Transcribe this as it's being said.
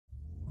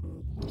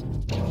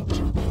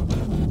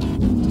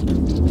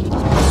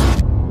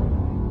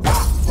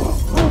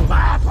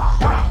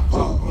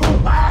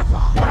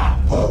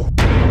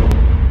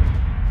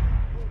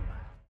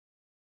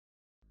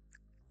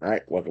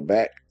Welcome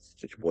back.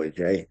 It's your boy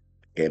Jay,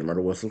 Gator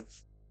Murder Whistle.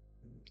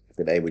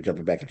 Today we're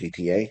jumping back to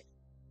GTA.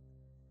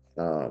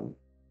 Um,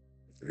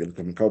 we're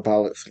looking for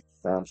co-pilots.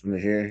 Found something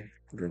here.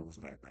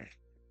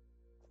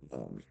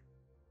 Um,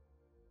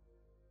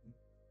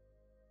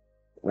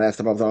 Last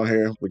time I was on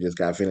here, we just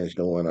got finished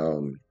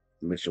doing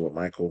mission with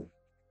Michael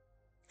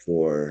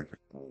for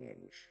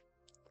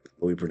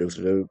movie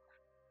producer dude.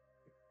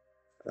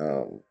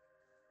 Um,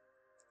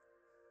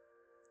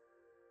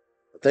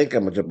 I think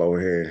I'm gonna jump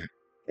over here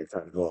and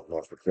try to go up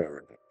north for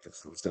Trevor.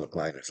 Just I'm still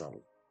applying or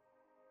something.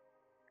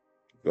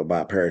 Go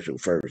buy a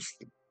parachute first.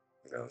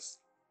 You know,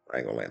 I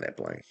ain't gonna land that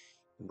plane.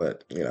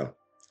 But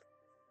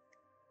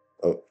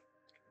oh,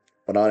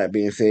 but all that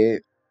being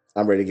said,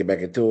 I'm ready to get back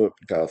into it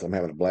because I'm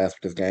having a blast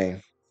with this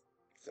game.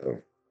 So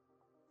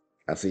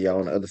I see y'all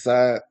on the other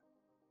side.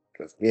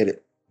 Let's get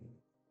it.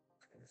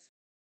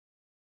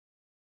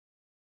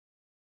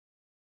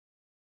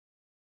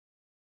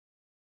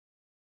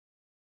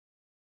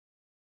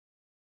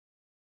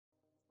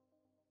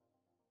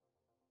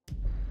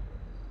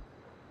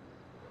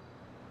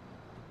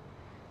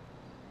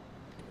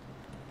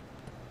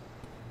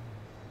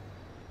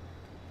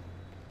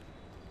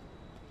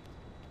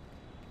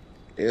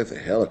 There's a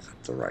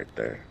helicopter right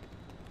there.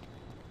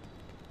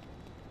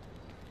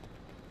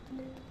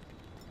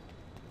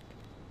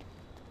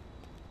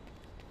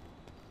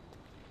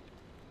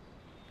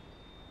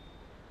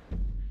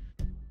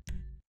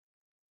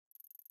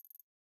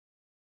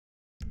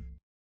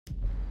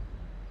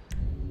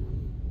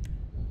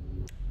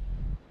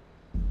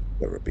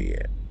 Where it be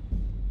at?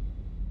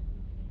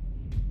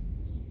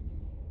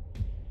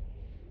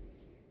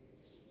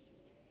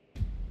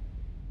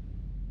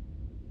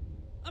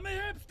 I'm a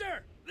hipster!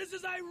 This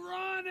is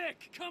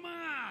ironic! Come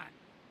on!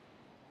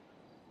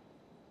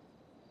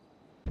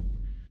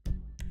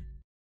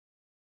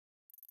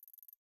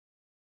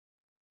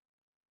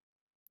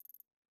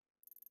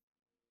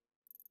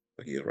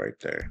 He's right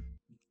there.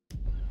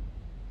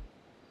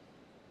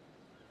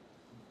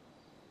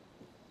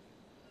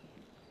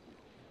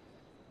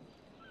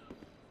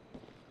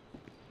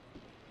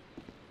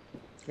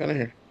 Get out of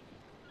here.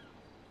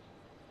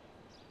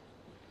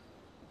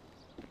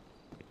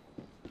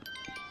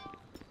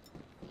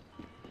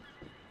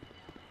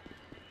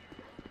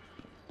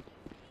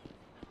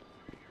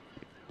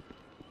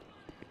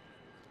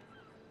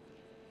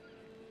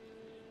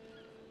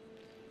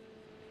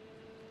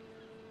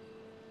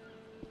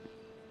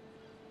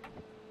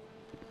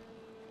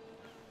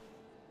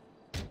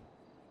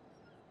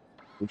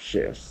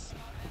 Shifts.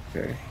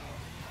 Okay.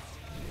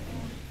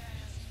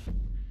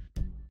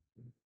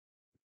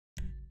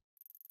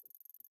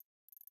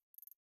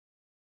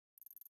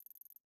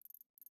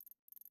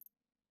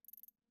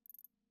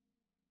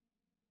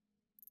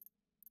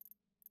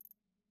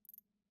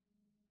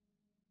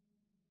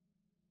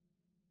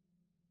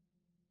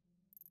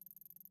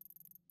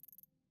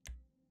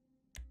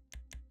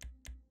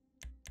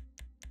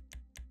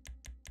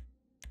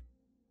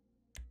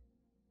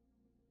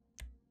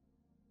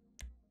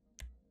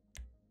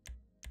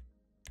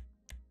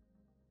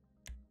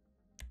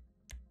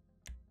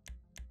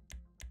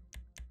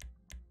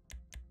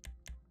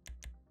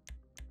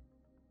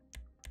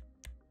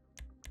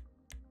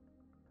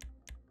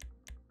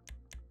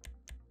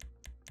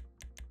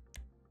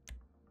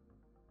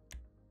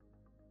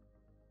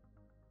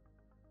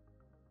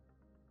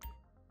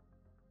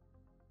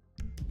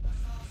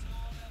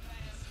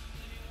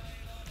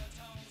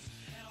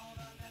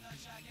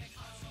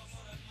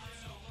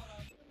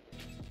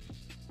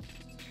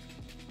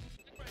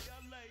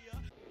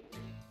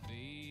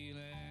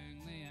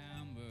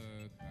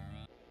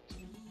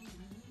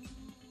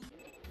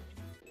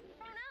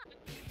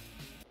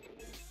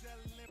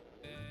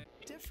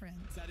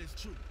 Difference. That is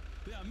true.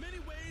 There are many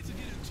ways to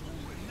get in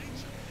tune with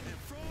nature, and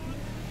fraud,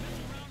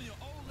 messing around in your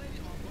old lady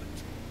are but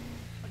two.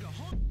 Like a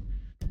hunk.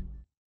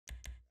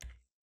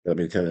 Let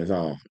me turn this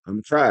on. I'm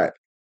gonna try it.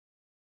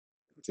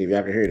 See if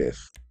y'all can hear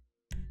this.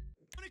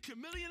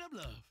 Chameleon of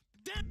love.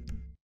 Damn.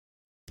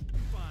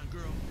 Fine,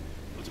 girl.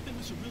 Don't you think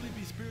we should really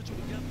be spiritual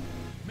together?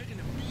 Making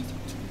the beast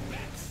with two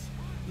backs.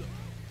 Look,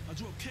 I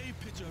drew a cave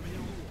picture of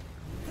him.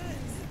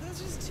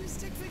 Those are just two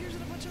stick figures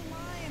and a bunch of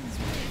lines.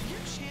 If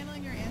you're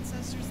channeling your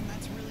ancestors and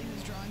that's really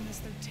who's drawing this,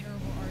 they're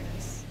terrible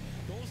artists.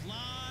 Those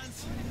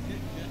lines.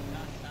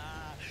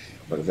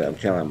 Like I said, I'm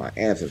channeling my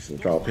ancestors to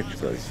draw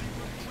pictures of you.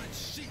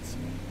 Sheets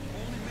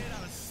only made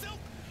out of silk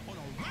on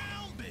a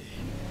round bed.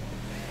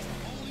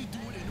 Only do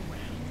it in the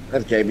round.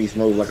 That's JB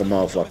Smooth like a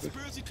motherfucker.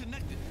 Spiritually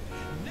connected.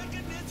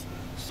 Nakedness,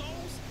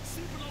 souls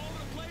seeping all over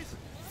the place.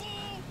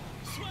 Full,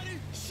 sweaty,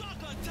 shock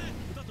attack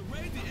without the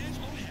raise the edge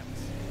on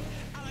heavens.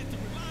 I like to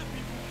remind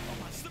people of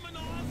my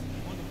seminars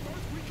on the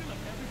first weekend of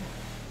every month.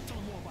 Tell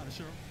them more about it,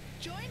 Cheryl.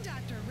 Join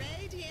Dr.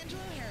 Ray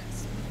D'Angelo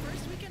Harris the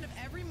first weekend of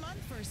every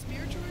month for a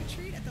spiritual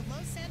retreat at the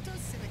Los Santos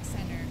Civic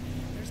Center.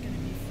 There's going to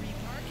be free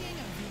parking,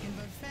 a vegan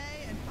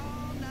buffet, and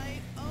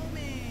all-night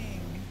oming.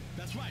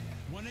 That's right.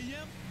 1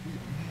 a.m. we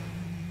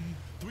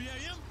 3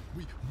 a.m.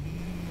 we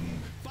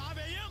 5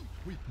 a.m.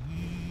 we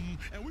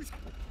and we.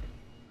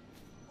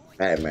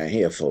 Hey man,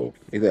 he a fool.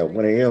 He's at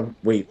 1 a.m.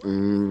 We 3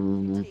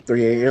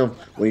 a.m.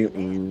 We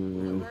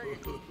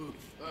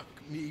Fuck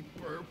me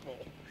purple.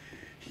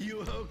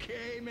 You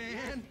okay,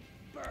 man?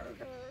 Burgers.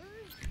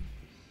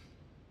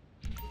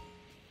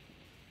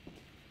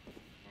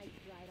 I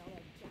tried all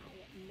that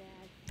diet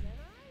mess, and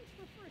I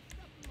prefer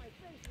stuffing my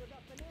face with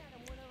a banana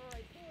whenever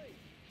I play.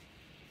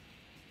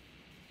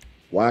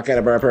 why can't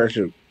I buy a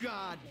parachute?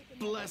 God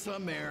bless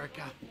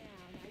America. Now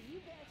you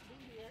best be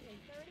here in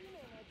 30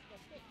 minutes to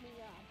pick me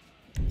up.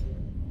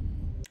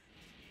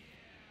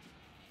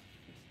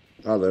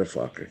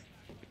 Motherfucker.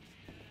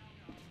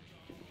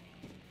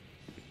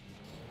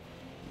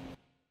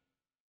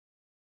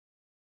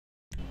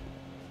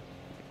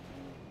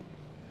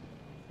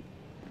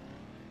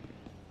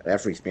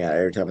 That freaks me out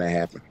every time that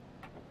happens.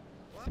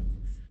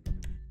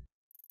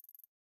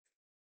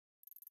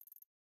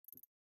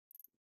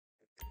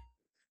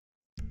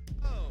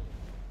 Oh,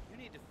 you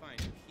need to find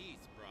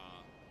peace,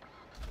 brah.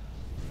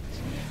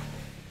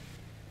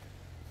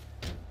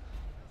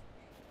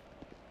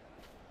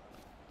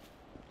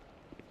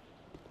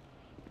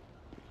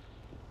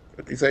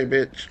 What you say,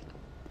 bitch?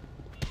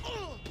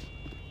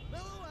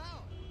 Mellow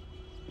out.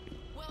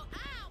 Well,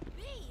 I'll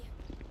be.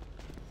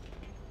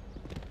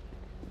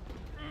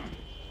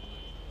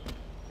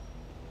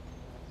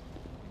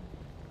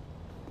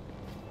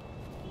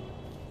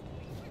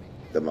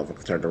 That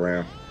motherfucker turned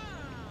around.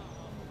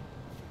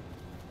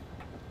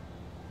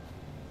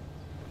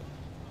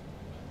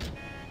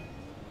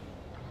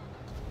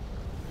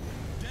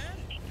 Dad?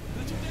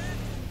 That you, Dad?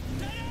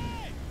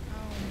 Daddy!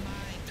 Oh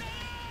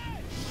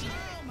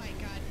my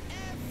god.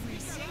 Every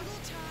single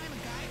time a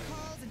guy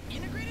calls an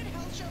integrated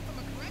health show from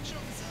a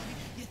correctional facility,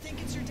 you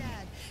think it's your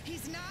dad.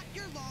 He's not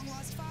your long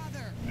lost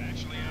father.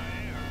 Actually,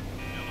 I am.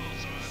 Hello,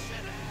 son.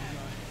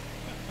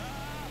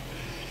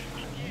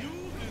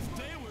 You this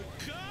day would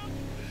come.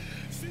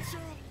 See,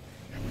 Cheryl?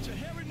 With your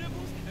hairy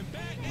nipples and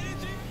bad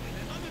energy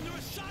and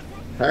undernourished chakra.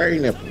 Hairy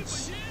Tell me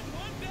nipples. for years,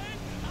 one day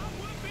I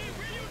will be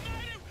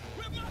reunited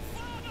with my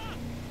father.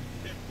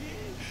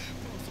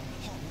 Put on some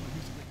heartwarming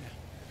music right now.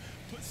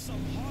 Put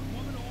some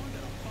heartwarming on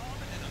that a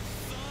father and a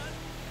son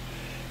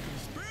can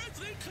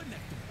spiritually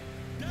connect them.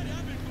 Daddy,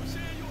 I've been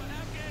crocheting you an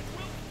Afghan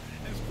quilt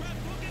and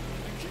scrapbooking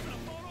and keeping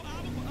a photo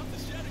album for us to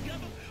share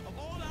together of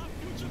all our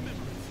future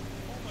memories.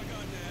 Oh my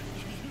God, Dad,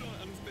 you don't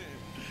understand.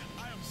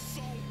 I am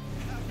so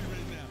happy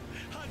right now.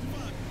 How'd you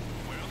find me?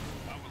 Well,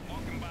 I was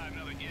walking by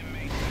another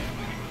inmate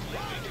family who was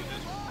listening to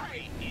this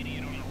great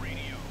idiot on the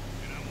radio,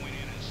 and I went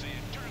in and said,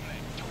 "Turn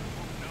that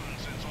tofu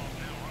nonsense off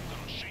now, or I'm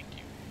gonna shake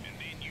you." And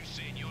then you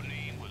said your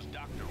name was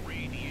Dr.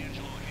 Ray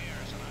D'Angelo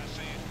Harris, and I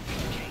said,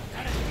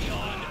 "That is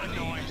beyond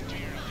annoying,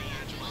 dear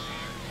D'Angelo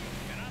Harris."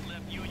 And I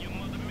left you and your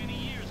mother many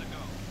years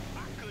ago.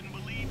 I couldn't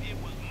believe it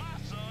was my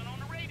son on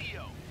the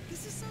radio.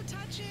 This is so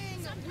touching.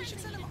 We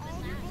should send him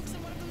all your books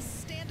and one of those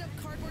stand-up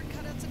cardboard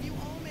cutouts of you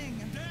oming.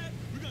 Dad,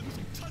 we gotta do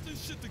some touching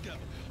shit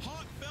together.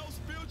 Heartfelt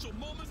spiritual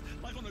moments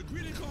like on a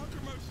greeting card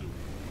commercial.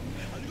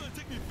 Are you gonna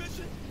take me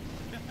fishing?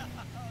 I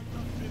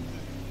love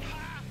fishing.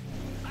 Ha!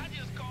 I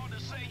just called to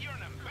say you're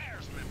an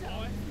embarrassment,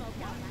 boy.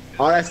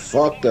 Oh, that's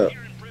fucked up.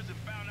 Here in prison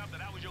found out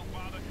that I was your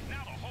father.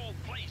 Now the whole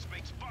place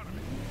makes fun of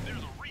me.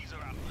 There's a reason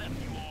I left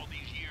you all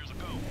these years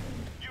ago.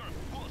 You're a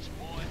puss,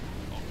 boy.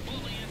 A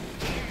bullying,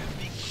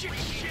 nasty, shit.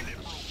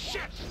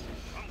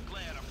 I'm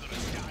glad I'm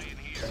gonna die in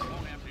here. I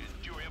won't have to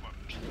endure ever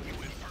meeting you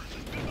in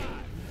person.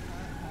 Goodbye.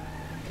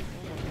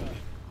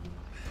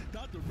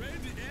 Dr. Ray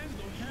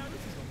D'Angelo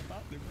Harris is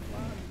about to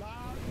fly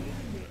live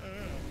over the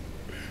air.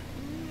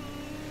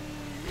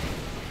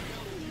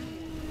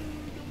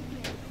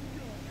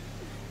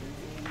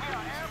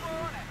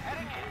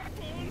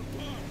 Falling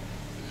apart.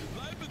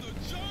 Life is a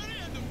journey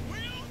and the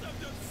wheels have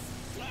just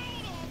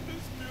flown off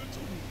this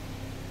spiritual wheel.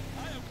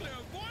 I am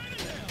clairvoyant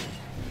in hell.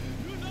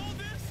 You know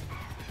this,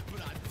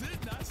 but I did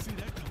not see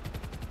that coming.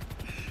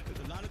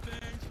 There's a lot of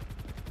things.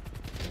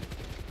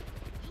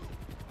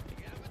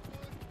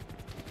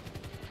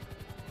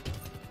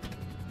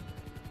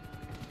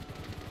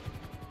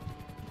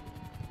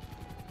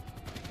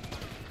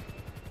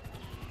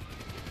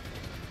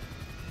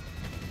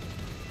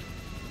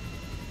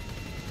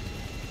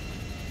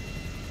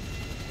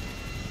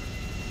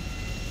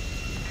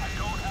 I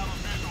don't have a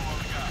visual on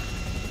the guy.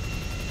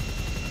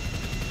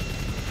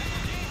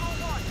 Eagle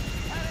 1,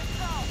 headed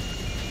south.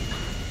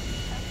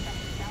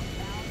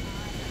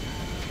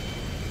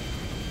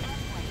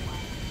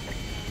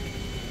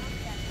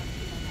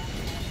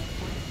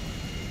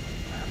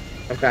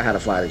 I forgot how to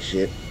fly this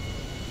shit.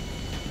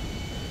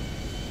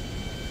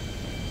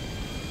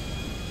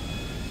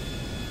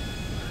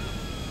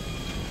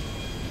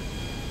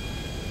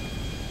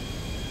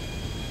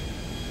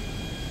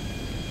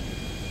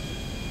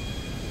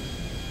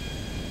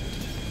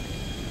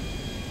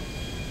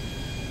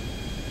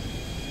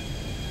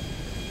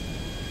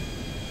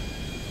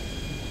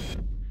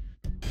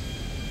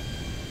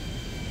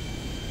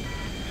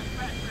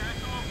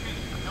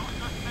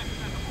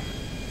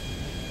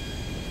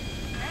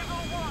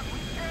 Eagle 1, we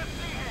can't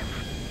see him.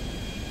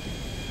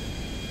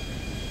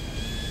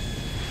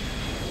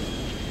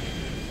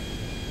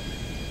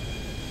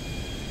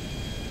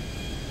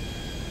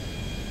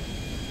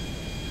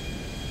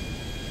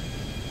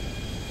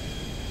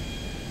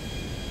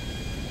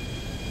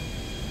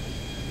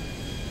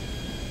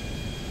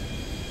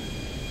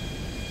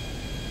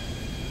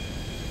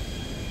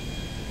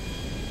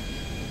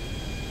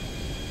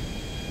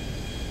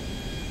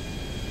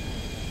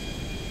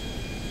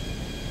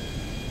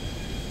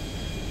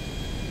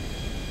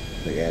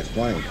 Big ass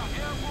plane.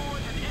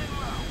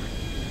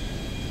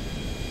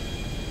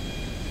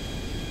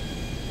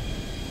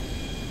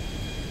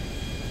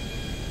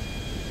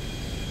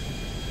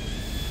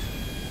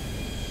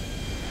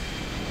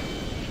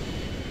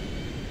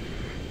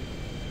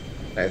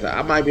 Like,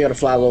 I might be able to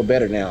fly a little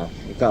better now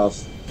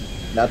because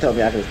now tell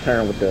me I can just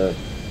turn with the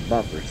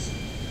bumpers.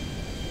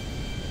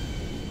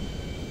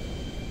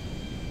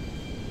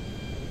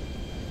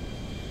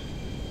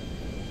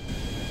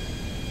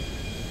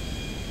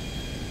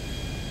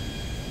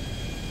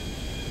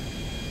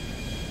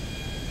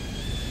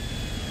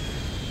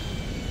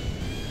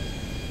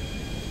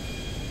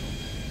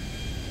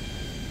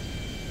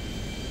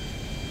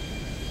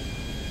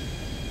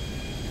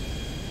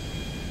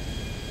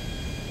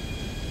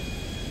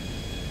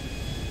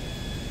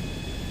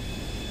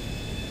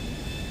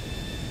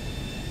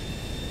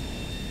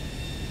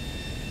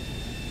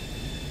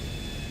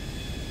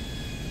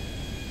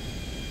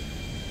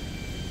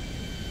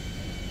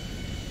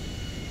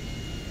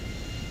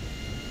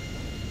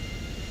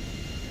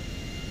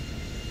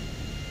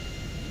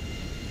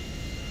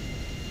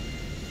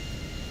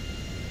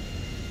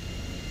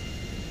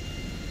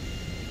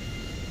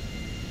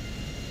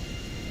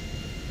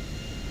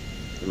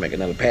 Make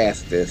another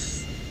pass at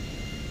this.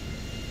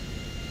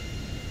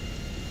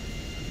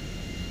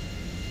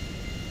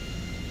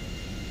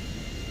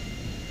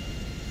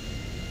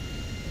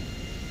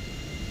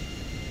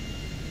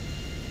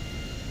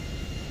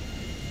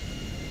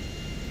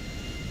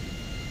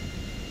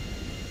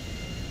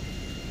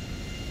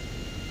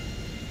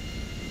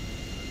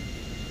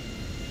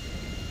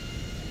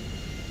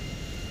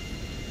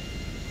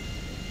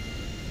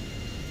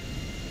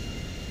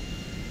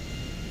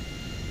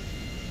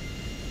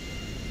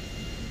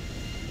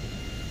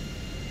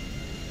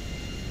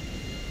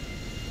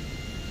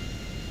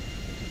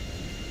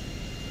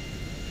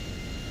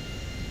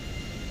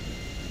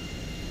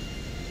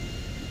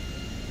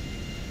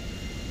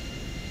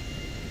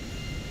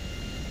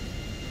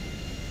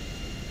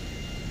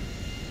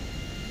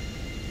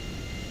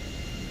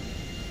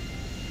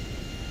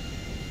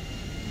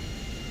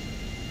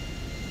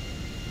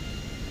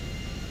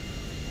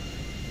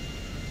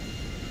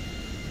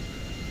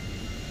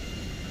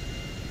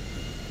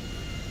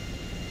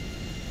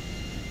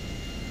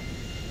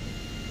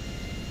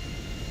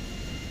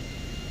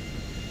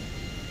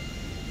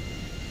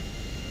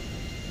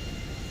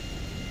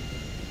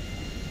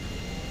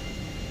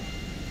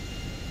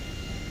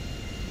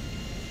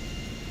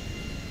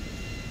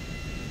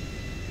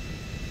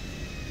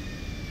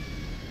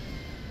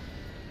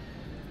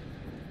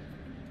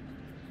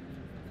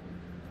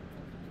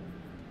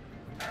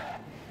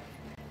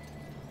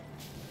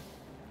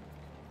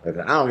 I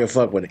don't give a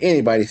fuck what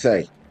anybody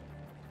say.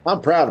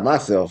 I'm proud of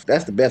myself.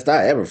 That's the best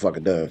I ever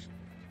fucking done.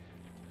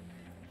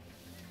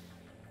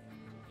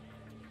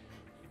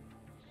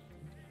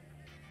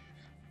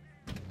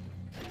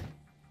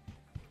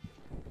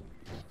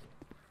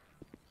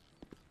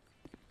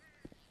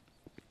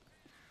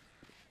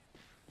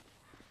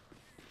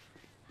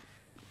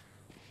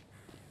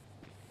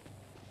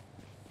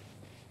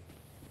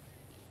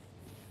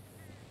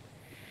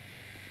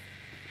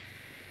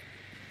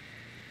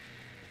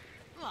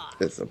 Aw,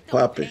 It's a don't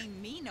puppy. pay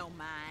me no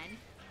mind.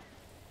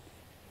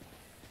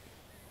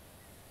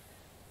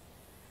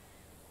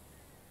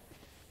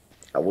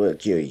 I would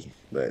kill you,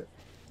 but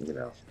you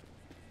know,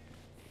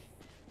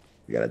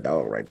 you got a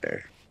dog right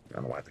there. I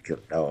don't want to kill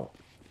the dog.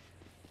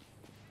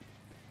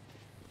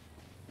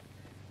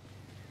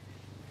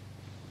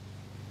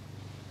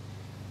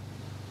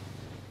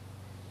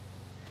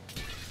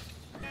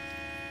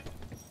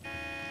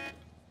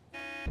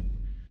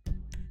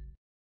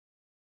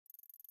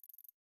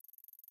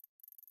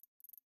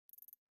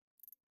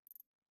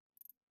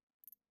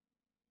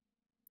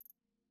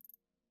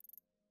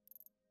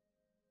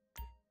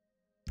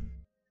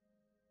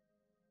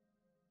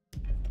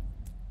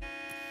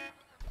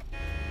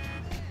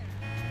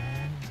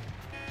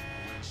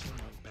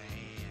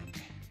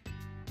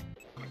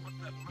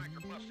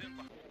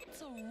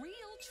 It's a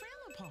real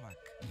trailer park.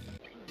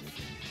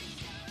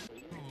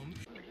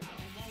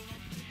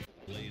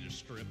 Laid a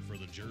strip for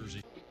the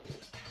jersey.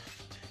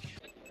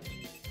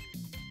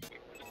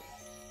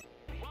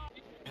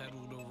 Pedal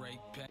the rake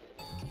pack.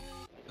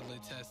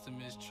 The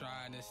Testament's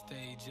trying to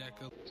stage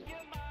echo.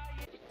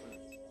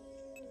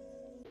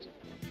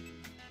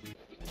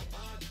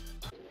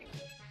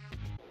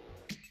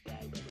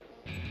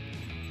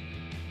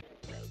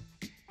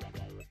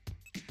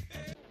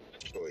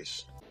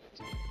 Choice.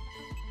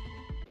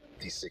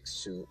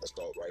 D62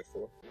 assault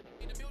rifle.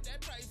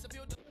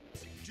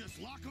 Just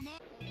lock them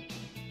up.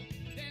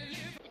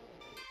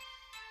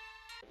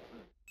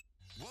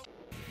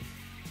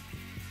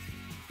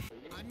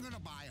 I'm gonna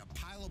buy a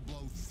pile of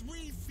blow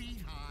 3 feet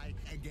high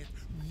and get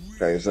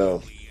Okay, so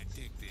really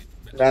addicted.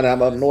 now that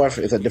I'm up north,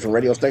 it's a different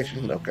radio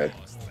station. Okay.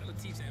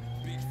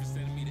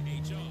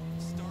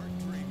 Start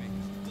dreaming.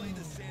 Play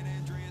the San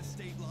Andreas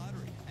State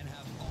Lottery and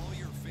have all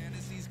your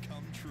fantasies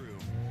come true.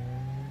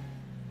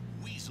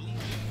 Weasel.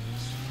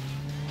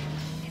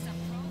 Is a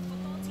pro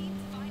football team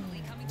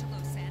finally coming to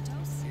Los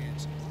Santos?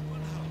 It's open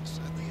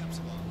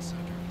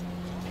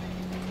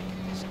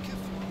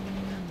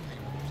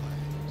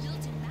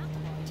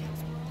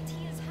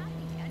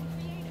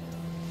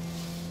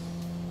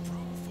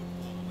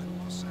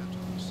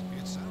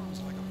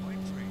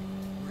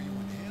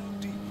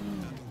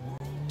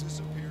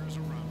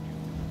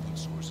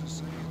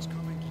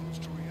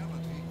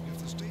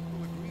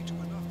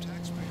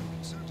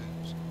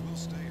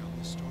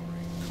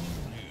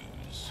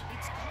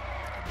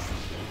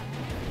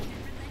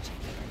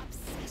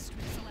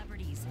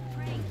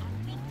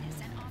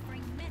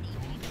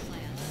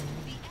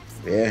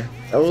Yeah,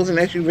 those and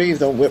SUVs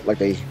don't whip like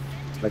the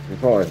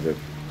cars do.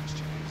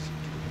 Question is,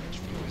 do the rich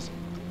famous and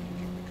good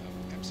looking become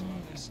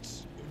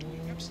epsilonists, or do we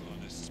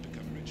epsilonists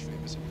become rich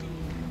famous and good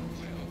looking?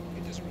 Well,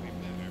 it doesn't really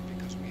matter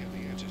because we have the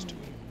answers to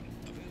it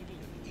all,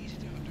 available in easy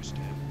to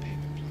understand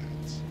payment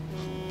plans.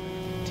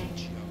 But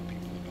teach young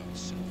people about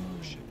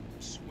self-worship,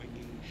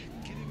 swinging,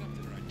 giving up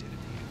their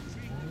identity, and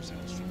freeing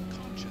themselves from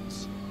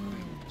conscience.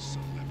 Them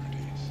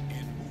celebrities.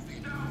 In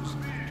movie news,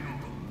 actor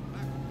Will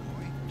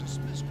McElroy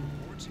dismissed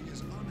reports he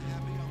is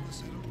unhappy on the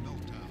set of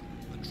Meltdown,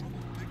 the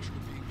troubled picture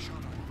being shot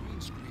on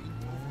green screen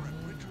over at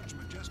Richard's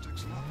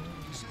Majestic's lot.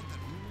 He said that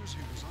rumors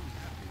he was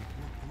unhappy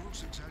were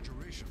gross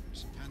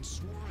exaggerations and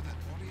swore that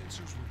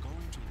audiences were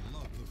going to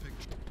love the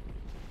picture.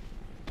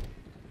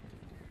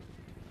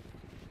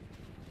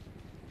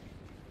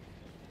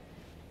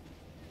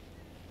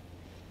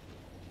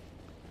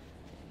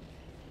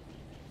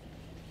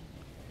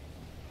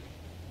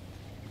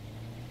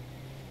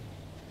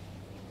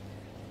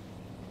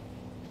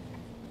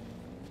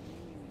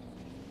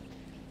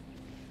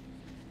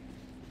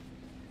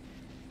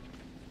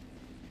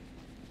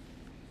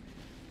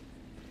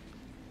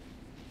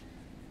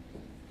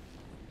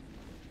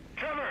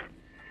 Trevor!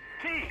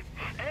 T!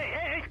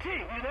 Hey, T,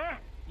 you there?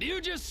 Do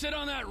you just sit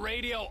on that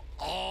radio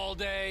all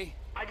day?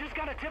 I just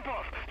got a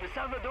tip-off. The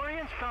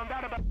Salvadorians found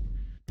out about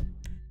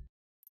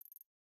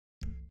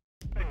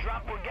the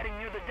drop we're getting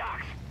near the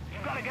docks. You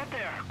gotta get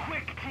there,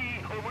 quick,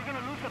 T, or we're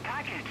gonna lose the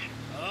package.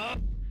 Oh,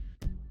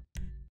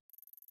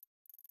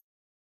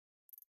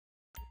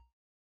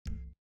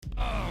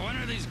 when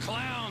are these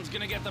clowns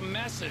gonna get the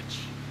message?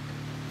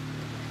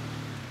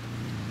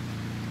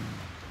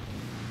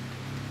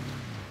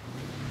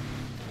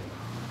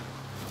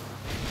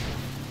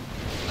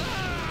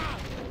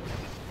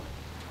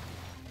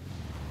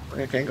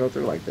 I can't go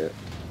through like that.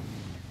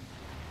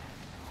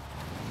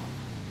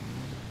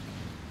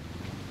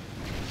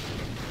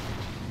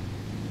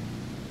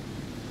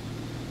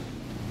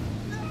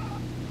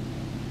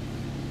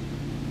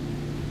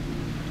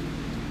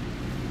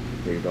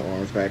 Here's the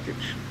arms package.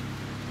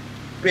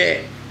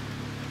 Bet.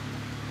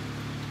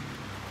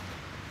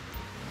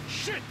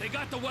 Shit, they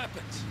got the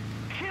weapons.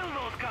 Kill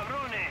those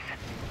cabrones.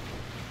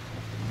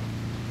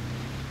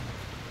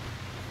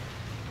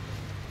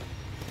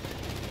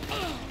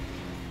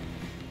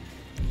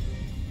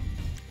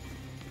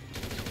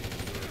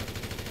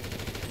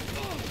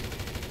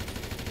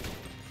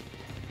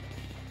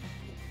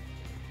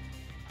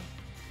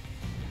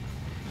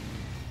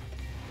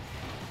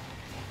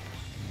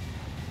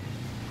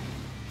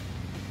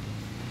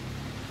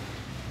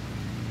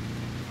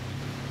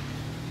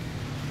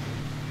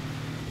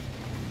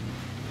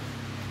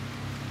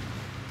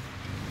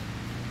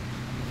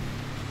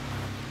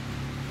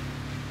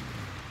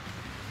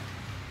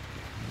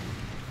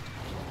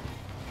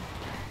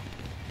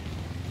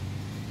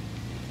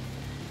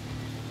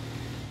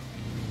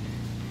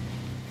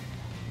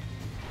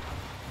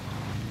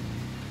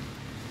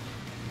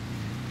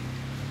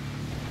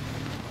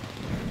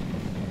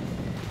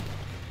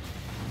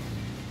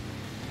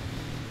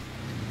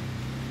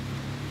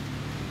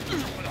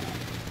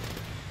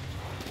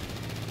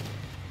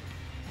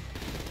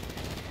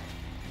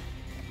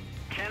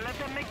 Can't let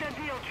them make that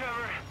deal,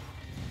 Trevor.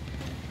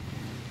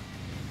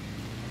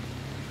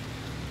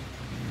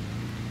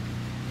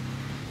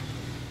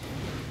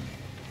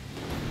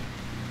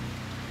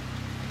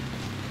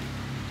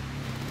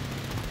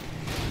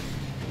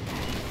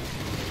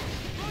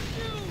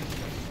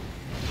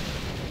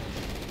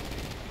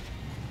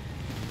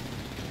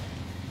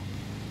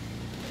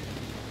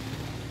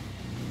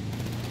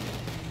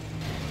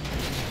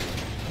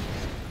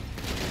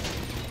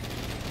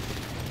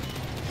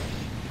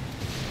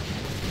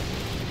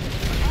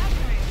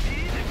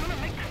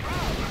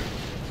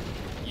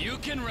 You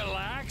can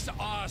relax,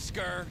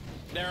 Oscar.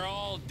 They're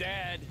all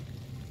dead.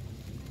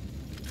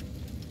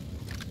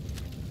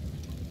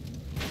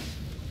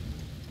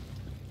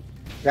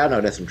 Y'all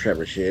know that's some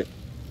Trevor shit.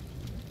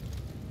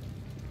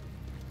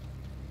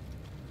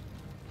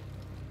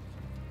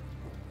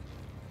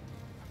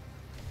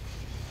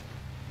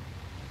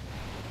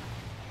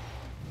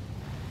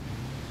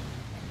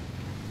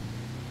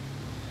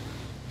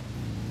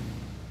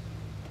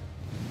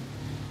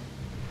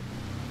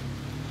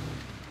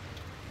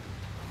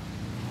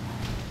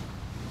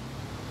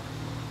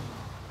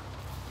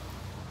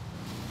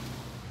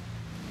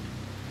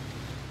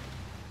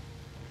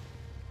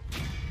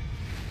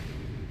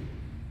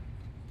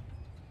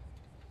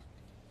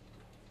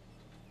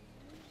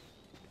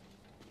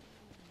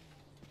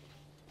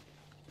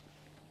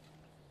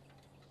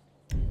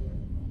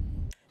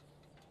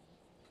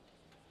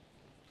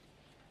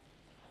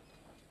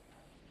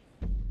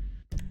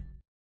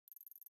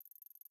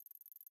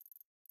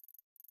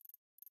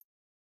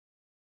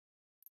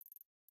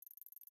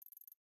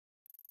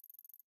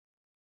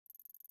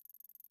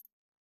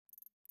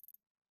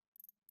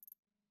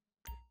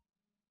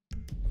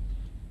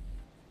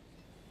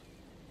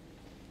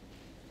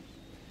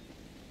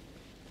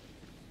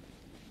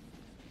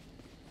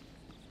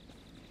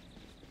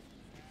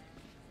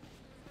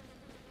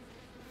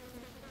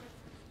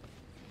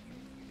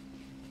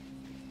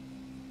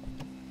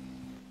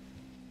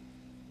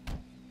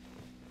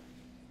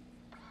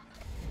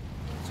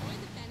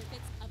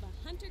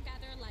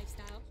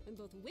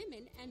 both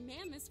women and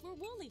mammoths were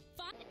woolly.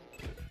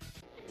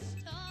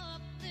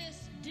 Stop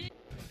this.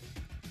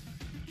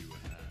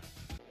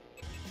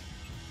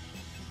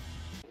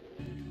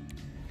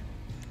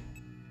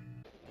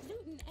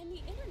 Gluten and the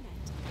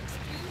internet.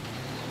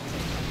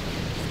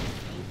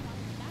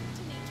 Back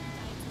to nature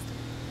diet system.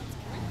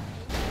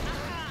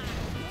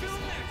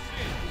 Film that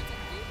shit! With a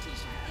free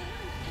t-shirt and an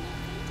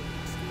authentic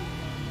extreme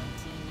rodeo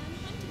tea and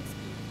hunting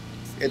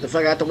spear. Get the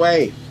fuck out the way.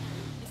 Is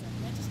a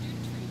registered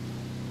trademark.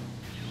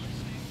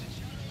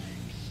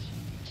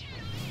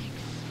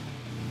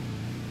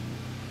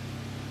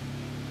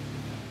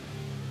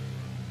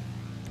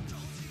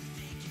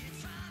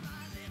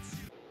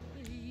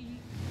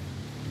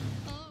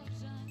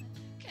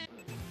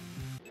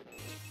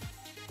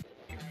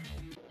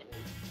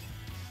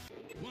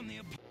 Won the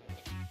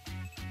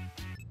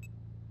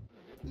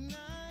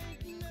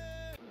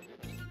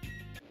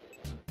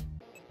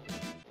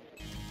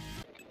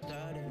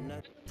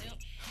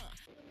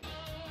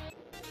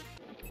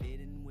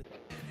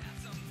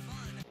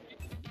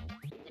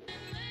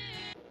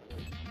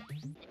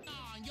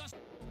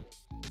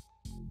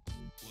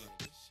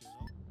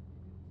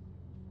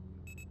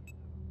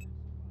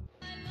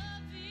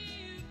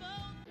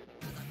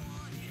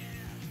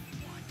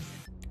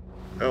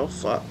Oh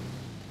fuck.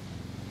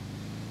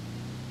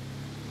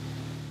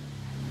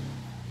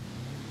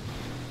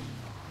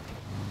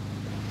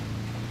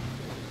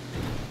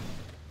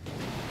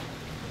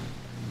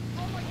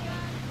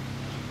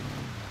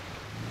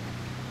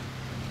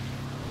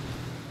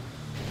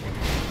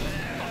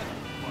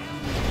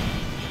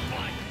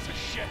 piece of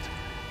shit!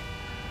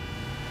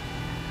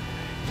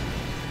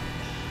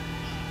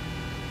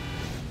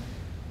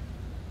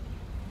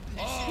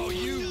 Oh,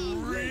 you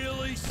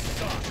really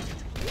suck!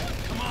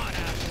 Come on,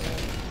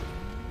 asshole!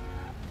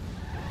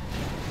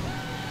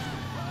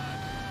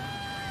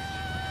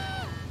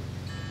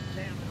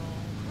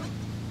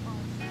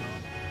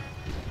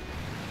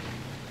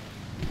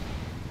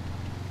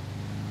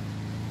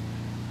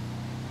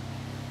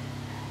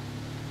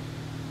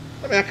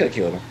 I mean, I could have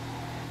killed him.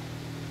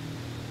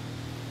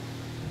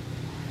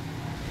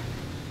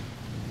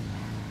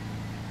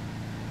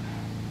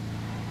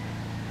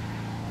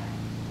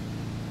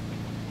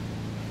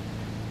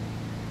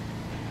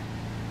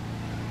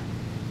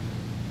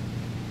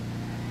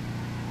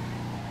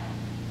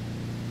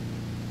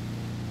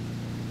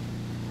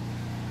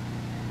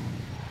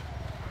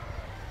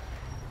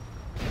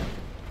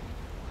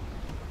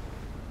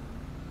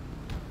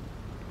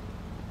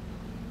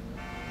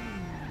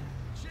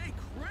 Jake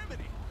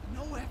Remedy!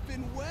 No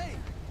effing way!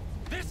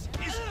 This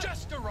is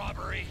just a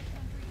robbery!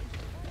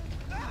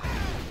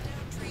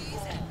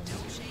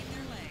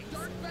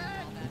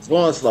 It's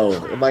going slow.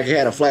 It like he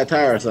had a flat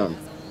tire or something.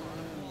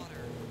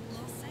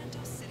 Los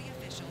Santos city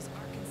officials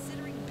are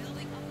considering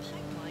building a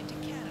pipeline to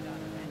Canada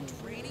and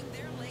draining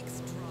their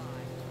lakes dry.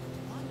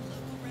 One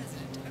local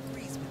resident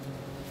agrees with me.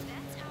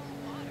 That's our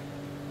water.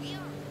 We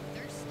are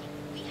thirsty.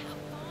 We have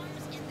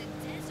farms in the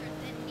desert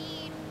that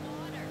need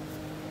water.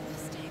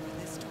 We'll stay with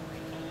this story.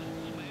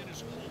 A man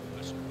is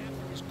hopeless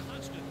after his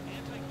constant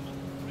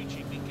anti-gluten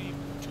preaching became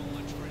too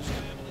much for his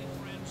family,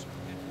 friends,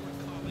 and work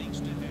colleagues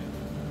to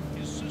handle.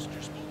 His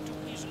sister spoke to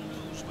Weasel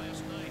News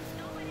last night.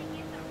 Nobody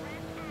gets a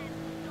rest and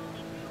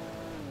nobody knows.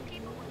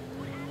 People with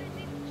food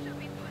allergies should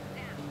be put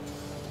down.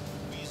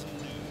 Weasel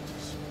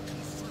News,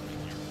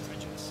 confirming your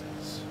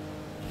prejudices.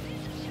 This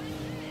is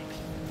China Mix.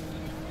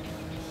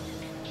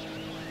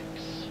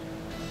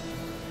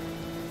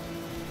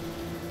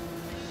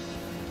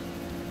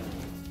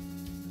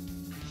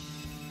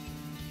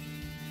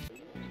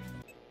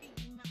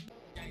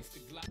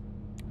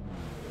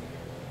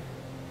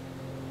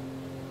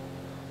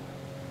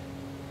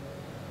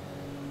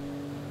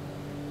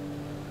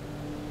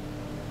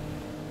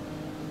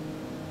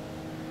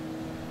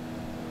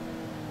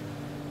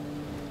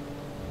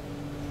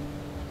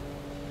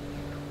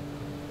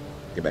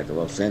 Get back to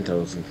Los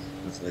Santos and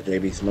let's let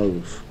JB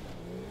smooth.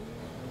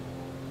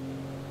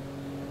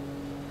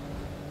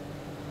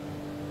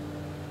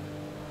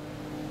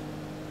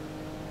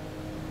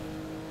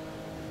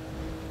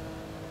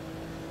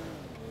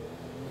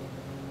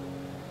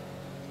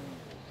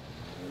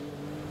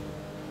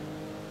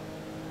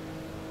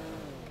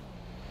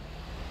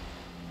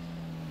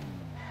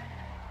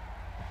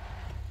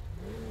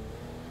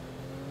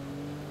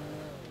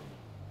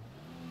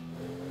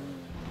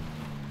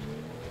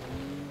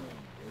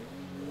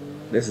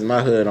 This is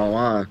my hood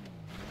online.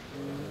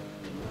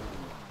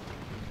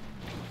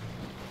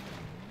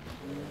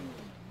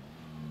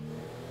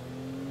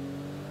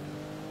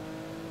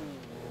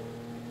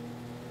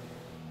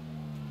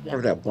 What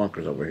if that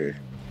bunker's over here?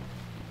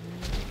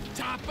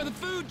 Top of the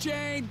food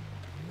chain!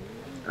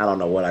 I don't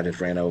know what I just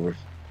ran over.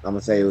 I'm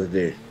gonna say it was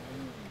there.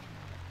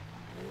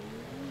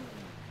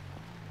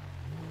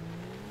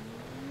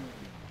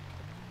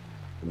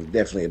 It was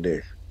definitely a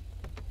deer.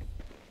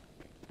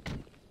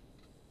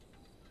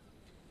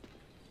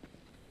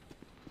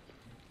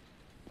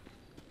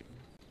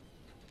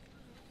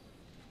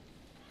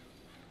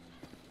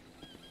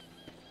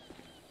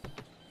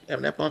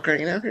 Damn, that bunker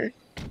ain't out here.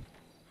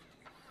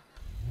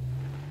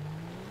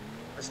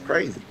 That's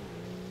crazy.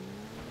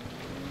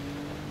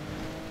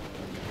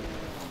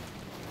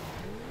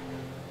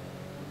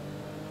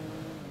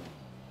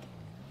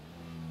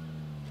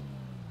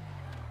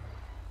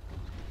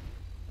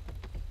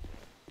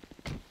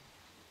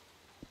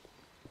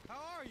 How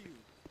are you?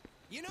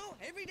 You know,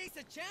 every day's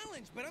a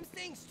challenge, but I'm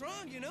staying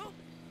strong, you know?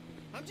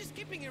 I'm just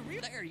keeping it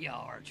real. There you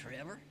are,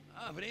 Trevor.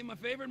 Ah, but ain't my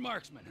favorite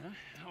marksman, huh?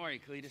 How are you,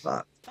 Cletus?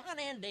 Fuck. Fine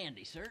and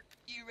dandy, sir.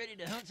 You ready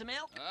to hunt some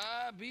elk?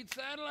 Beat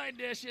satellite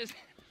dishes.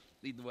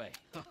 Lead the way.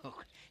 Oh,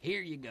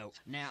 here you go.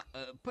 Now,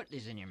 put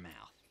this in your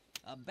mouth.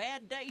 A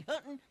bad day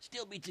hunting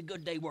still beats a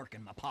good day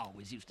working, my pa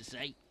always used to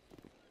say.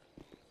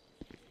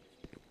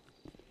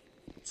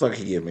 Fuck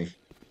you give me.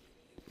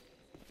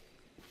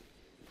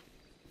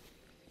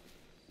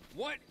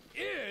 What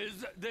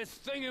is this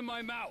thing in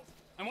my mouth?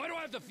 And why do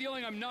I have the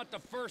feeling I'm not the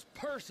first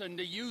person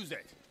to use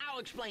it? I'll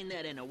explain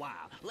that in a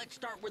while. Let's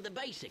start with the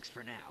basics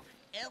for now.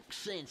 Elk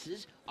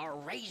senses are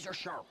razor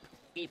sharp.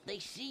 If they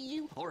see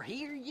you or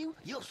hear you,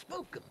 you'll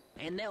spook them,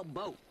 and they'll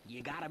bolt.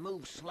 You gotta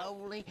move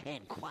slowly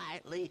and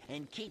quietly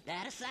and keep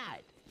that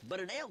aside.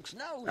 But an elk's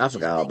nose I is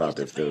forgot all about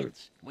this dude.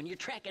 defense. When you're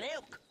tracking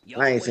elk, you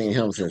I ain't always seen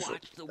him need to since,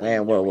 watch the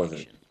man, wind what was it?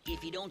 direction.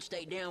 If you don't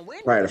stay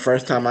downwind, Right, the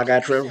first time I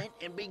got Trevor.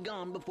 and be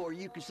gone before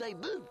you can say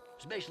boo.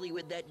 Especially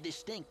with that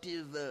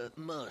distinctive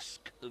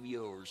musk of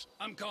yours.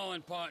 I'm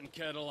calling pot and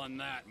kettle on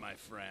that, my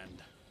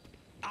friend.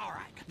 All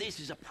right,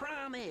 this is a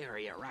prime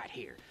area right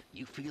here.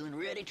 You feeling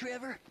ready,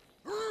 Trevor?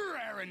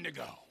 Raring to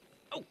go.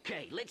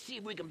 Okay, let's see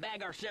if we can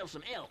bag ourselves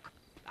some elk.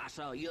 I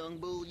saw a young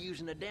bull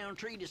using a down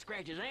tree to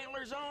scratch his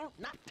antlers on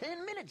not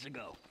 10 minutes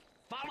ago.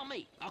 Follow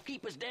me. I'll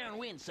keep us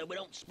downwind so we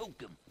don't spook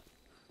them.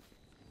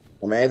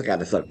 Well, man, it's got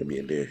to suck to be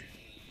a deer.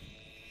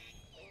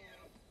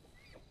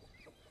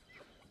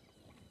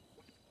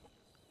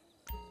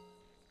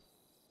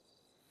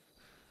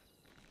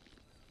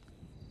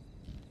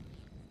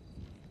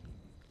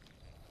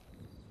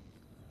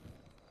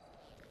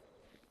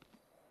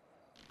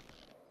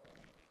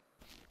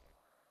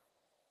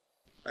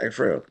 Like,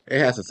 for real, it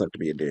has to suck to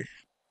be a deer.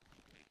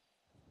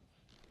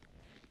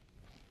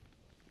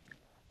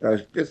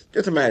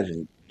 Just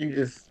imagine you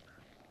just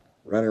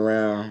running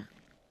around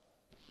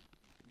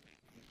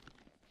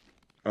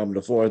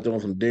the forest doing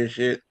some deer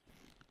shit.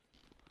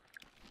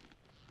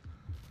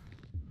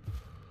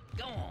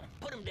 Go on,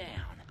 put them down.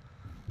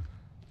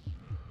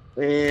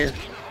 Man,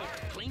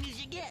 Clean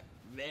as you get.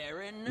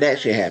 Very nice. that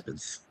shit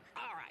happens.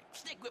 All right,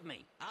 stick with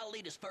me. I'll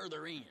lead us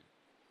further in.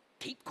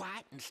 Keep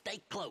quiet and stay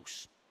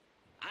close.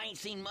 I ain't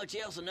seen much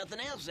else and nothing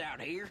else out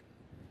here.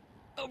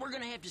 Oh, we're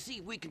gonna have to see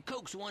if we can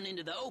coax one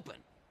into the open.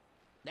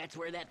 That's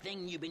where that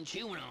thing you've been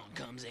chewing on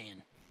comes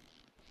in.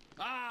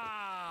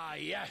 Ah,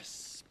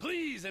 yes.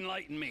 Please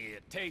enlighten me.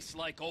 It tastes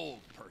like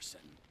old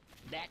person.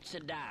 That's a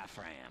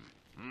diaphragm.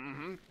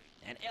 Mm-hmm.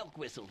 An elk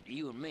whistle to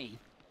you and me.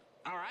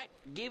 All right,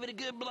 give it a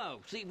good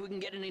blow. See if we can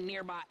get any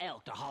nearby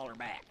elk to holler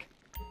back.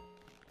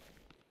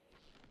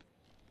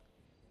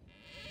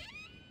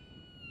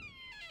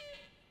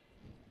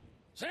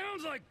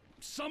 Sounds like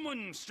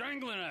someone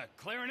strangling a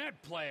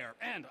clarinet player,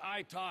 and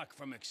I talk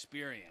from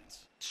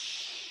experience.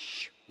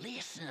 Shh,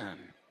 listen.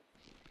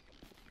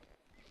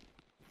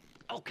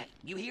 Okay,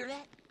 you hear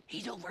that?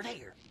 He's over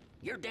there.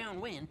 You're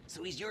downwind,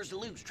 so he's yours to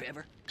lose,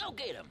 Trevor. Go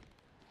get him.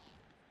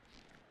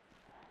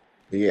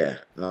 Yeah.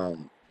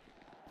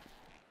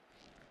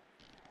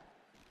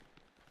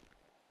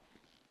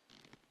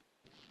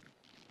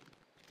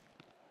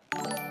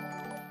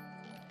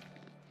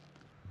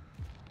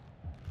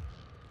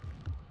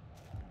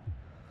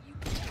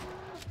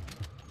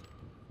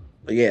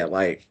 But yeah,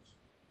 like,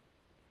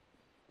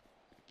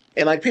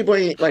 and like people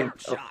ain't like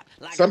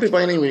some people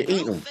ain't even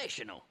eating them.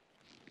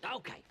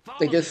 Okay,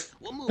 They just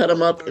put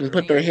them up and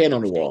put their head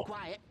on the wall.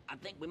 Quiet. I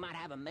think we might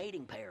have a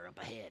mating pair up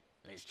ahead.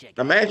 Let's check.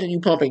 Imagine you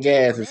pumping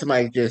gas and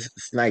somebody just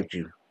sniped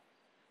you.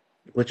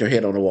 Put your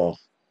head on the wall.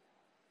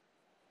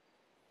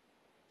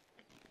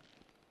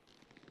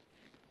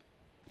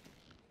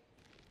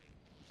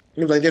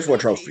 He was like, this for a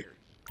trophy.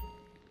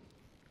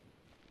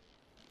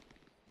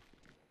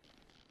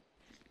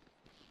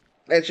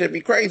 That should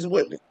be crazy,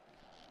 wouldn't it?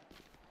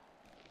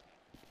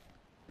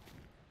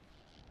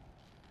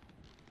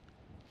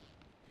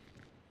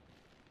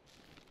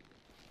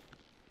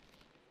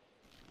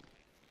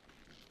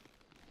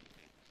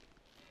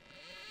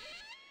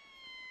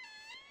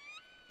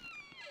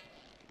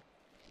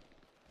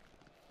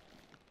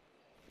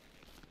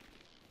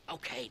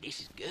 Okay,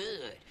 this is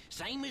good.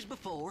 Same as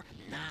before,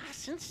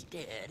 nice and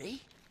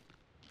steady.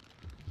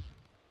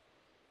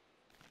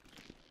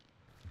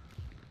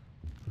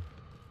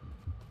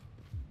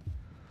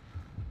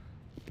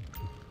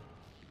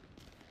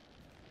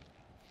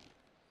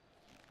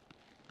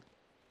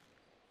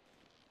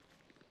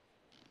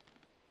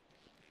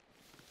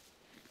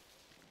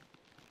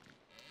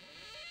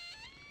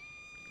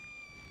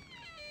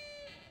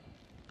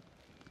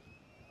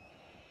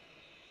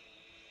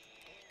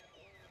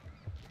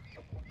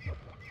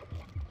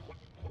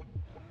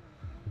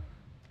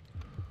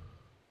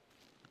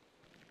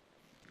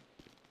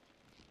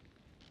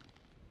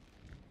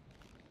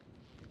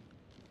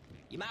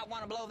 You might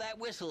want to blow that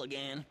whistle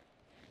again.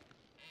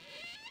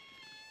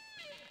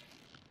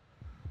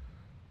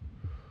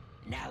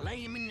 Now lay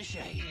him in the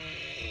shade.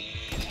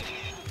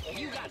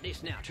 You got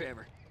this now,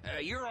 Trevor.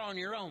 You're on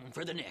your own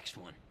for the next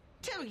one.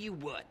 Tell you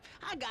what,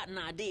 I got an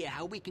idea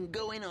how we can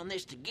go in on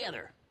this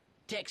together.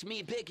 Text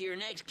me a pic of your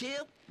next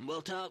kill, and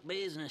we'll talk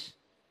business.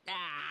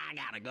 I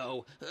gotta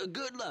go.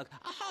 Good luck.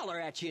 I'll holler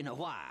at you in a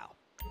while.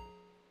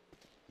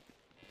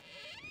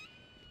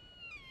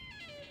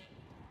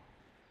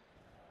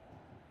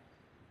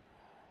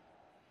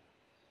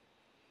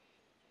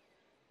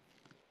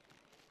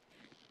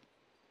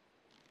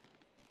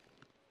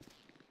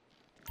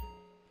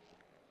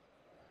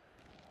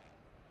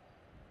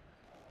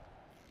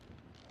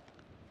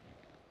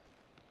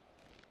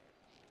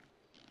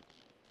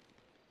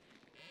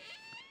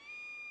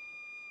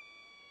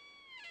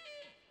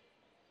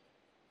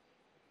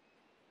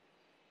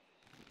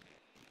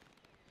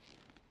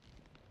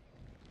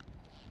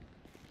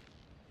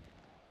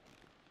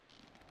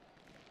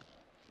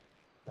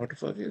 What the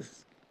fuck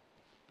is?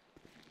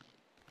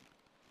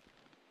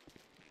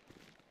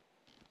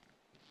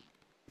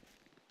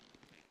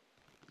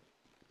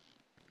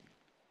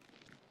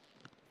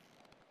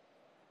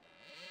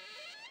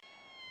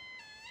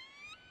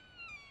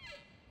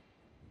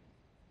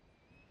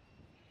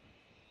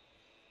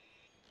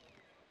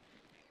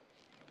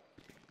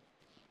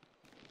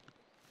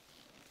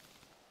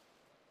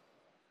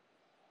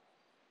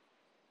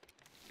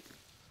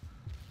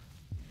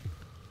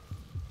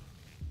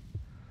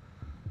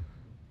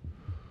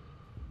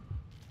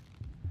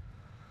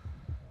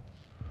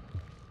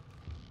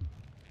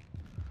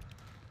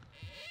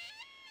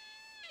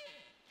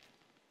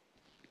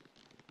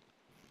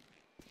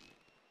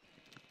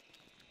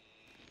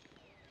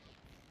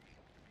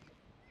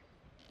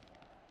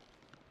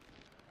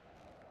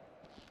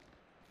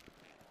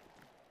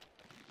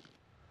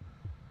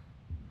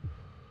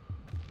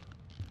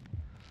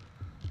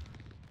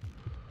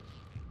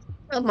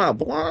 Am I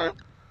blind?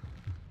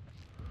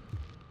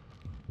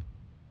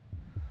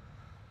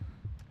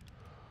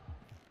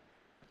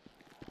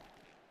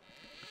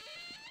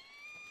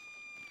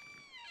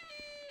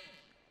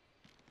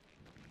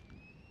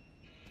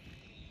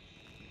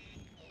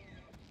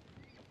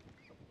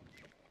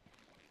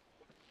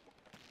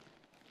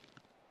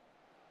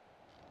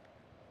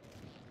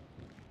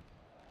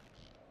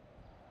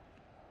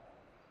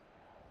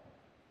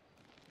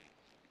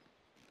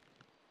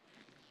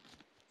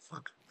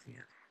 Fuck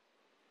here.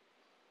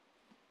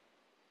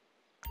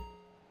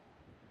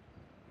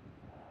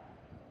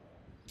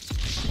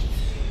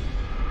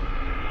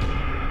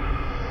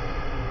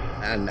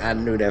 I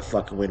knew that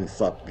fucker wouldn't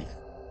fuck me.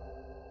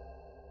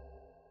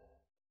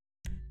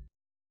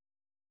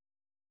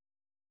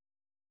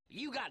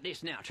 You got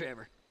this now,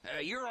 Trevor.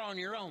 You're on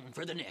your own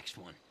for the next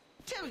one.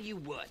 Tell you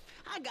what,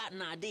 I got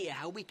an idea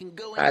how we can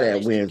go in How on that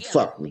this wind together.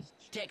 fuck me?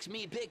 Text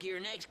me a pic of your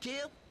next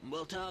kill, and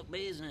we'll talk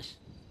business.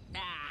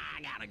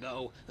 I gotta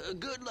go.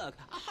 Good luck.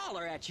 I'll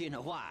holler at you in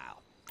a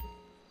while.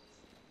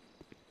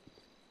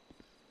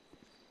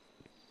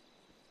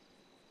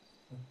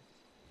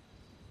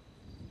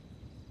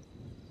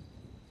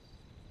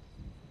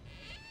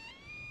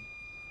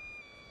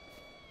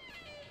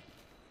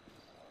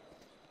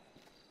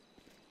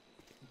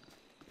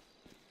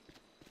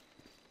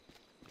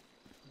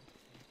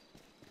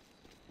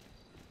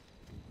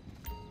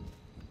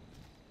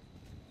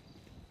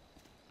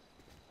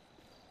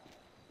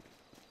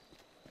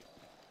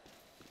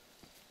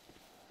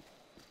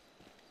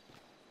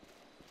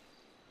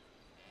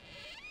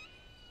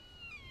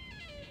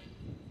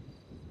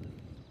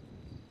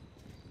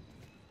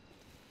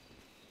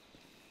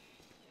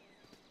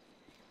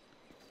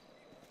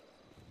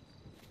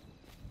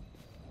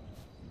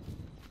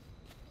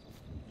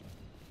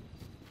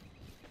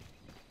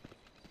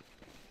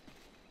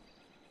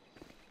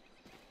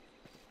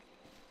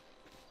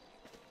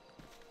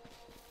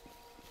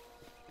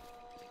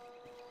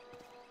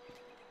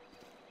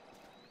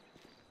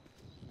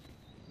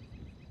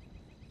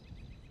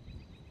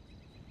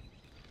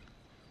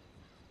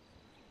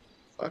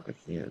 Fuck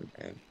again,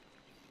 man.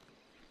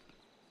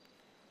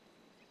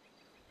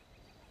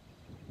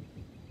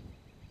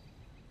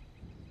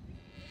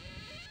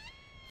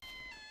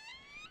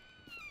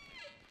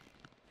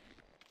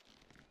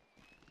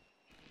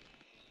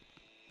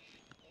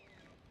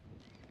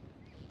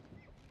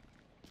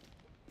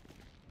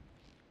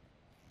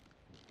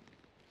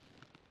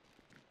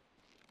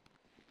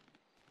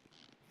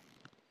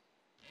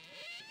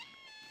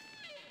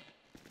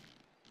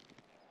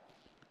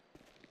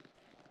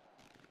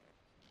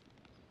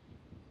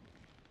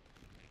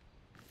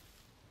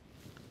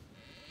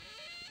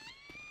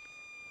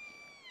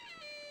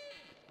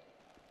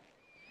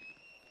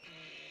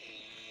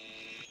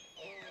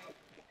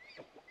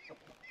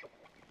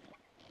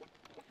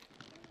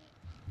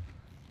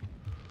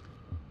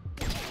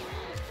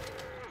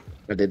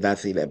 I did not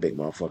see that big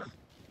motherfucker.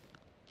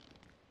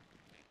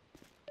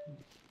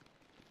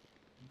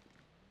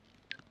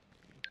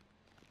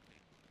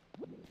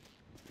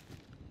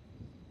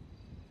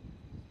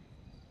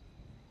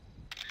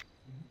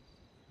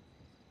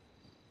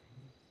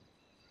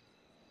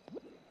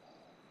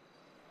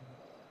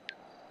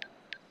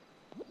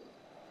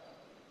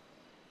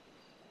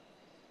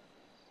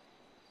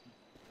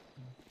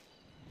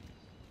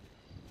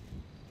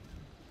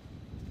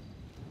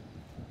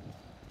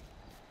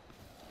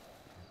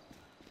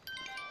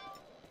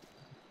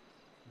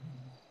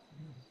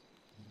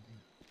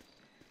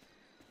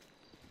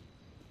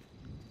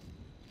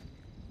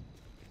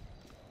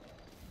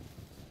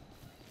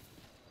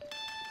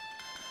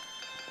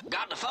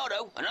 Got the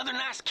photo, another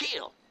nice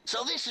kill.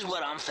 So this is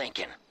what I'm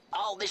thinking.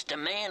 All this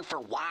demand for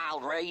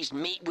wild-raised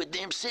meat with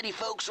them city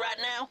folks right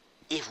now?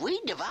 If we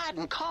divide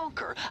and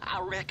conquer,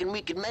 I reckon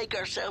we could make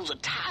ourselves a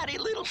tidy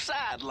little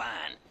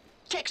sideline.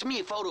 Text me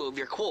a photo of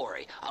your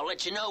quarry. I'll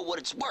let you know what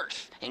it's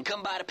worth, and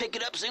come by to pick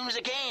it up soon as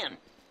I can.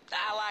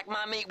 I like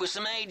my meat with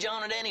some age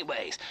on it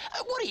anyways.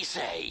 What do you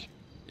say?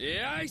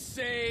 Yeah, I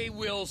say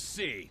we'll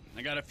see.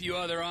 I got a few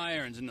other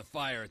irons in the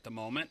fire at the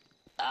moment.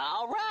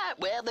 All right,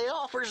 well, the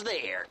offer's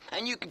there,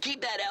 and you can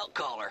keep that elk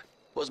collar.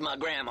 Was my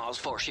grandma's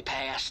before she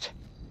passed.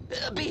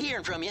 Be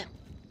hearing from you.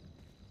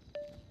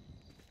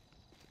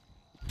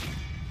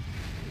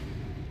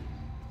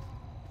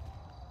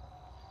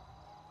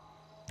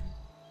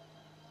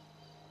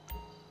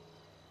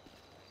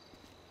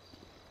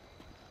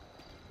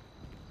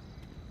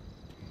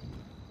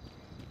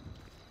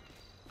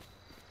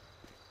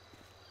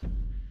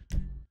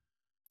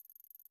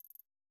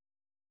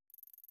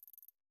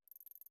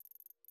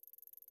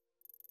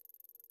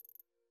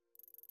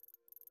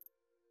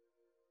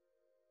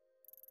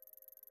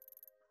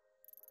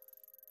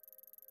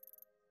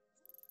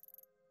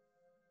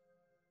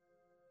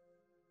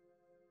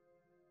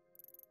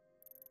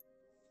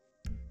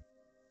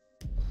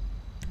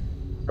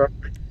 I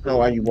don't know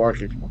why you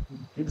barking.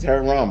 You just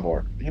heard Ron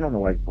bark. He don't know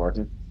why you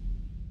barking.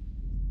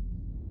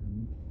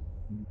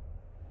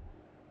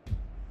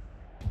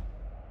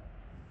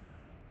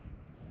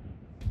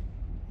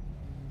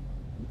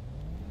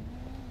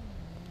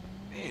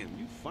 Damn,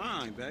 you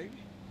fine, baby.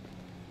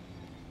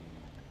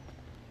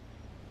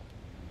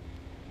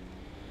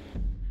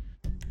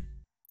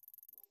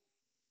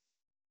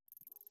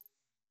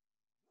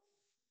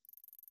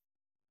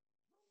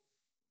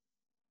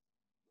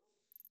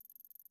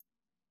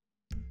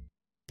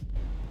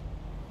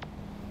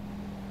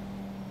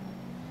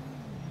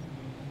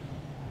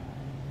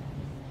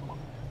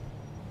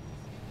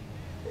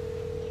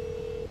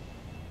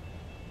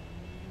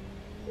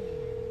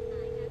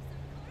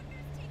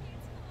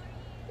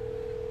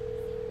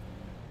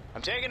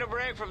 I'm taking a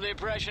break from the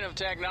oppression of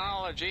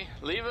technology.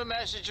 Leave a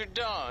message or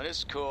don't.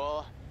 It's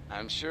cool.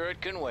 I'm sure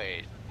it can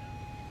wait.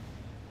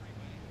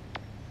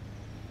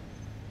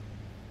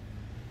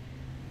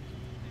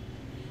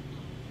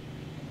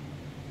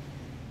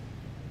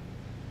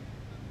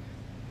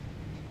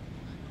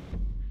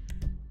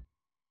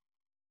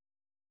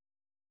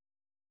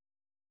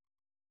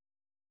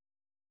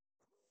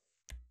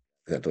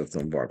 That does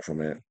some bark from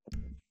it.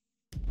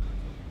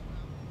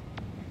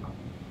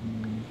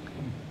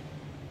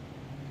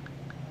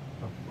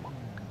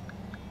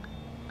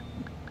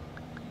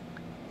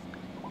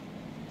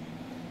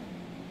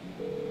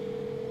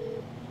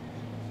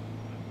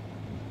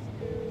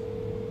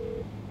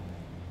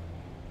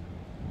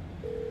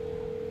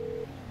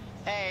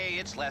 Hey,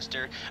 it's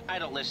Lester. I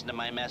don't listen to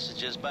my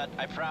messages, but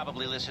I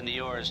probably listen to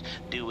yours.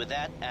 Do with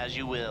that as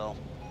you will.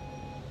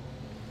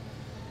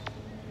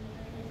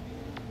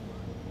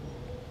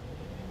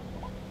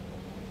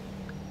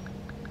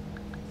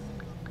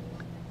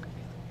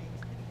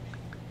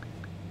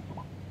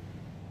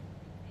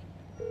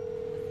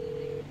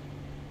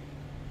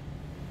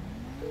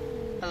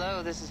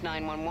 Hello, this is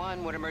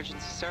 911. What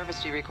emergency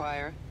service do you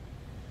require?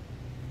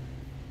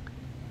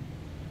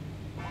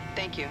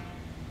 Thank you.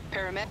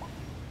 Paramedic?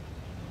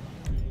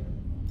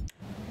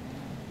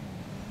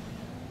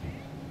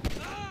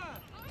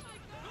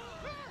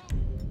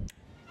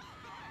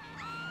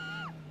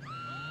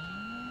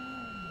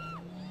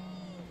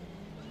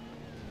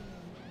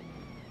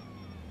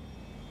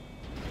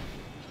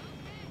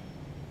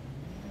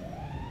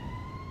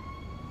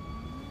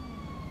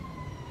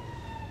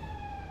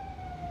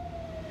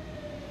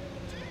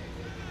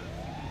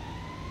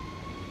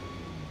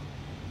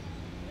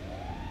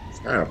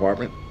 It's not an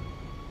apartment.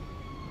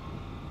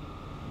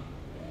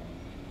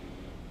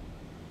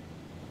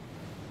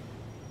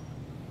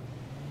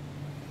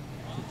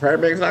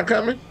 Paramedics not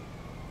coming?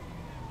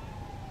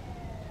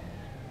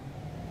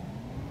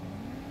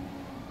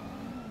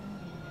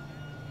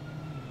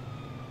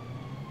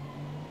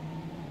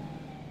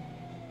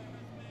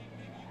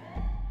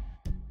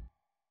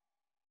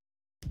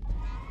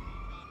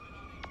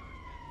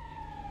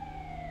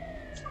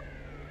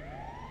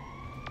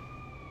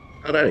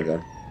 Oh, there you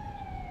go.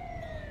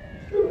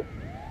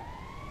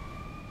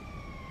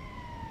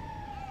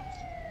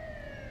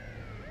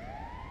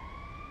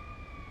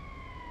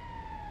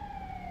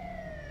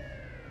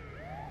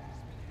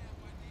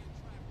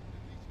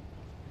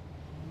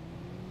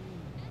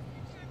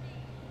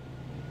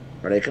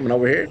 Are they coming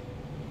over here?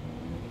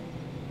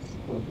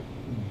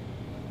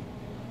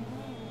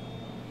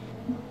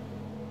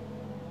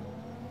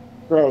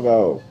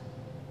 Drogo.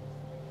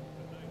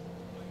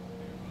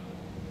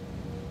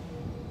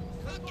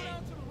 Let's go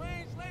down to the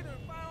range later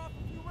and fire off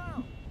a few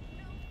rounds.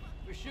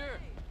 For sure.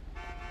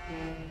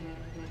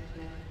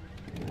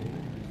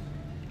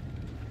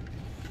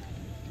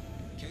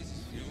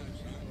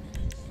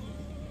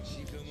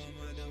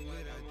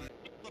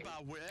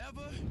 About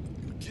wherever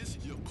you get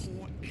your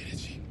core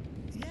energy.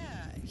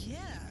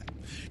 Yeah.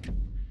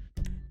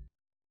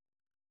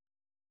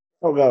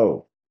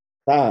 Drogo.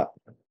 Stop.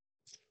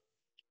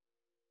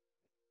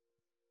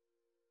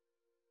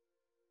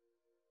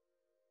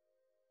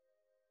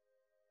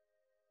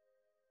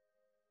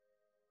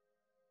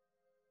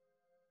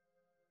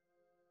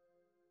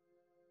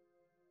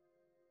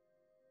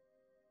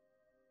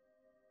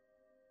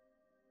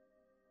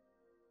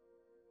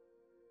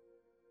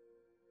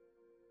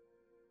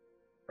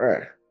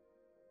 Right.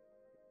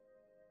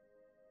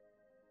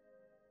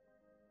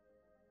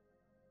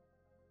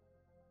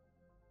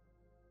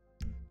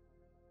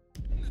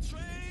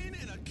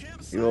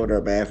 You over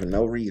there bad for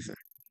no reason.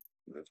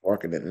 Just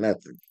working at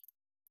nothing.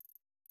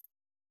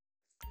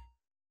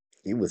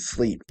 You was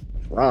asleep.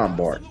 Ron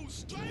Bart.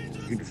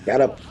 You just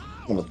got up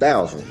on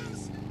 1,000.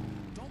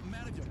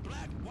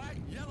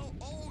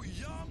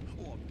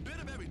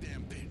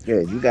 Yeah,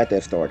 you got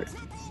that started.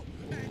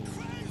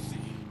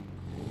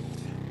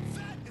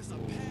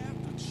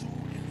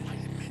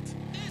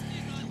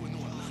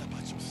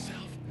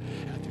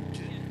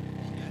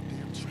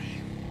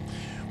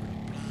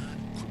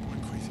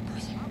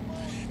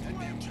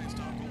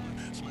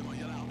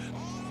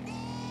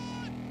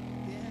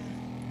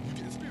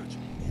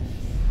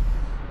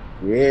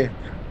 Yeah,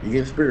 you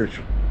get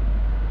spiritual.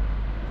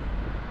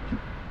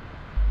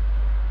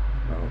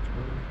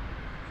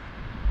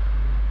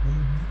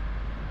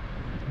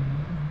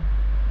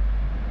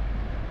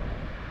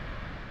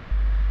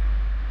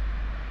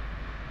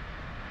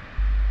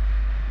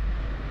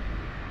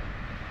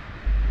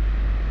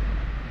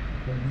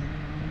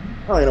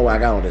 I don't even know why I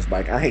got on this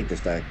bike. I hate this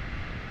thing.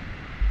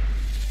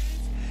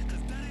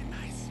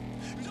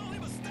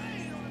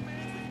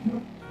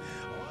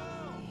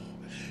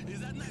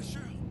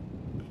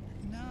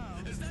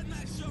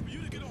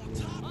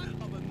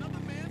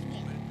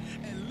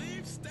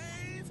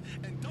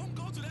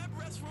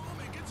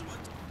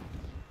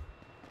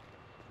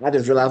 I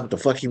just realized what the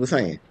fuck he was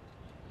saying.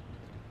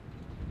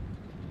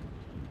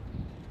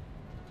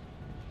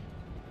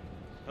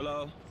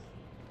 Hello?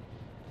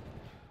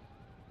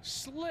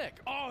 Slick.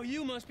 Oh,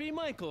 you must be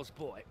Michael's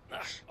boy.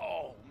 Ugh.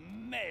 Oh,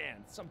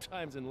 man.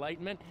 Sometimes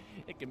enlightenment,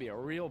 it can be a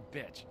real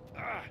bitch.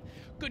 Ugh.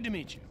 Good to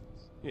meet you.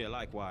 Yeah,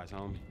 likewise,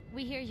 homie.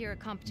 We hear you're a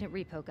competent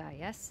repo guy,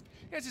 yes?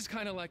 Yes, it's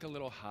kind of like a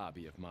little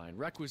hobby of mine,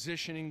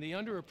 requisitioning the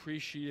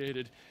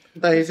underappreciated I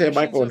thought he said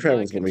Michael and of Trevor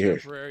my was gonna be here.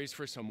 contemporaries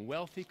for some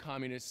wealthy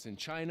communists in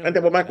China. Ain't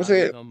that what Michael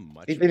said?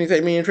 He didn't say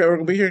me and Trevor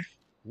gonna be here.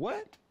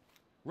 What?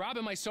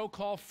 Robbing my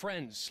so-called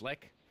friends,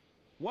 Slick.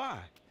 Why?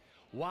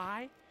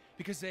 Why?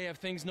 Because they have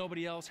things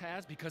nobody else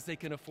has, because they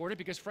can afford it,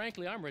 because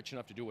frankly, I'm rich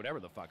enough to do whatever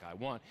the fuck I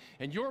want,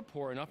 and you're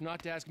poor enough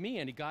not to ask me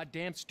any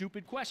goddamn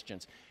stupid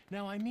questions.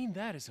 Now, I mean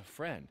that as a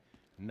friend.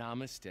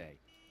 Namaste.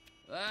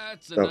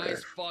 That's a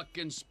nice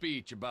fucking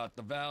speech about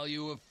the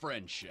value of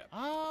friendship.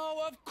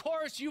 Oh, of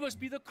course, you must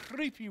be the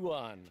creepy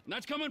one. And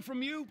that's coming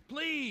from you?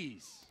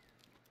 Please.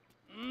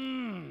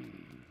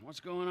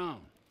 What's going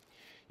on?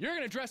 You're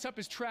gonna dress up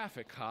as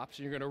traffic cops,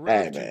 and you're gonna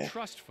raid two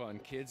trust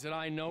fund kids that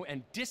I know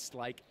and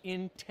dislike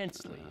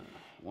intensely.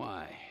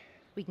 Why?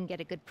 We can get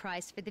a good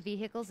price for the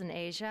vehicles in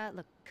Asia.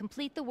 Look,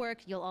 complete the work,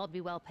 you'll all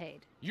be well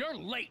paid. You're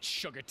late,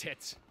 sugar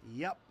tits.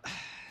 Yep.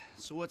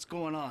 So what's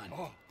going on?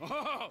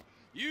 Oh,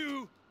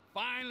 you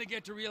finally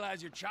get to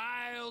realize your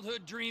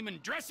childhood dream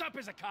and dress up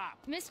as a cop.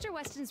 Mr.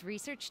 Weston's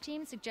research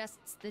team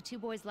suggests the two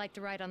boys like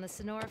to ride on the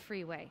Sonora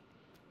Freeway.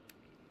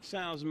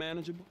 Sounds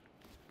manageable.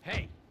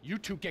 Hey, you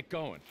two get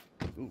going.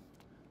 Ooh,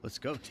 let's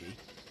go, T.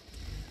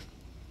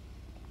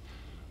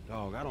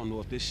 Dog, I don't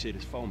know if this shit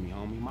is for me,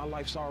 homie. My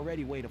life's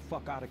already way the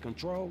fuck out of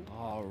control.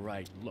 All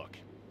right, look.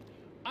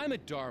 I'm a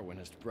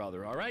Darwinist,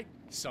 brother, all right?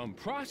 Some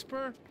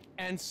prosper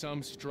and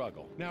some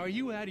struggle. Now, are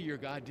you out of your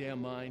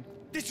goddamn mind?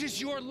 This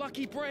is your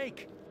lucky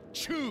break.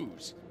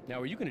 Choose. Now,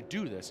 are you gonna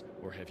do this,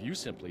 or have you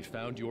simply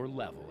found your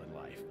level in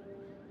life?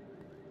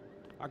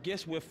 I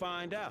guess we'll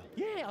find out.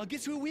 Yeah, I'll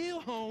get you a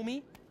wheel,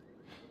 homie.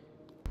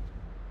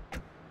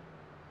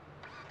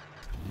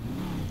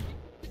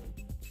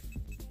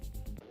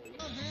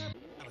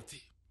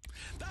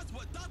 That's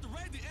what Dr.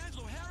 Ray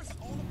D'Angelo Harris is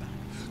all about.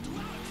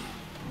 Duality.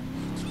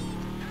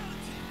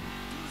 Duality.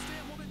 Do you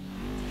understand, woman?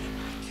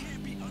 I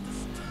can't be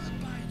understood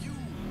by you.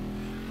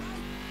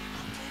 Right?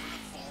 I'm talking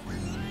a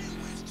foreign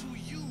language to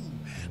you.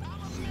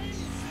 I'm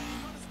amazing.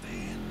 You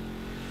understand?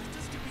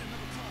 Just give me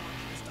another call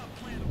and stop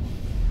playing around.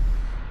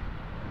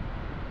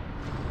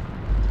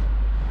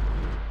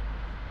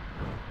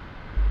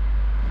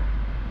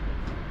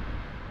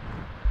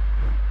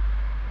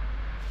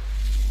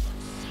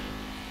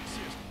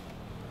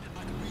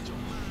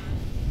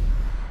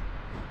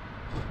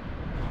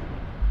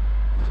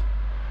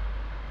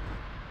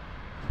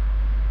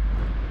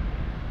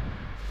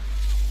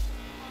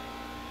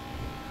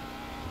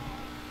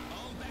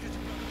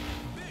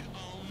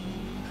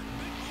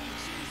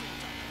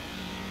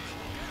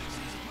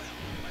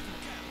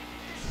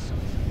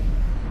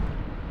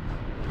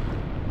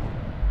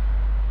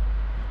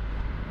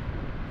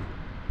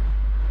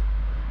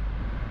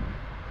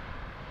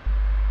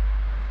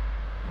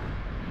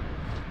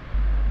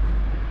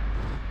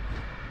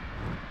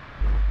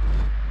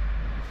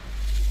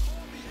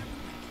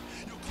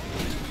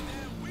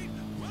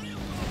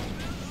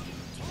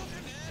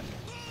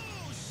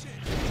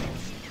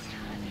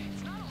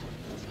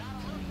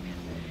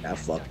 I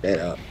fucked that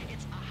up.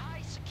 It's a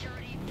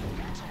high-security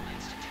mental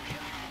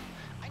institution.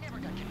 I never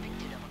got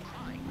convicted of a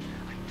crime.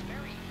 I'm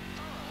very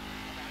thorough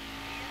about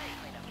DNA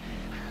cleanup.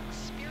 I'm a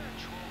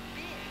spiritual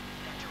being,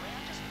 Dr. Ray.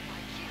 I'm just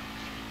like you.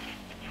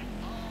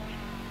 Oh,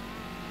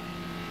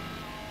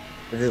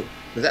 Is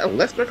that a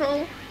Lexington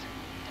call?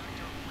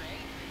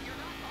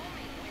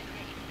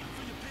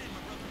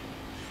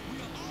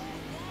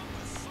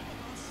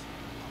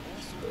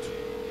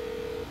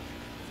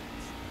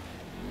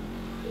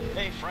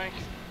 Hey, Frank.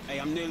 Hey,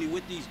 I'm nearly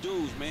with these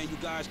dudes, man. You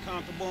guys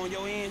comfortable on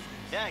your end?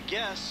 Yeah, I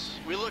guess.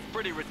 We look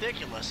pretty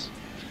ridiculous.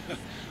 All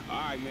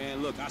right,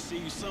 man. Look, I'll see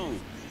you soon.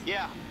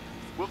 Yeah.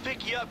 We'll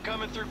pick you up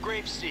coming through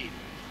Grapeseed.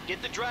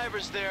 Get the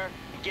drivers there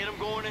and get them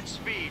going at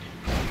speed.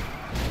 You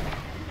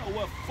know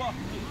what? Fuck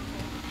you.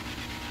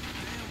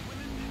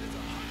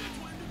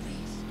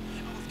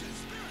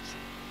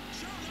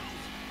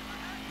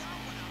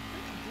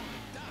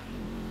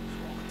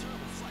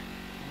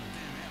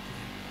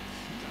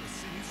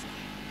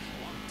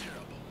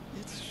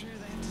 It's sure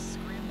they have to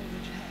scramble the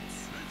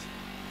jets.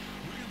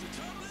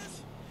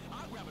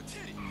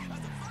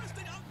 That's the first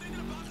thing I'm thinking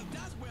about, 'cause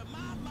that's where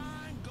my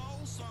mind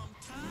goes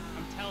sometimes.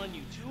 I'm telling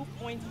you,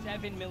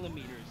 2.7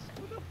 millimeters.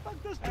 What the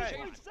fuck does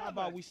 2.7? How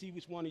about we see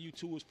which one of you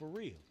two is for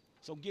real?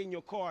 So get in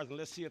your cars and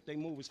let's see if they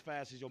move as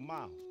fast as your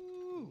mouth.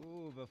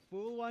 Ooh, the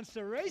fool wants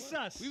to race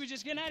us. We were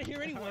just getting out of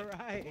here anyway. All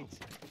right.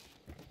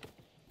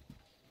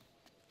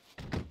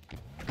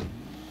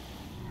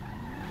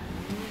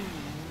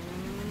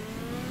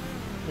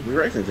 We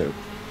racing to.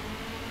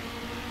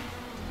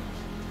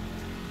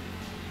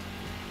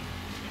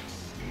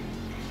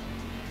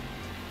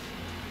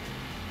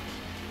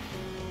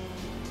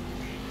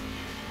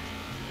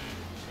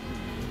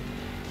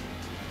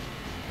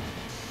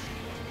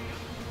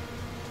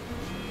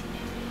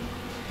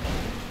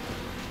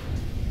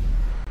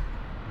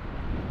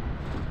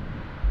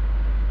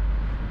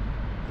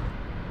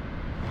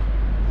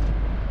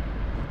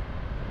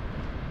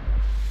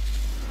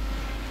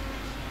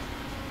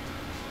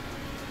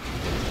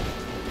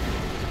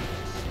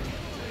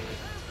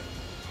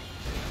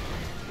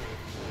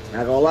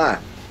 Not gonna lie,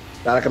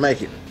 thought I could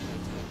make it.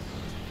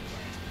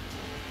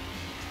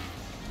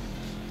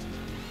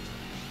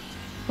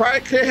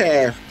 Probably could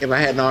have if I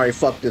hadn't already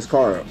fucked this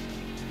car up.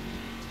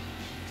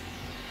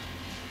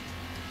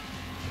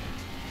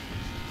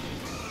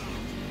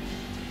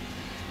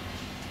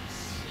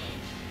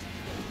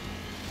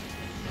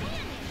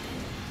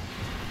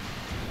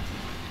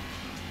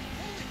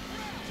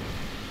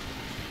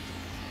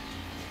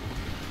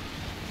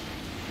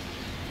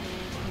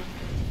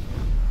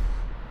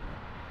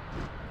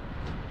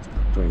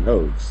 Between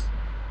those.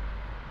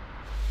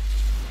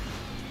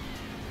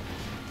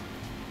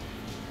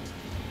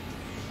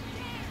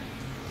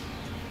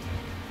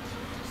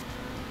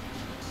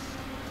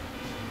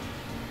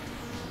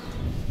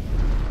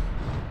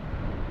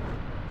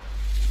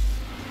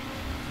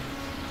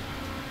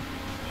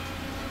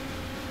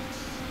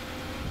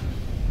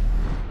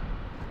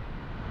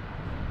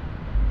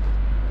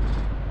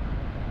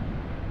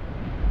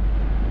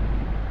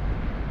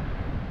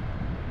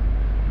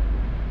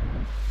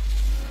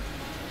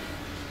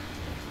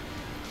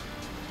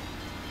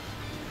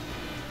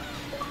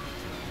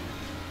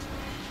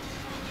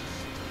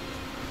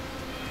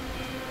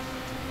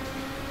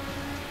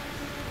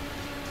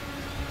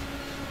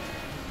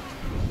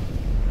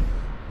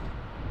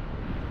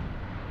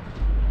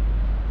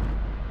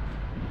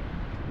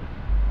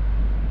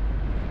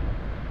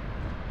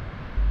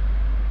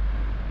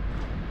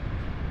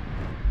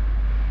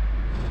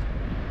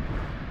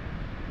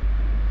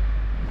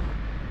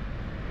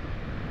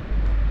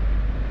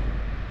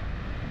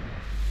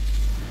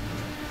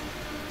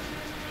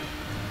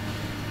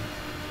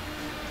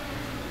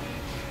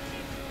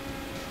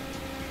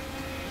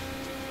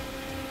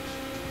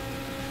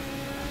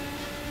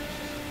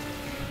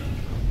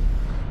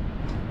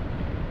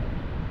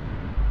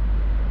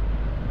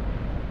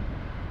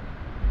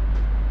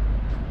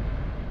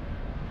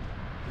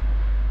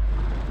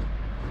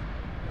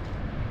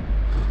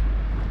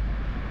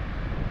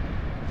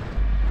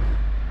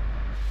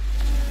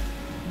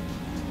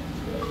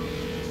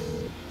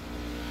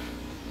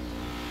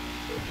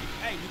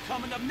 Hey, you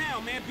coming up now,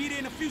 man. Be there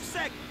in a few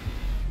seconds.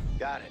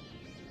 Got it.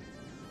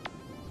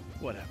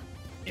 Whatever.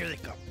 Here they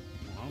come.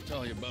 I'll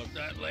tell you about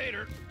that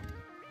later.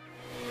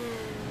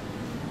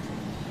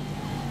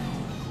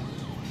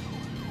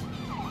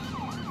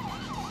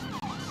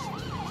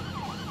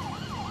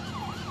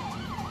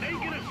 They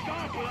ain't gonna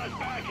stop with us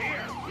back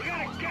here. We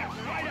gotta get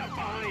right up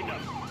behind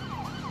them.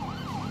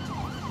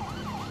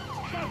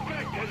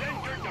 Suspect has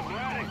entered the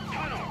Braddock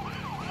Tunnel.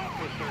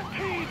 Officer T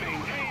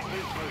maintains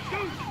his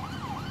pursuit.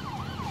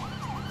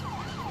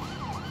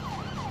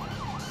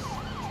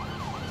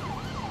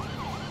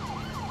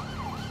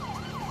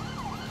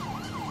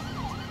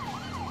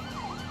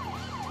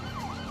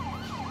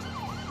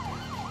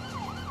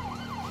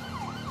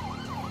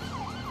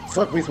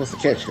 Fuck, we supposed to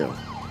catch them.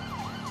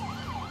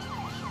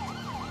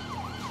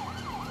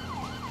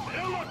 They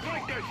don't look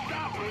like they're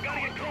stopping. We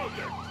gotta get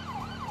closer.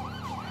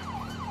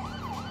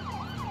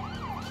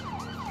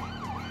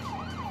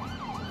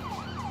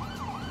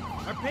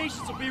 Our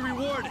patience will be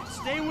rewarded.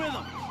 Stay with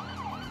them.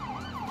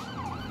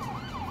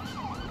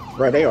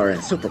 Bro, they are in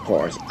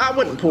supercars. I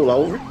wouldn't pull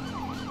over. Am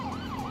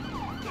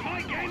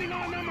I gaining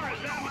on them, or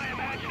is that my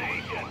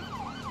imagination?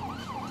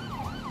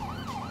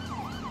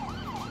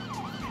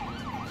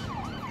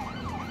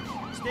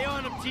 Stay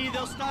on them, T.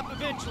 They'll stop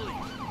eventually.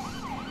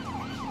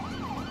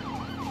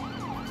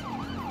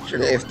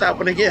 Should they stop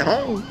when they get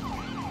home?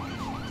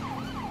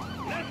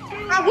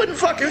 I wouldn't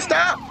fucking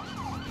stop.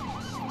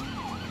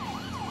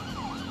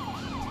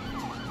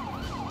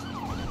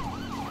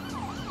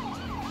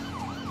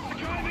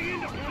 Driving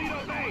into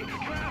Toledo Bay,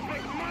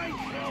 traffic might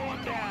slow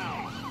them down.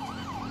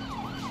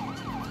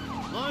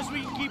 As long as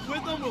we can keep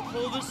with them, we'll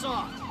pull this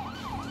off.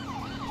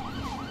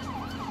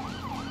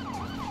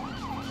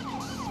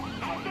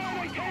 How far are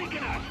they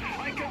taking us?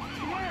 I could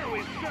swear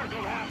we've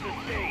circled half the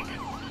state.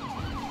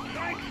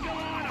 Frank's still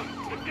on him.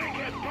 The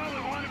dickhead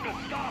probably wanted to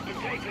stop and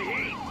take the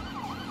heat.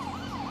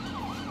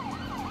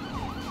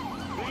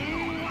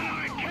 When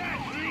I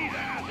catch these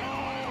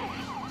assholes!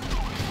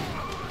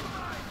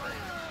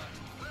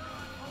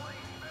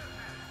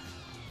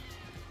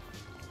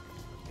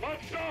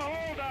 What's the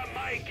holdup,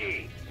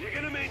 Mikey? You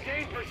gonna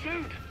maintain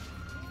pursuit?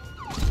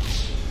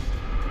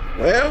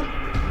 Well,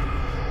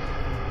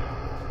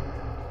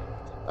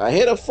 I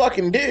hit a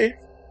fucking deer.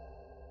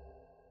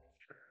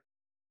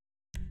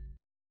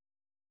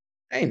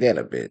 Ain't that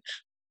a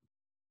bitch?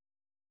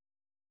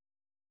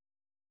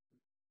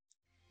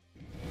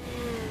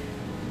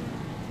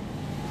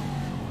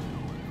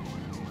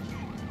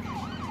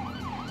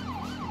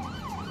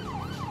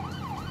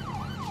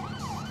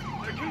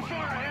 They're too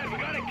far ahead. We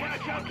gotta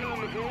catch up to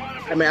them if we want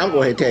them to. I mean, I'm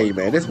going to tell you,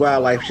 man, this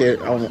wildlife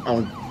shit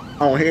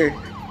on here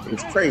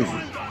is crazy.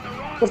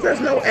 Because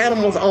there's no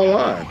animals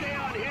online. Stay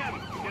on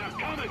him. Now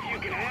come if you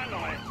can handle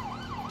it.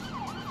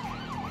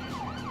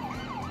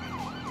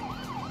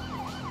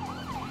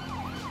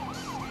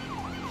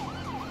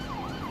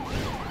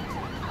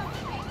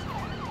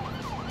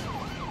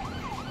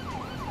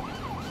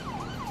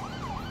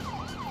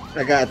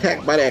 I got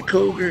attacked by that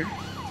cougar.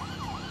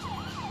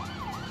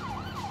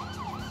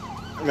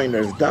 I mean,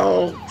 there's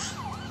dogs,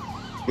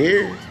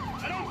 deer.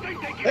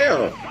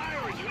 Hell,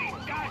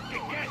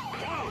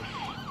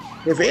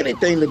 if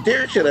anything, the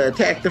deer should have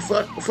attacked the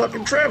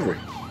fucking Trevor.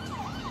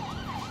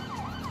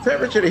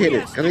 Trevor should have hit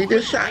it because he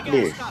just shot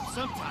deer. Stop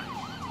sometime.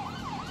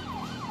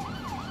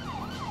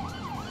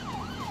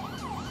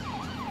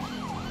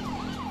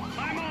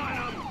 I'm on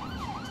him.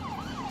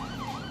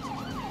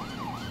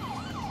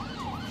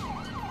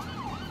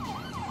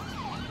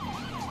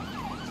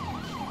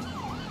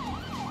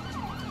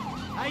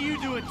 How you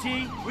doing,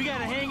 T? We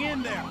gotta hang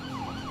in there.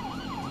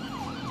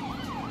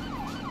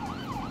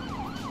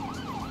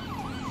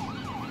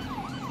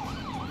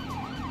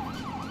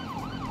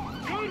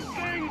 Good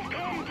things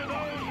come to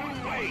those who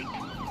wait.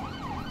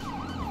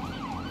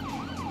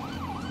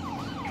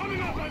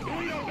 Coming up on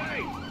Toledo Bay.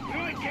 We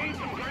might gain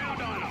some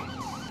ground on them.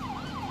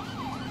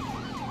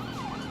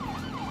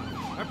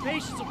 Our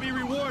patience will be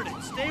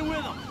rewarded. Stay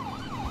with them.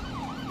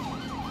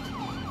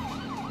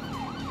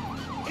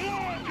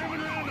 I've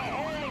driven around the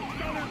whole of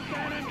southern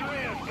San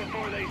Andreas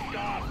before they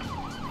stop.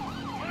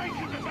 Frank's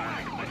at the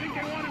back. I think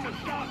they want him to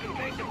stop and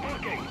take the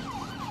booking.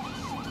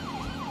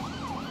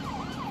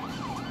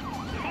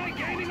 Am I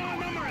gaining on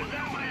them, or is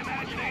that my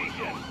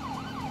imagination?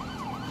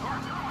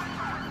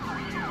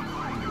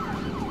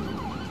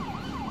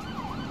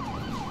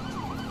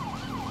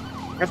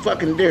 That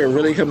fucking deer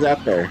really comes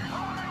out there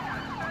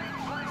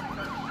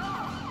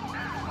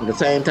at the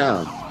same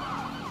time.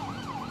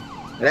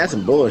 And that's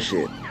some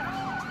bullshit.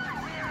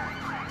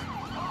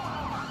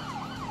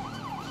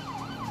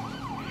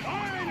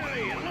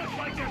 Finally! It looks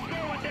like they're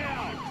slowing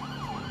down.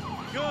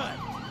 Good.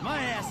 My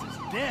ass is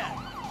dead.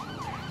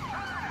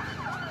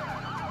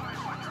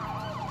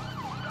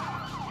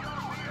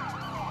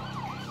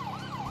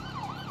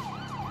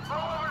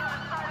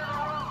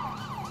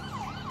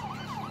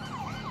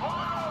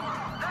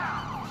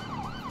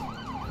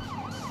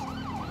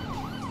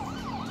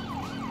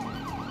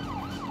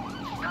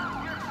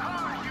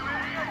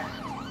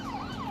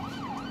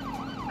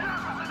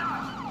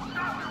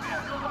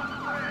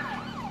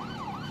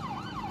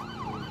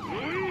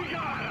 We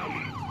got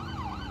him!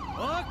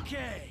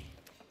 Okay.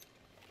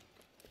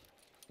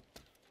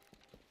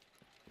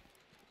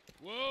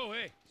 Whoa,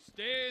 hey,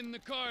 stay in the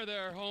car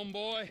there,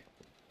 homeboy.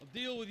 I'll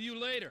deal with you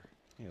later.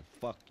 Yeah,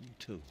 fuck you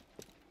too.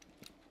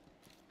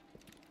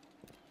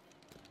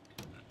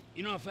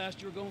 You know how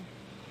fast you were going?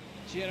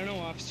 Gee, I don't know,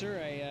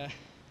 officer. I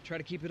try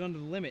to keep it under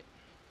the limit.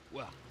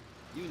 Well,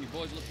 you and your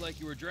boys look like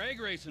you were drag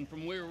racing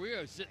from where we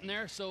were sitting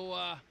there,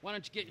 so why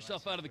don't you get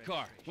yourself out of the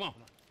car? Come on.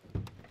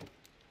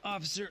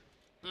 Officer.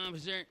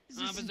 Officer. Is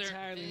this Officer.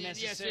 entirely Yes,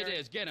 necessary? it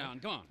is. Get on.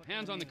 Come on.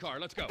 Hands on the car.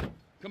 Let's go.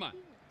 Come on.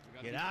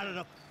 Get out of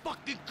the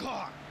fucking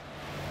car.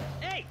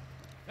 Hey!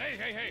 Hey,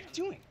 hey, hey. What are you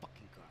doing,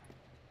 fucking car?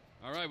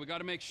 All right, we got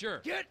to make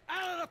sure. Get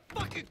out of the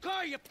fucking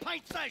car, you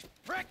pint-sized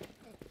prick!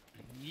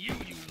 You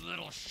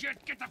little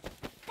shit. Get the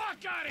fuck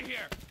out of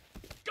here.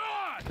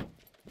 God!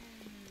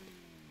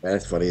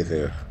 That's funny as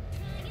hell.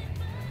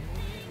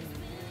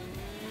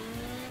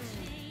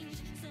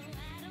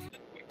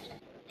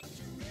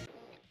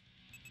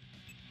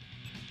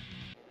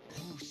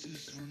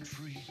 Horses run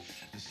free,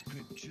 the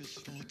scriptures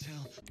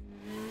foretell.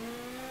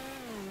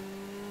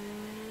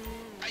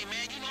 Hey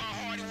man, you know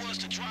how hard it was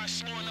to drive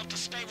slow enough to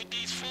stay with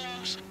these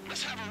fools?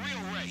 Let's have a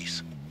real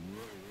race.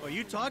 Oh,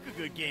 you talk a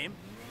good game.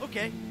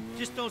 Okay,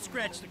 just don't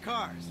scratch the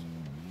cars.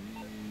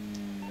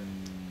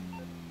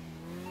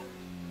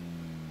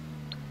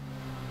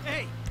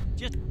 Hey,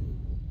 just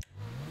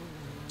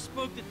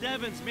spoke to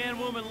Devon's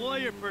man-woman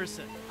lawyer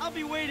person. I'll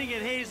be waiting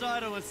at Hayes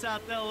Auto in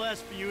South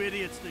LS for you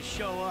idiots to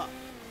show up.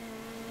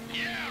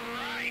 Yeah,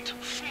 right,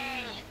 fool.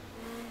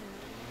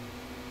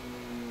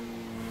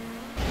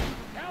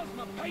 How's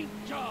my paint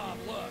job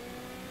look?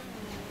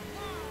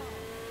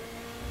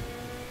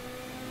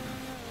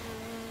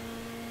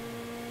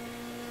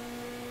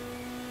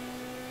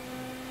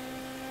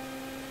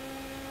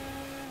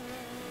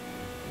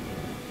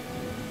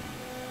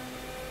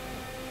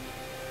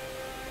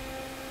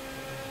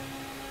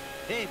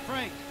 Hey,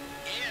 Frank.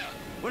 Yeah.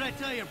 What'd I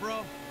tell you,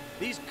 bro?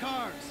 These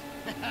cars.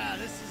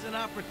 This is an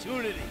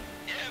opportunity.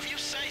 Yeah, if you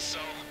say so.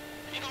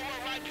 You know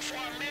what, right before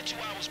I met you,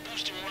 I was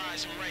boosting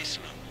rides and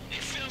racing them. It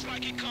feels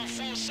like it come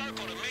full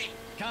circle to me.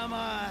 Come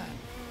on.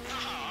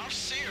 Nah, I'm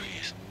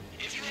serious.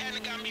 If you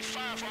hadn't got me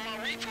fired from my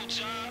repo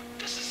job,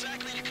 this is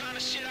exactly the kind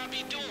of shit I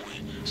be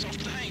doing. So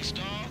thanks,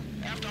 dawg.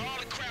 After all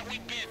the crap we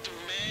been through,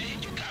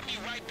 man, you got me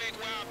right back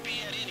where I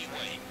be at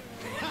anyway.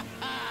 Ha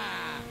ha!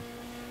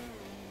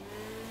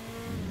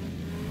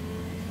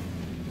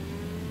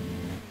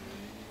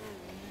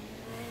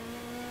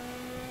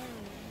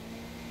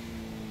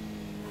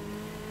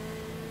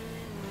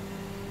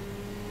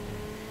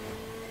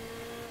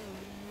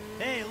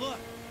 Hey, look,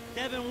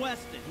 Devin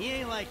Weston. He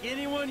ain't like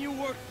anyone you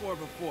worked for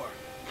before.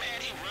 Man,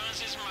 he runs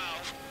his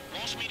mouth,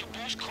 wants me to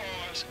boost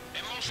cars,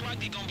 and most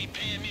likely gonna be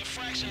paying me a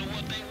fraction of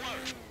what they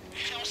worth.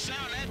 It don't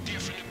sound that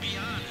different, to be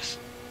honest.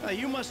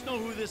 You must know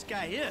who this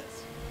guy is.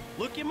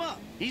 Look him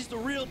up. He's the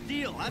real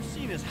deal. I've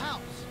seen his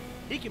house.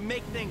 He can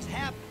make things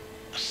happen.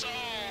 So,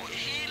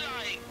 he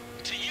like,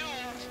 to you,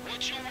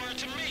 what you were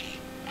to me.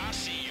 I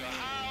see your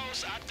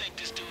house, I think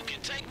this dude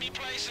can take me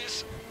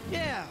places.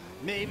 Yeah,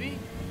 maybe.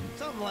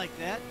 Something like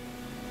that.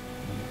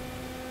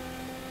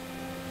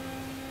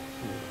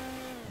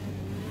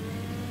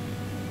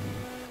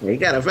 You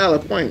got a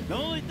valid point. The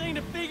only thing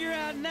to figure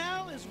out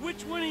now is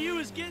which one of you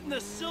is getting the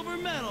silver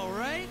medal,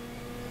 right?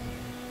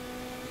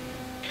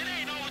 It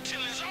ain't over till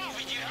it's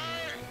over, you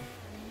heard?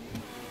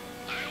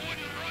 I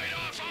wouldn't write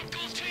off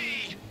Uncle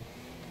T.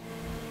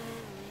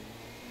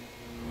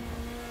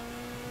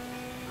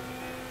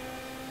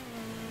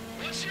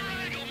 What's your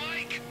angle,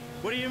 Mike?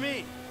 What do you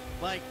mean?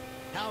 Like,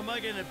 how am I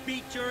gonna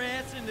beat your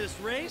ass in this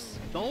race?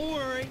 Don't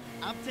worry,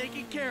 I'm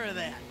taking care of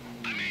that.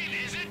 I mean,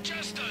 is it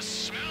just a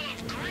smell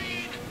of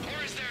green?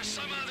 Or is there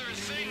some other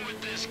thing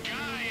with this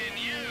guy and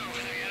you?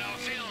 You know,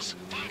 feels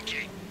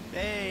funky.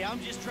 Hey, I'm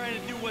just trying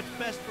to do what's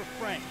best for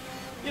Frank.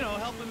 You know,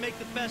 help him make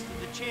the best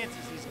of the chances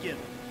he's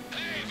given.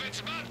 Hey, if it's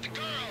about the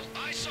girl,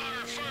 I saw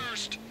her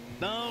first.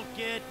 Don't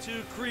get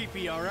too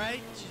creepy, all right?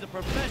 She's a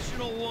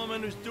professional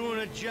woman who's doing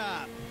a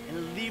job,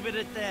 and leave it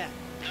at that.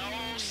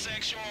 No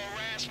sexual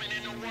harassment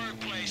in the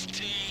workplace,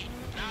 T.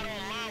 Not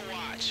on my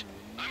watch.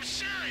 I'm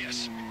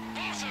serious.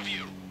 Both of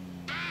you.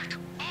 Back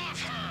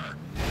off her.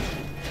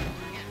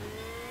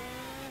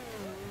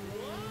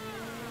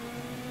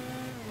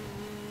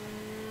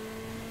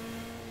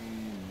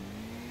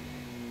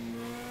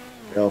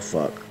 Oh,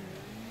 fuck.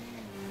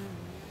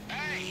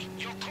 Hey,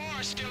 your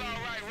car's still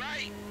all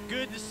right?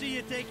 Good to see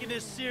you taking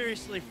this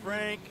seriously,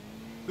 Frank.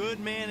 Good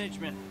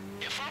management.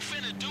 If I'm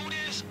finna do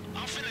this,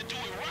 I'm finna do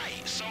it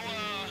right. So,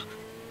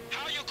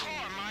 how your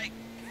car, Mike?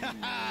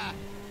 Haha,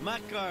 my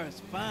car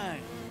is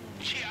fine.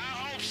 Yeah,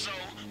 I hope so,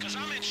 cause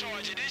I'm in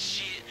charge of this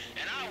shit,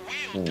 and I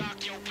will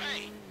dock your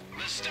pay.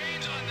 The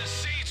stains on the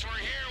seats were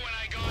here when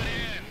I got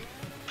in.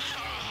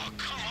 Oh,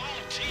 come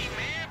on,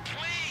 T-Man,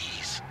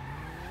 please.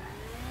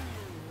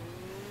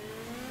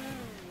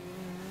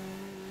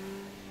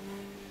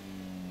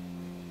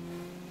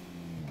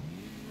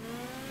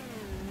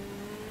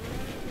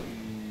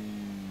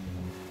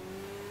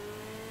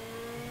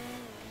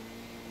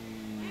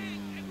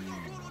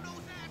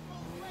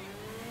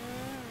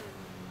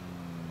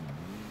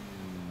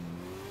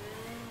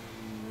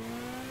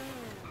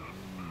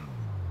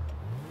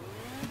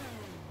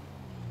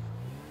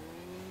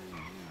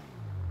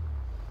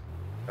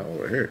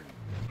 Over here.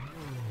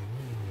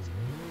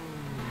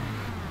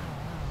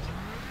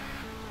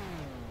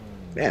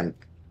 Damn.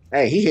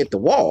 Hey, he hit the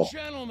wall.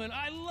 Gentlemen,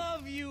 I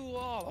love you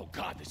all. Oh,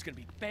 God, this is going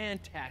to be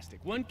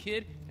fantastic. One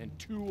kid and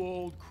two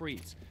old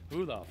creeps.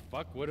 Who the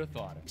fuck would have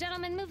thought it?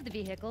 Gentlemen, move the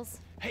vehicles.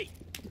 Hey,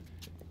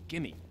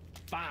 gimme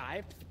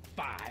 5,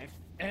 5,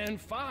 and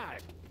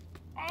 5.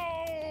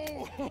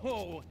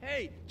 Oh,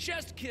 hey,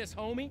 chest kiss,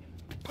 homie.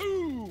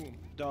 Boom.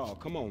 Dog,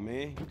 come on,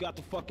 man. You got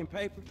the fucking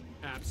paper?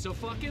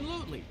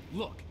 Abso-fucking-lutely.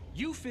 Look,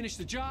 you finish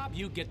the job,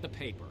 you get the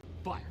paper.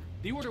 But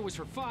the order was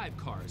for 5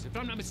 cars. If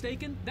I'm not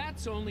mistaken,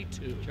 that's only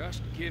 2.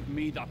 Just give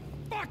me the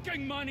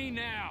fucking money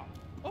now!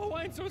 Oh,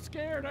 I'm so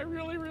scared. I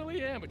really,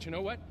 really am. But you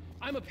know what?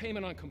 I'm a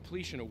payment on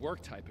completion of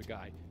work type of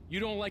guy. You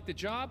don't like the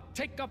job?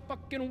 Take a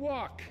fucking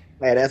walk.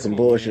 Hey, that's some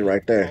bullshit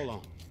right there. Hold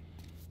on.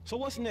 So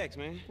what's next,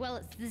 man? Well,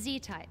 it's the Z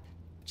type.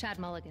 Chad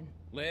Mulligan.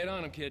 Lay it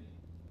on him, kid.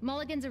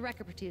 Mulligan's a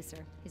record producer.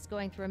 He's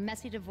going through a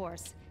messy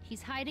divorce.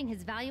 He's hiding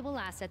his valuable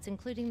assets,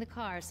 including the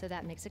car, so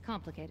that makes it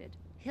complicated.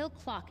 He'll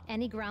clock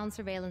any ground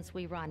surveillance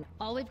we run.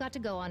 All we've got to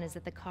go on is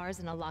that the car's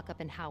in a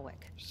lockup in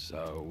Howick.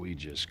 So we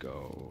just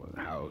go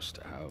house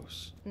to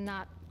house?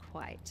 Not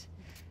quite.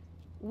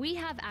 We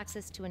have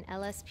access to an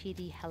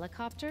LSPD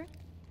helicopter.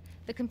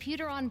 The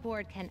computer on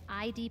board can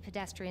ID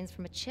pedestrians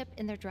from a chip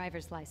in their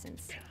driver's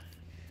license.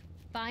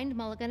 Find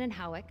Mulligan and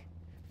Howick,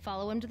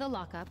 follow him to the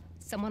lockup.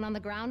 Someone on the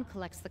ground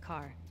collects the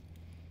car.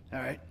 All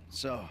right,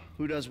 so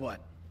who does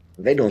what?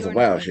 They doing some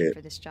wild You're not shit.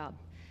 for this job.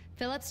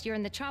 Phillips, you're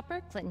in the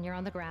chopper. Clinton, you're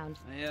on the ground.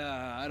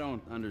 Yeah, I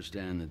don't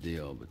understand the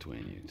deal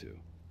between you two.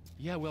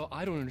 Yeah, well,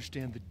 I don't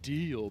understand the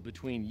deal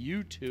between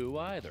you two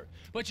either.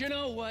 But you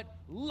know what?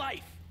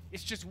 Life!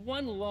 It's just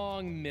one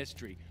long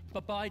mystery.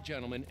 Bye-bye,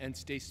 gentlemen, and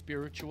stay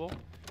spiritual.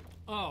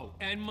 Oh,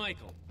 and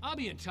Michael, I'll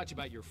be in touch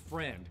about your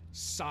friend,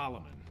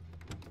 Solomon.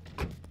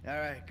 All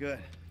right, good.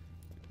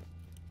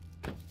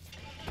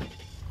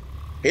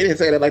 He didn't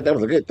say that like that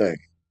was a good thing.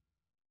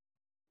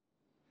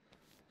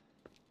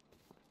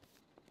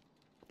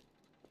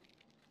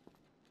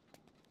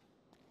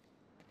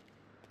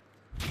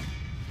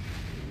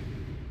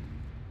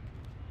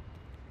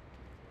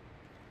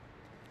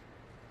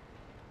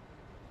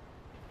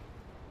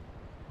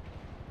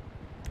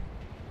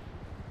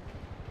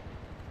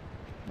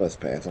 Bus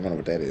pass. I wonder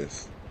what that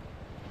is.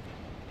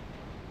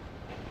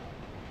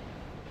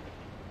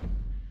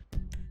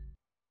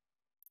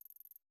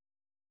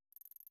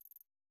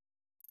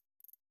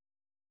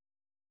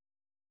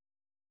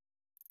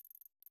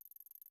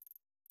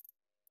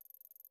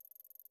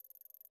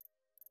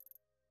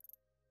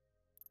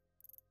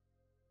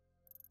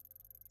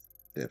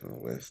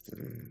 Different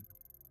Western.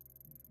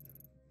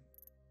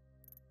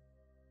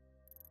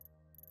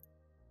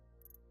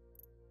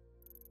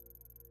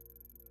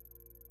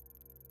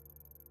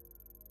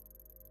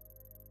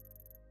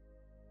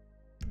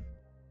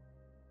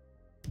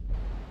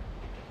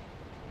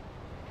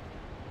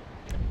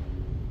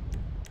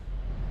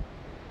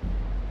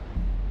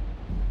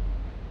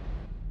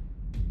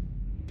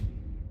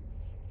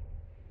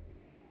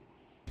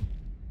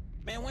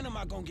 Man, when am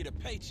I gonna get a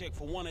paycheck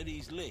for one of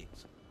these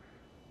legs?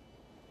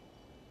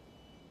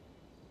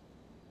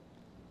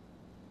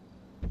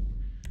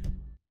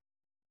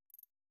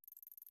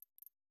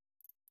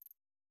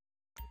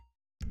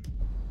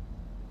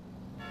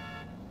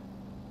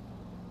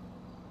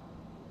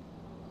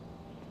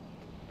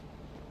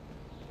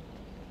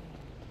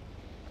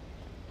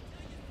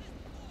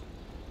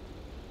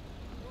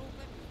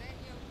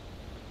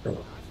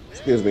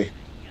 Excuse me.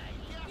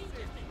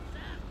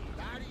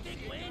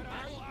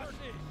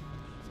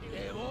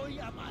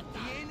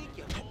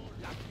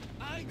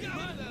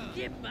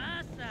 ¿Qué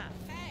pasa?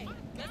 Hey,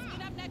 let's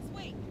meet up next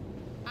week.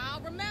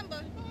 I'll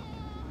remember.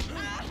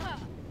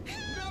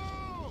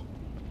 No!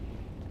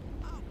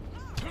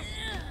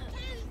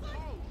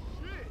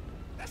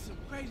 That's some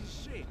crazy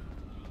shit.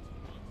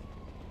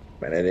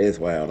 Man, that is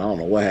wild. I don't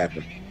know what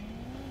happened.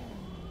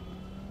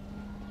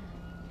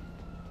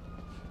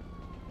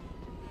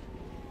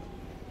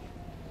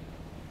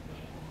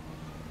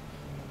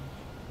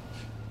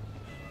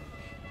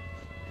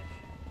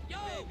 Yo!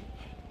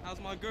 How's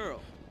my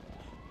girl?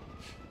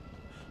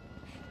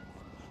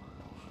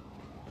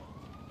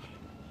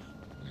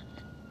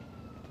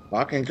 Oh,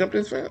 I can't jump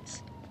this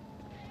fence.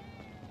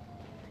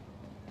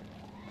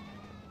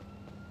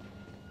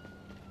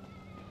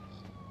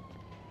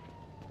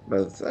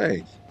 But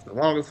say, it's the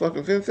longest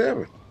fucking fence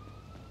ever.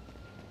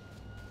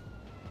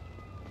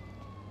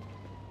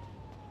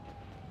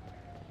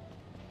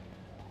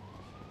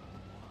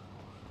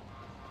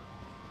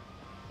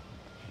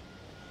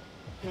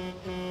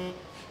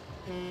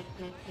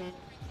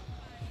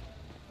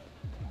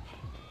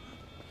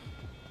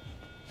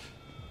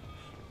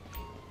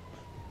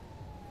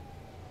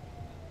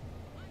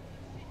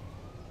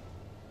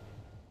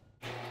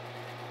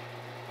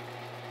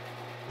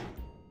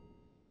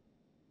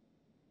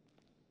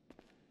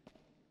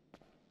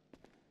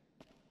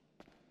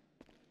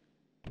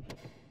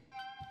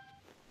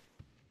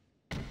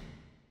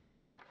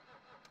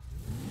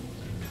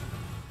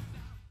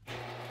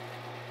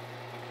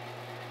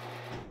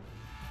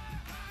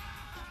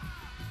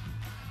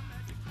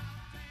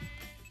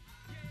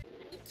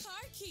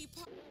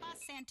 Los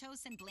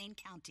Santos and Blaine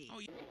County. Oh,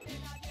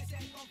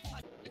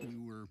 We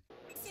were...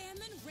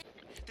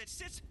 that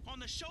sits on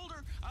the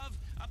shoulder of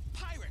a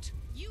pirate.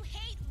 You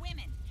hate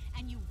women,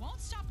 and you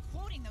won't stop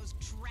quoting those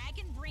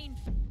dragon brain.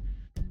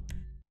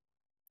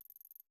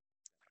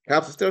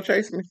 Cops are still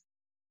chasing me.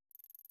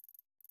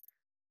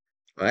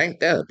 Well, ain't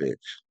that a bitch?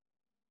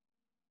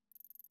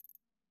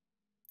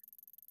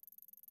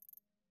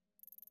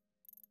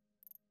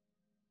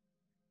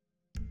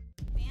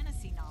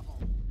 Fantasy novel.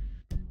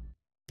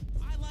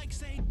 I like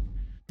saying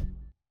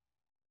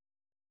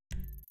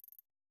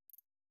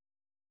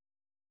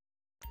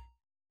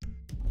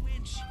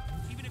winch,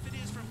 even if it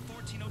is from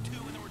 1402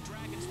 and there were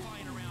dragons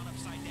flying around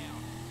upside down.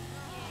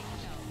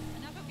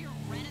 Enough of your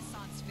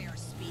Renaissance fair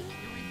speak.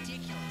 You're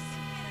ridiculous.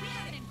 We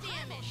have an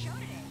incredible show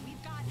today.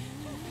 We've got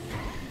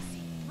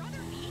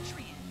Brother Meat,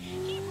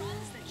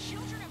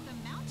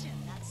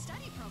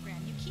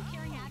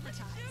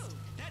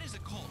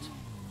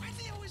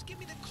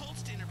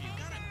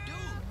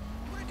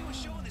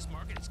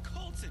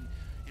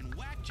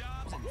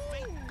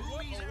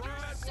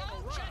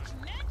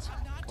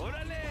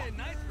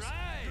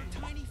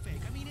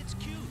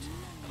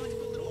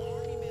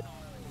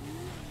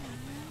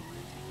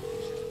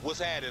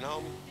 happening,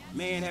 homie?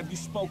 Man, have you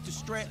spoke to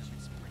Stretch?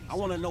 I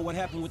want to know what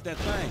happened with that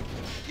thing.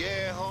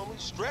 Yeah, homie.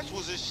 Stretch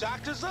was as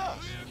shocked as us.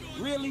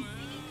 Really?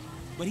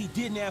 But he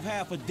didn't have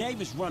half of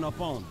Davis run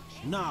up on him.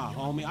 Nah,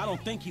 homie, I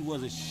don't think he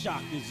was as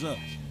shocked as us.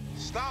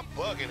 Stop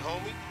bugging,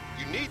 homie.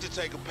 You need to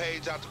take a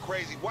page out the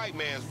crazy white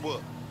man's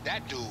book.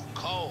 That dude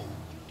cold.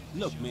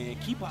 Look, man,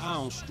 keep an eye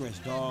on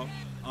Stretch, dog.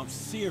 I'm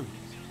serious.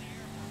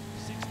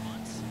 6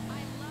 months?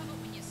 I love it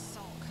when you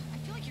sulk. I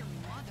feel like your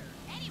mother.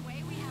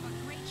 Anyway, we have a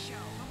great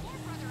show. Before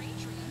Brother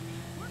Adrian,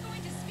 we're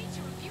going to speak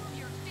to a few of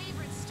your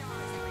favorite stars.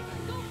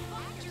 Go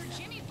actor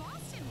Jimmy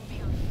Boston will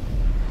be on.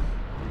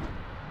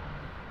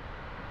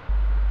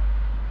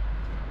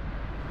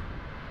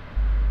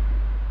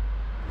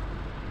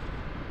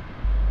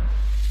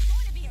 It's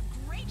going to be a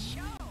great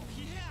show.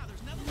 Yeah,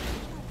 there's nothing like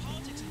rural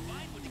politics and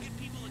Vinewood to get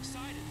people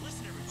excited.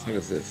 Listen, everybody. What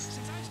is this?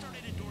 Since I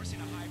started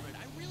endorsing a hybrid,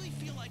 I really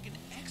feel like an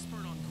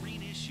expert on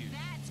green issues.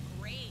 That's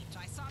great.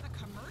 I saw the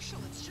commercial.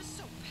 It's just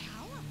so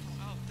powerful.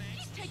 Oh,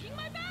 thanks. He's taking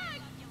my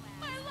bag.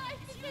 My life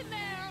is in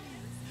there.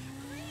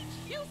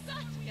 You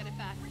got to get it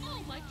back.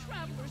 All my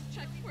traveler's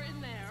checks were in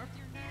there.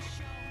 Your new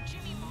show,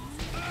 Jimmy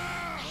Boston.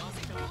 How's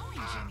it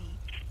going, Jimmy?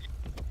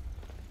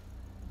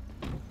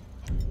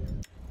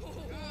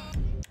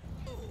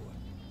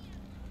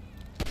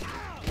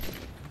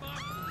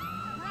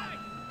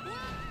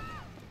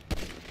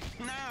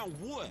 Now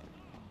what?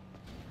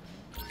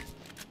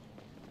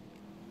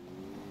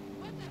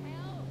 What the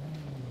hell?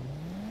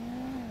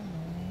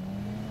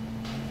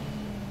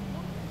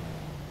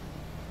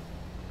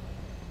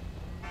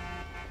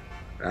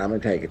 I'm gonna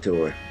take it to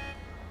her.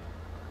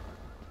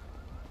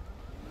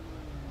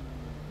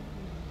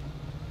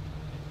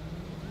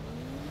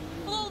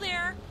 Hello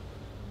there.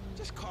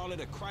 Just call it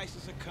a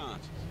crisis of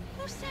conscience.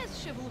 Who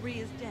says chivalry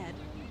is dead?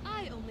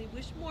 I only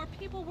wish more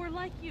people were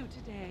like you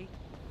today.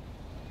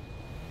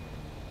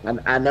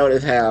 I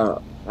noticed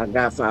how I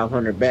got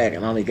 500 back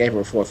and only gave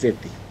her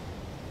 450.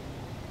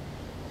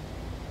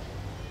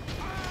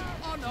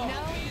 Oh no! No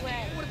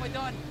way. What have I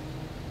done?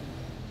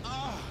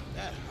 Ah,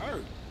 that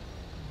hurt.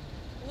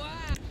 Wow!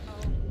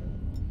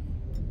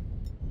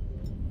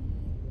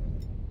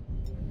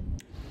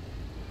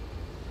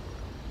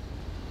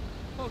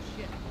 Oh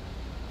shit.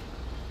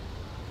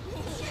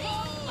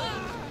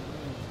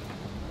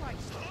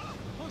 Christ!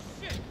 Oh,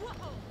 shit.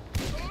 Whoa.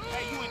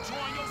 Hey, you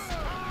enjoying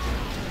yourself?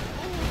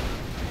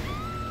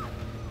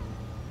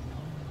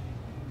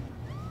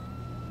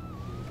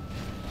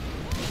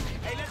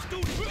 Hey, let's do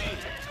this, man.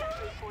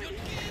 You're kidding.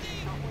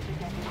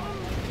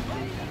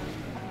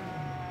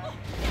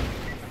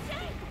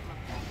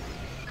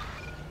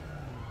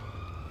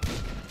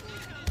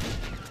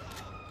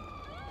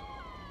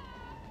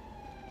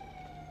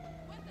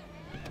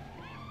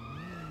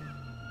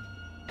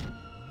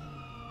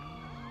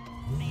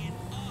 Man,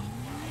 5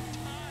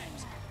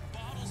 times.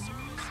 Bottle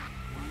service.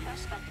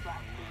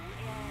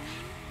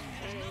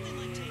 There's nothing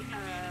like taking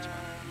advantage of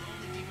a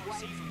lonely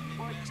divorcee from the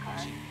Midwest where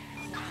she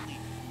quietly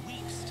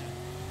weeps to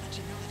let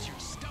you know that you're a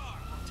star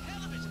on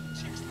television.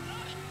 Chicks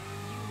love it.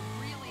 You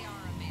really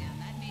are a man.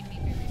 That made me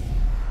very sad.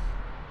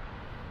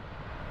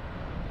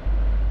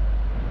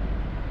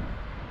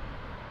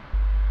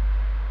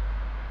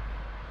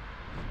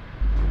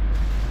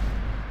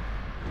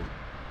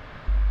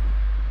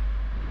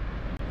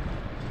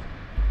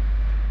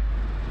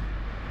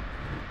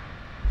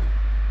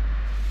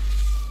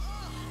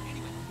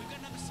 Anyway, we've got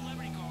another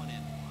celebrity calling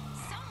in.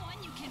 Someone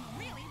you can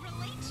really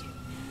relate to.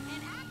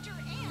 An actor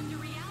and a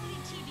reality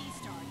TV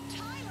star,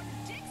 Tyler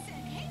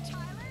Dixon. Hey,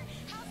 Tyler,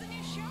 how's the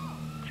new show?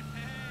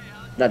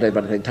 Not that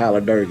about to say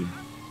Tyler Durden.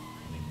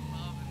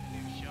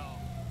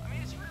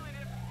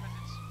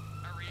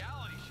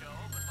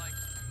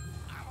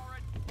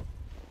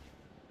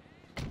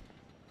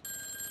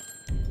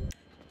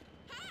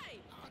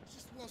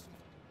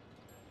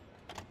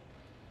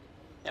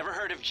 Ever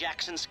heard of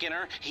Jackson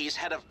Skinner? He's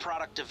head of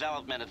product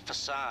development at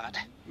Facade.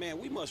 Man,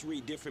 we must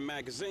read different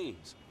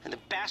magazines. And the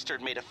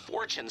bastard made a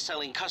fortune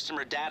selling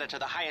customer data to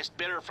the highest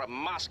bidder from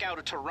Moscow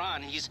to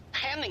Tehran. He's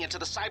handing it to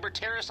the cyber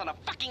terrorists on a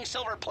fucking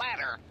silver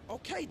platter.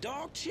 Okay,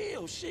 dog,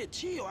 chill. Shit,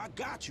 chill. I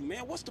got you,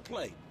 man. What's the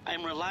play?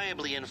 I'm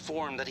reliably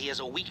informed that he has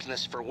a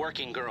weakness for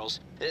working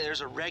girls.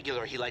 There's a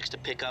regular he likes to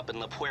pick up in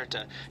La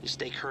Puerta. You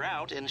stake her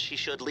out, and she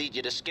should lead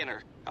you to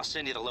Skinner. I'll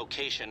send you the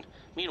location.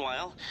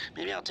 Meanwhile,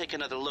 maybe I'll take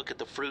another look at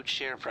the fruit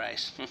share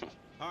price.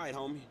 All right,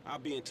 homie. I'll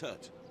be in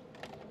touch.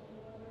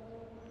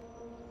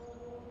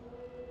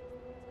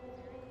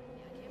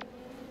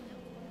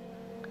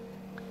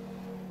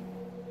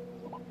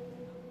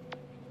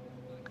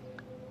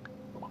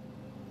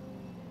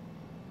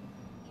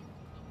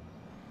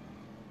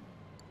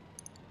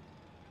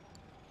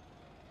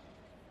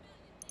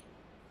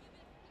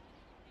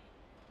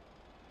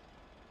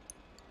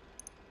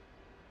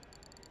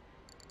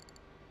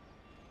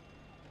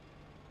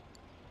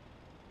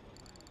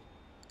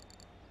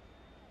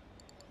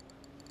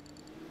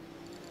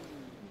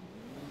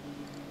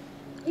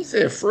 He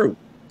said fruit.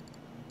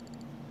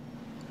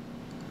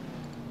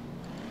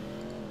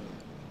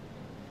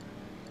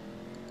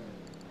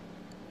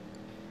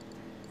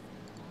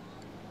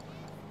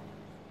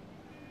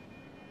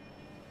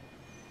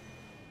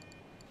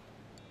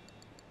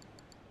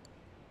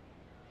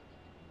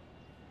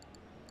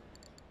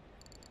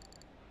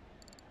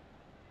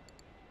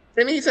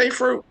 Didn't he say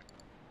fruit?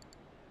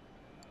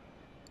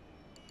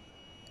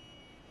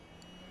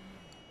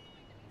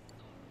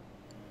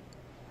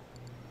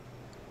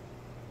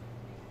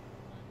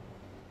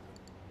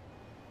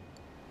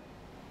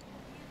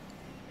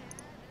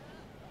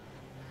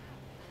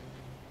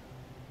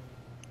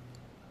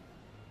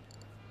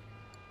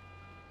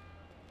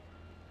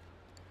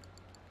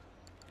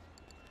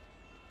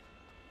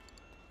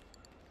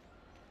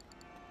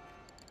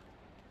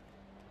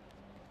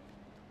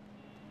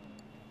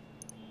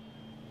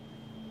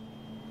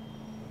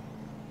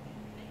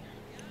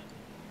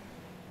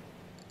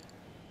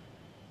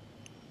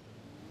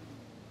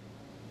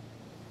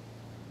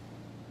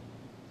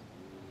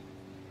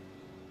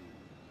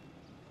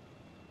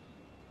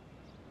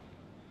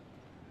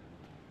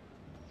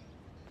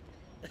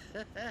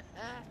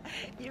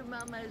 Your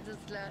mama is a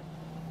slut.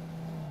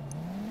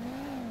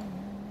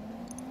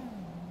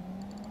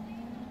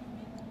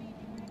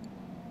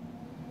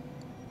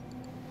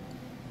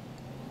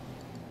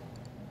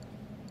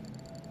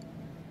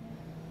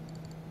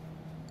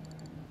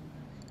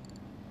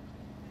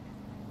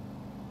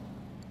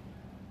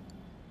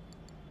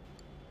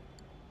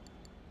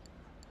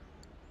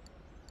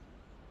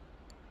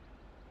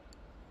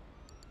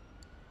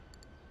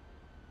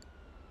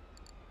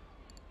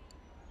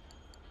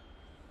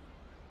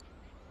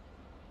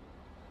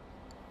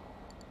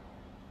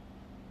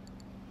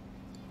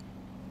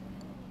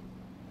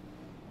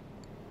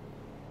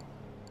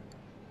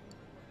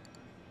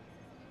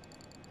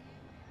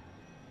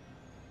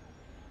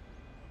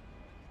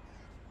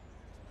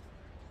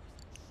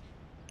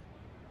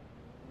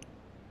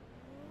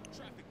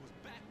 Traffic was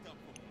backed up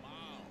for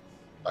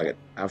miles.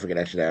 I forget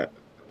that shit out.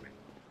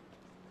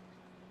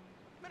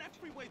 Man, that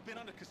freeway's been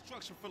under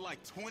construction for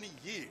like 20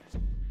 years.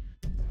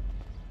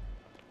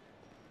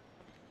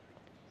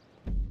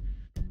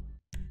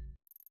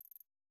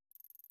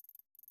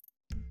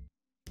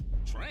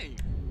 Train?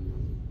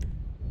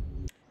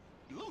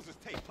 Losers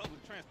take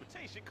public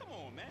transportation. Come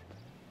on, man.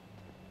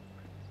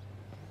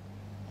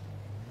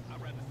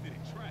 I'd rather sit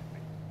in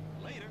traffic.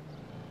 Later.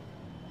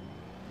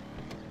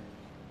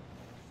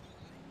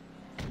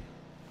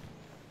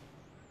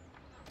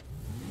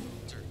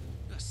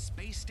 A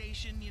space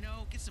station, you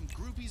know, get some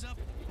groupies up.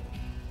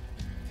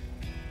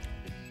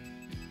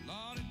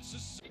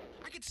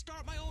 I could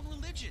start my own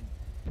religion.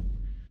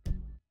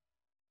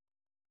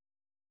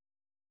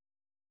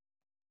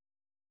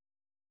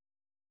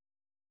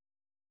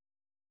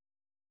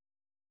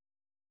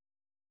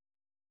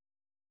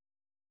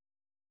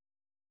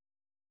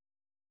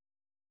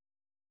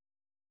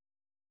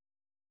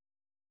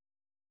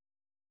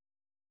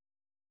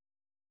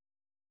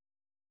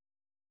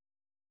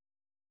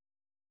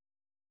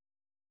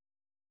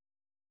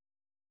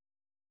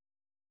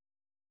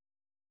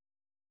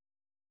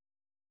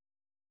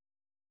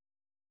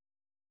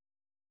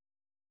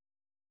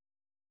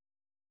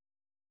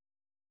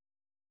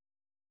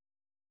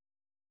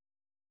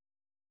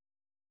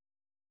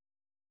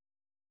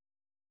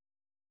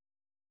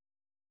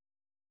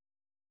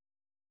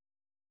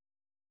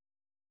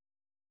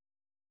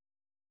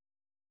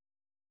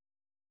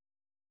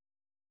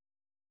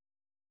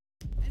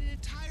 An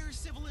entire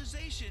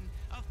civilization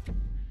of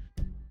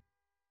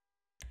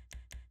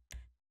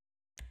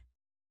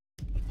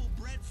people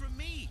bred from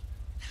me.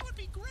 That would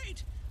be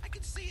great. I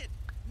could see it.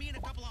 Me and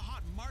a couple of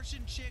hot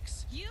Martian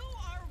chicks. You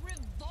are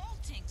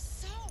revolting,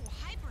 so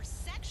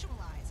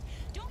hypersexualized.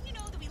 Don't you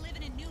know that we live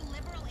in a new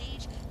liberal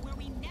age where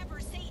we never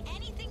say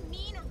anything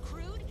mean or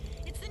crude?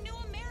 It's the new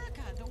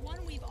America, the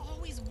one we've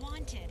always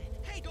wanted.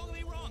 Hey, don't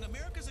get me wrong.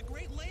 America's a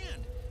great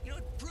land. You know,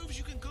 it proves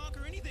you can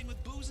conquer anything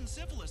with booze and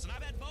syphilis, and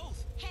I've had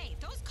both. Hey,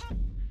 those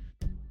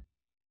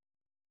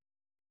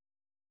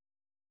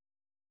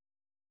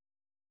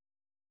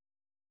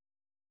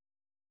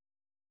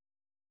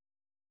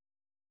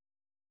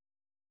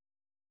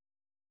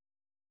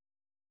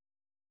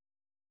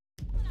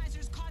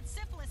colonizers caught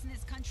syphilis in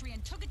this country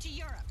and took it to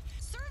Europe.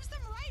 Serves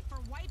them right for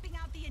wiping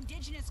out the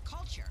indigenous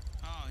culture.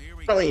 Oh, here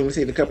we I don't even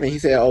see the company he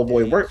said old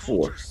boy worked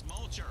for.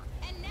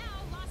 And now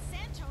Los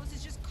Santos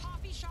is just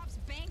coffee shops,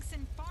 banks,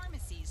 and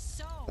pharmacies.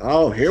 So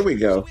Oh, here we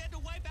go. we had to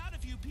wipe out a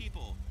few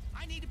people.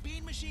 I need a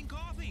bean machine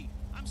coffee.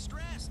 I'm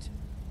stressed.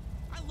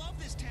 I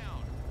love this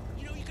town.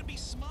 You know, you can be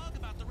smug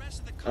about the rest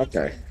of the country.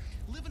 Okay.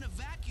 Live in a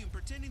vacuum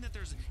pretending that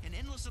there's an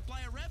endless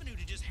supply of revenue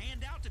to just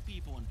hand out to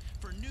people and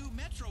for new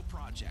metro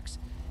projects.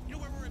 You know,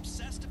 where we're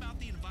obsessed about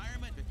the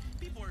environment.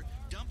 People are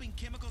dumping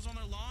chemicals on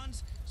their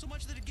lawns so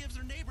much that it gives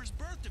their neighbors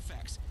birth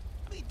defects.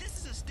 I mean, this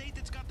is a state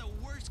that's got the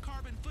worst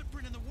carbon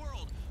footprint in the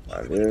world.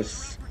 Like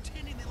this.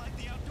 Pretending they like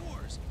the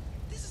outdoors.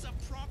 This is a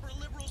proper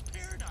liberal's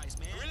paradise,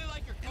 man. I really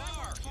like your And I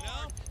car, worked you know?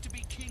 hard to be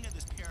king of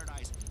this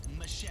paradise,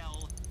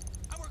 Michelle.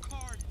 I work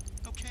hard,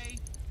 okay?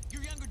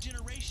 Your younger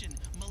generation,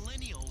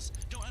 millennials,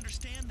 don't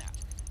understand that.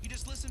 You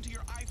just listen to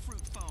your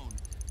iFruit phone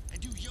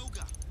and do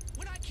yoga.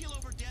 When I keel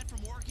over dead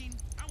from working,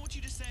 I want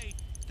you to say,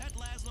 that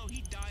Laszlo,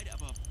 he died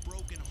of a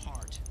broken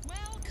heart.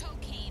 well,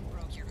 cocaine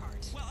broke your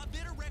heart. Well, a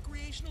bit of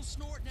recreational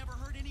snort never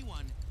hurt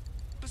anyone.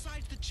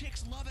 Besides, the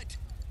chicks love it.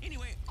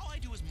 Anyway, all I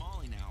do is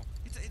Molly now.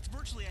 It's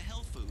virtually a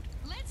health food.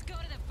 Let's go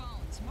to the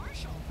phones.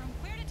 Marshall from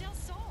Puerto del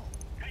Sol.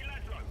 Hey,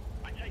 Laszlo,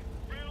 I take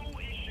real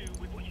issue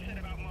with what you said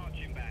about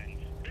marching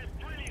bands. They're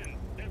brilliant.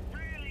 They're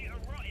really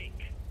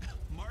erotic.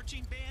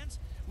 Marching bands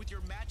with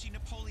your matching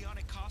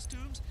Napoleonic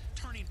costumes,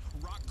 turning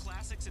rock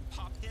classics and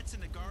pop hits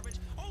into garbage.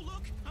 Oh,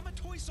 look, I'm a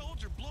toy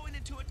soldier blowing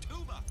into a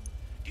tuba.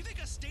 Do you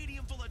think a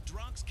stadium full of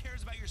drunks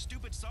cares about your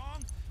stupid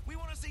song? We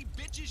want to see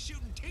bitches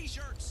shooting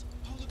t-shirts.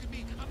 Oh, look at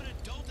me. I'm an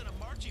adult in a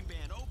marching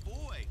band. Oh,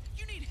 boy.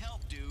 You need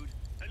help, dude.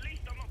 At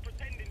least I'm not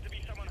pretending to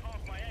be someone half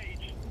my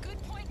age.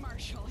 Good point,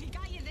 Marshall. He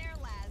got you there,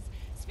 Laz.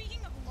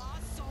 Speaking of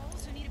lost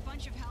souls who need a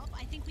bunch of help,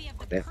 I think we have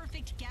the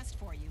perfect guest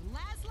for you.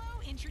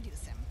 Laszlo,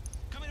 introduce him.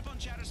 Coming up on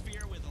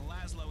Chattersphere with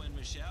Laszlo and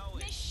Michelle.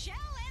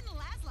 Michelle and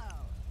Laszlo.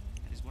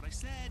 That is what I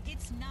said.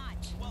 It's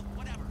not. Well,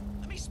 whatever.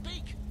 Let me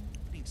speak.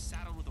 Being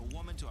saddled with a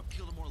woman to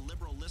appeal to more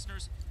liberal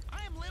listeners.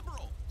 I am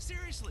liberal.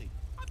 Seriously.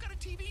 I've got a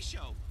TV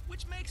show,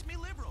 which makes me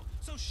liberal.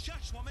 So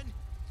shush, woman.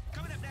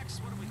 Coming up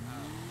next, what do we... not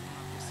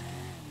this again.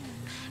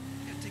 God,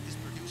 I gotta take this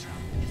producer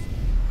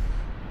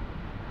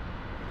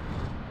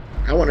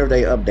out. I wonder if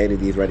they updated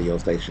these radio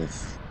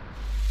stations.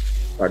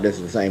 Or this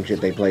is the same shit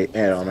they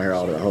had on here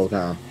all the whole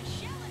time.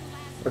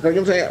 Because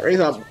you know what I'm saying?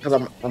 Reason because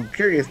I'm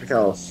curious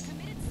because you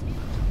know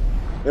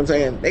what I'm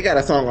saying, they got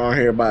a song on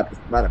here about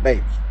a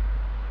baby.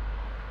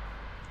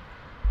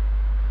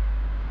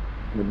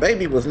 The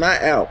baby was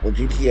not out when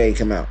GTA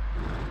came out.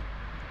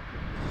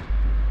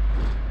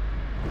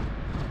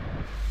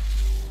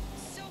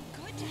 So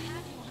good to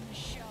have you on the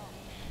show.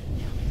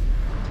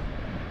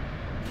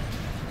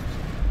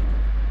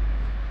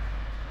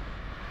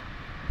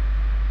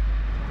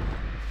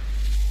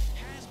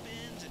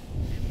 Has-beens and...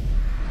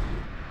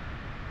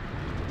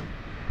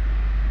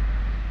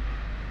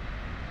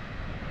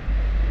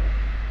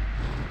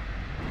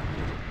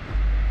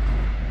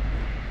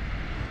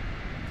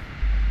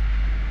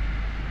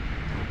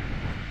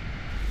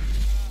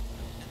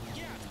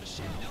 Yeah, it's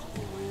Michelle. No,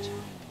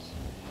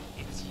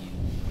 it's you.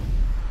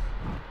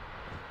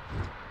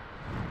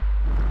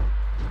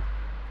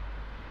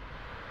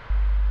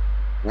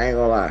 I ain't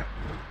gonna lie.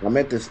 I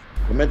meant to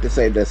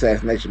save the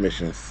assassination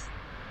missions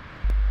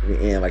in the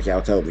end, like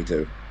y'all told me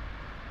to.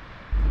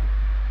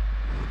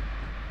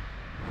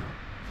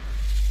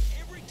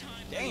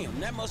 Damn,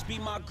 that must be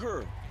my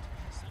girl.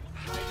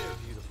 Hi there,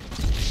 beautiful.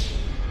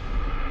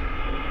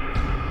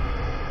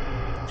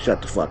 Shut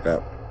the fuck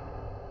up.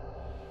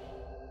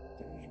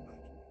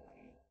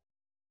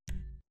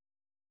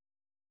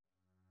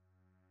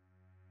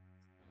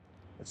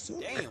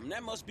 Damn,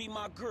 that must be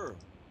my girl.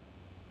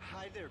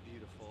 Hi there,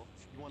 beautiful.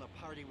 You want to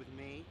party with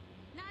me?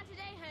 Not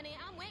today, honey.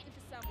 I'm waiting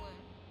for someone.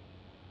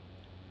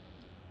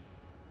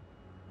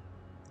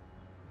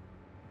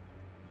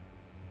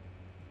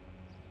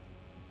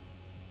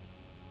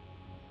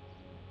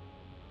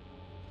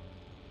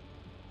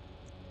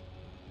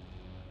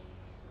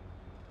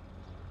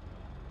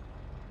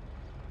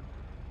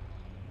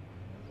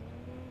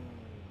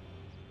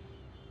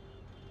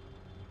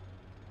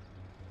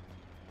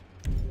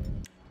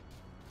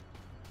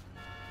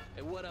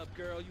 Hey, what up,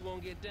 girl? You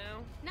won't get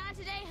down? Not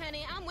today,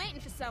 honey. I'm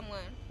waiting for someone.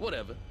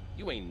 Whatever.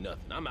 You ain't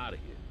nothing. I'm out of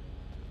here.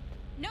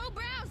 No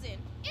browsing.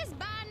 It's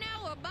bye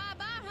now or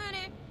bye-bye,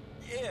 honey.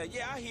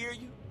 Yeah, I hear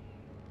you.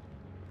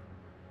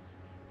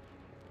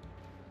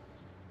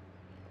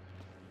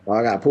 Well,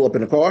 I gotta pull up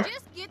in the car.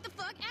 Just get the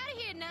fuck out of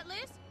here,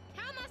 nutless.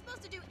 How am I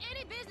supposed to do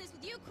any business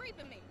with you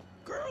creeping me?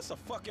 Girl, it's a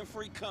fucking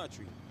free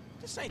country.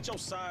 This ain't your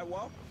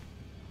sidewalk.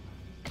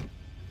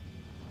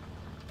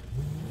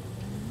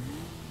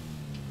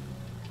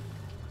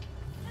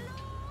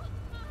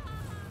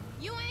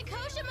 You ain't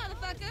kosher,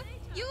 motherfucker.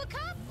 You a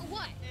cop or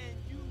what?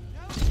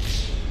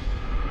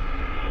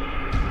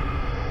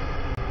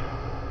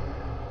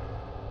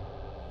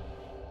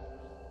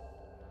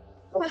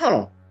 Hold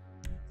on.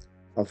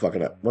 I'm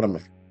fucking up. What am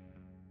I?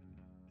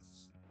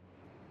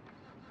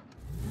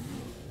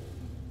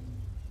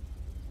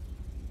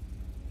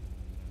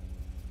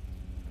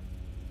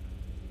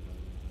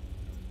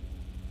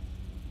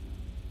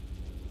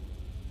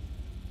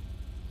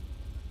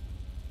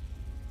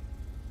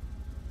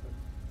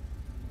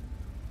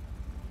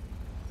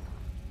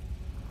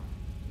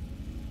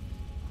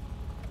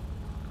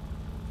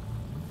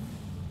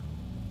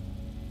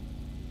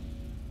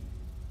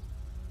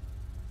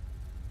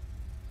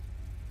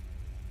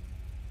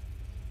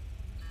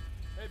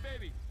 Hey,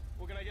 baby,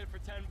 what can I get for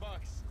 $10?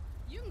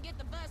 You can get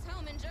the bus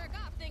home and jerk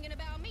off thinking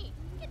about me.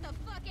 Get the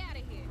fuck out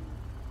of here.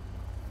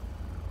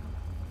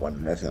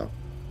 What? That's him.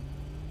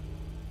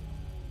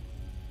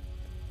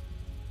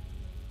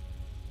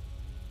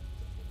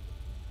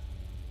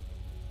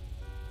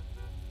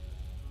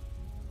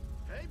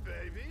 Hey,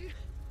 baby.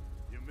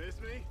 You miss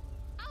me?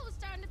 I was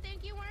starting to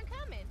think you weren't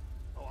coming.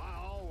 Oh, I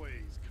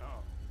always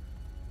come.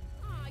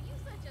 Aw, you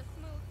such a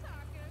smooth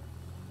talker.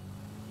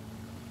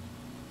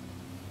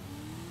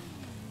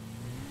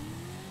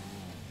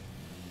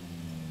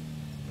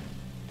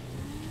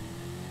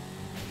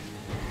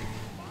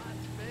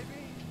 Spots,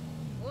 baby.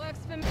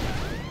 Works for me.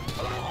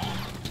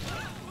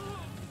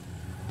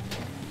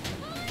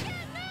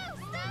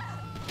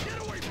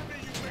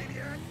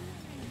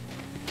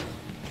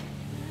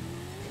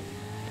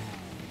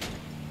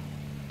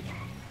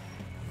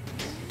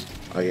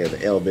 Oh yeah, the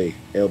LB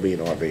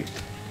and RB.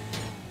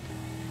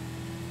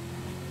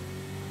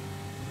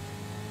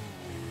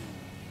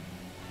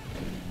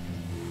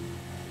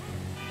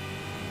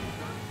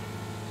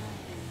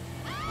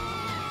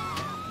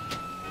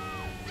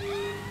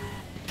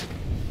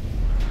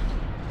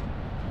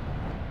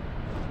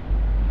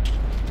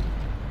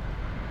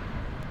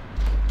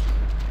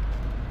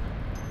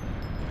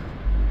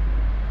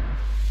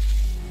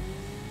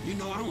 You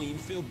know, I don't even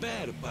feel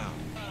bad about it.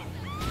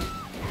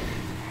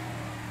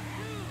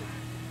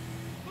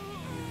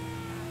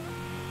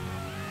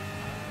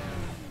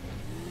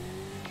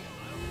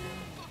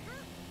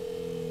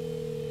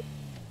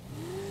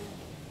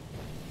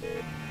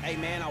 Hey,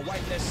 man, I'll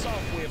wipe that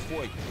software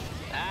for you.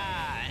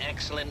 Ah,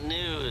 excellent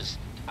news.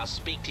 I'll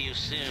speak to you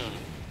soon.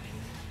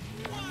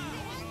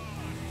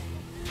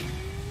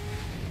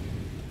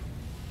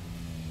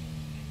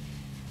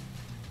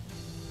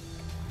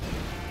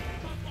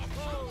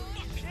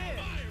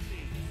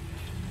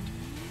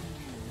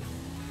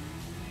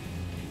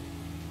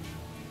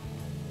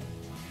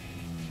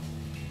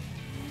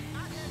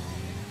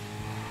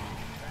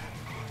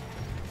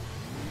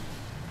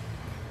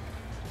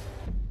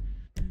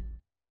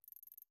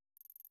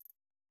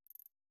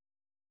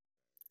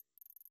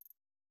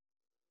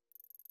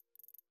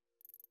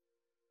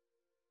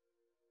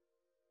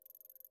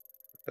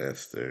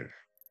 That's the.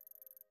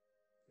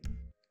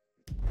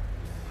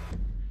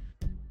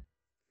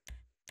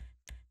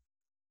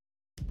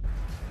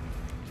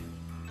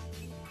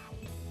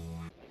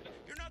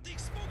 You're not the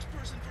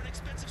spokesperson for an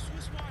expensive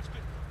Swiss watch,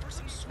 but for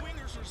some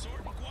swingers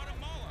resort in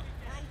Guatemala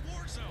or a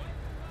war zone.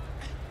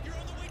 You're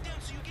on the way down,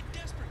 so you get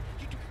desperate.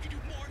 You do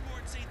more and more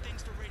insane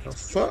things for ratings.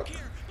 The You don't fuck?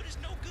 care, but it's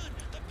no good.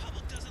 The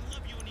public doesn't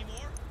love you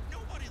anymore.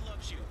 Nobody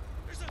loves you.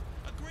 There's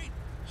a great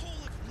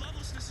hole of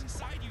lovelessness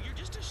inside you. You're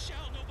just a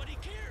shell. Nobody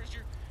cares.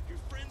 Your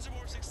friends are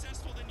more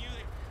successful than you.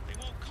 They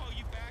won't call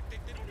you back.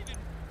 They don't even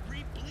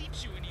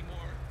re-bleach you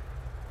anymore.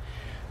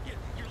 Yet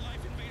your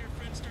life invader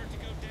friends start to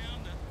go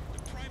down.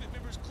 The private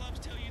members clubs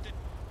tell you that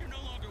you're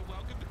no longer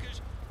welcome because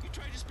you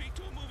tried to speak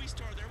to a movie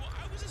star there. Well,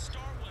 I was a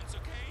star once,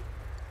 okay?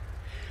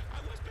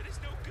 I was, but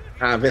it's no good.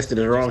 I invested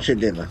in the wrong shit,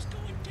 didn't I?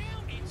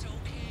 It's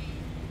okay.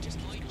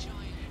 Just like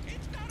giant.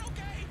 It's not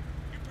okay.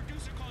 Your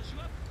producer calls you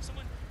up.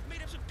 Someone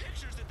made up some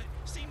pictures that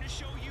seem to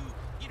show you,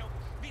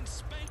 being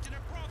spanked in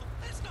a brothel.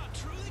 That's not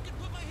true. They could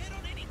put my head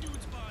on any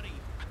dude's body.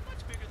 I'm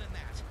much bigger than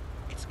that.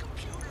 It's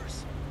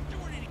computers. There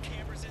weren't any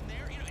cameras in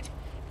there.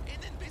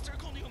 And then they start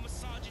calling you a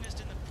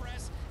misogynist in the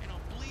press and on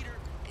Bleeder.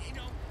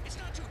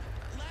 It's not true.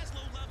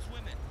 Laszlo loves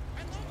women.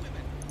 I love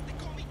women. They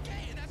call me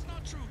gay, and that's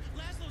not true.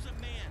 Laszlo's a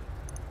man.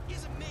 He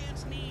has a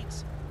man's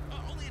needs.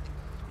 Only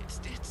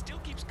it still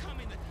keeps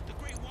coming. The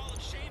great wall of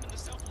shame and the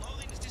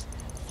self-loathing just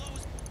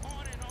flows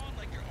on and on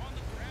like you're on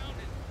the ground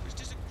and there's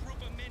just a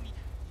group of men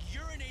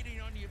urinating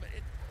on you. But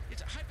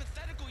it's a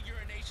hypothetical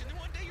urination.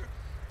 Then one day your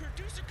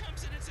producer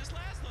comes in and says,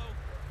 Laszlo,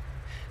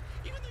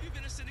 even though you've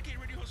been a syndicated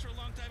radio host for a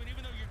long time and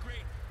even though you're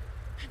great,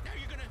 now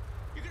you're gonna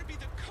be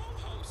the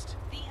co-host.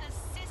 The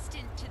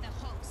assistant to the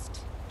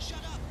host.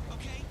 Shut up,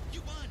 okay?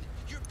 You won.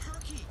 You're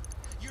perky.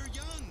 You're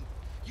young.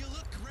 You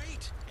look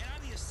great. And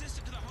I'm the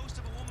assistant to the host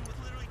of a woman with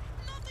literally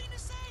nothing to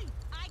say.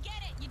 I get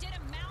it. You did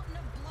a mountain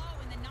of blow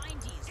in the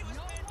 90s.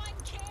 No one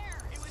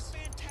cares. It was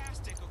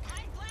fantastic,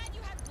 okay? I'm glad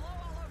you had blow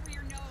all over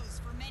your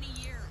nose for many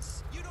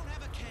years. You don't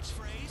have a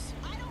catchphrase.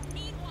 I don't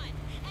need one.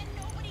 And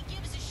nobody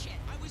gives a shit.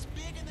 I was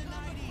big in the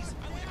 90s.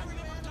 I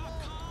remember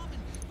 .com,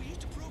 and we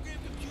used to program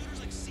computers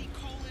like C://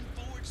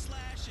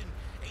 and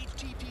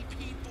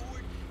HTTP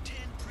 /10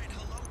 print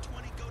hello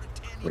 20 go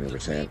to 10. Whatever,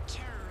 Sam.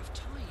 Terror of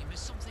time is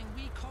something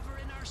we cover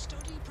in our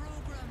study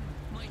program,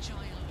 my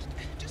child.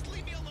 Just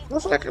leave me alone.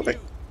 What's that gonna be?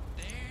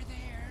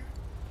 There.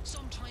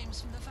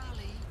 Sometimes from the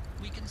valley,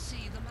 we can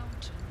see the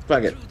mountain.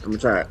 Fuck it. I'm gonna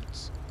try it.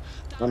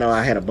 I know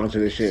I had a bunch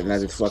of this shit and I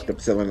just fucked up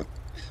selling it.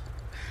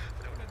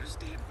 I don't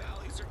understand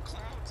valleys or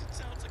clouds. It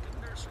sounds like a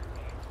nursery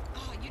rhyme.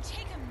 Oh, you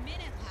take a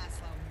minute,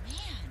 Laszlo.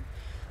 Man.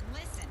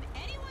 Listen,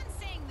 anyone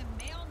saying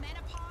the male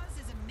menopause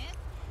is a myth,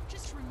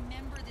 just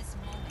remember this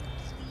moment,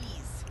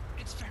 please.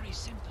 It's very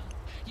simple.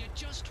 You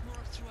just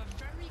work through a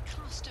very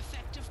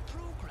cost-effective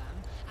program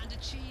and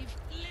achieve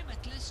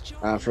limitless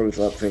joy. Fruits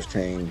up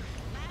 15.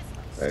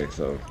 Okay,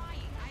 so.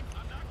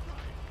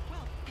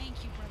 Well,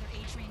 thank you, Brother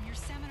Adrian. Your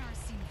seminars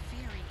seem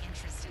very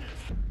interesting.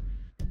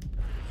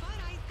 But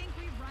I think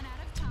we've run out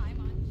of time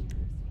on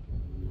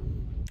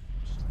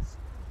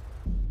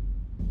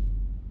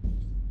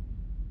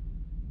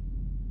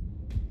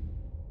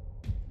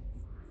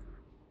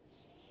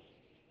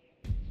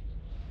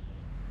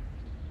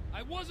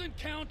I wasn't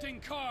counting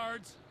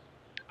cards.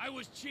 I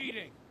was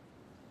cheating.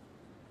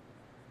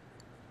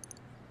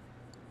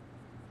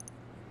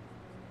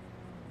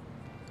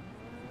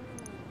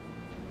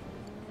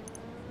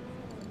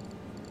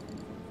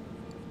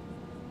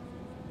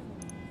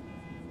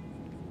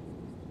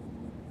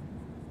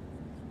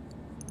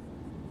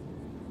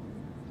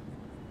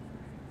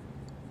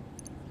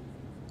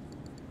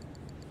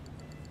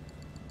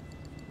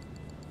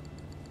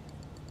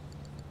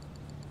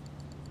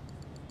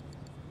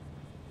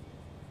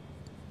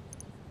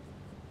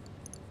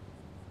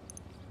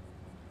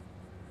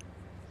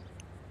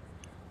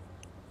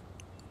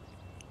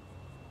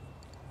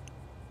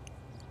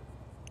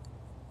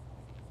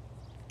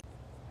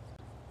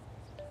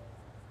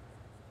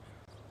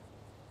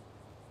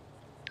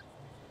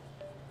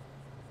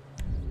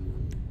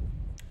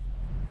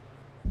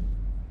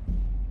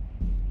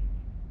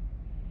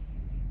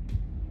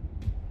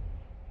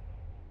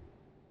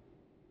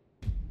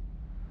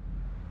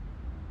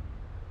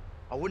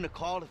 wouldn't have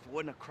called if it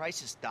wasn't a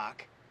crisis,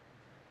 Doc.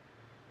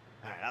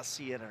 All right, I'll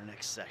see you at our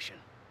next session.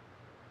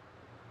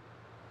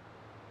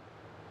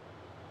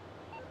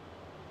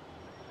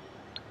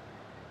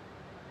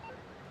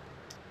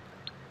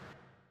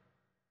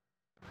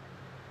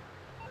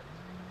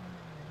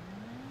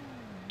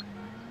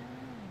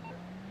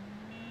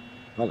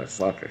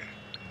 Motherfucker.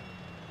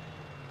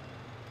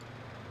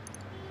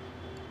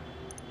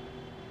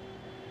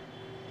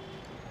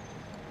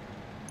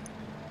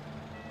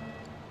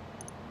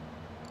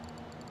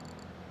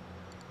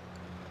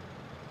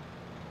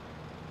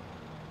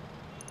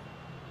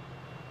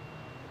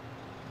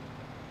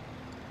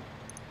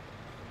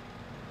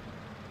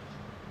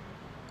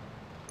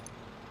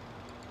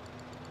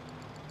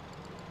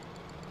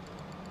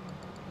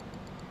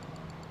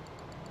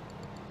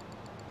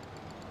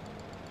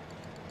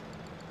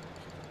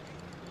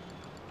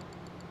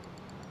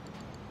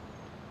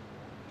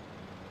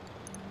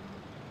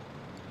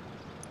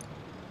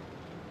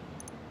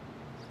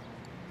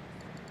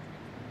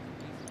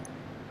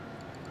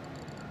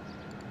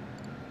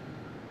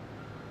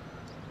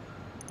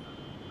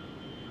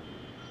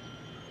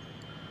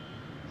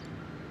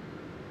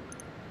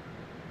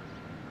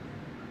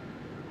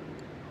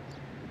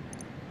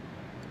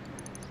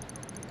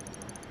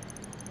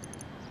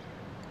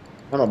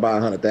 I'm gonna buy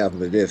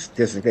 100,000 of this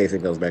just in case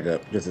it goes back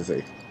up, just to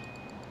see.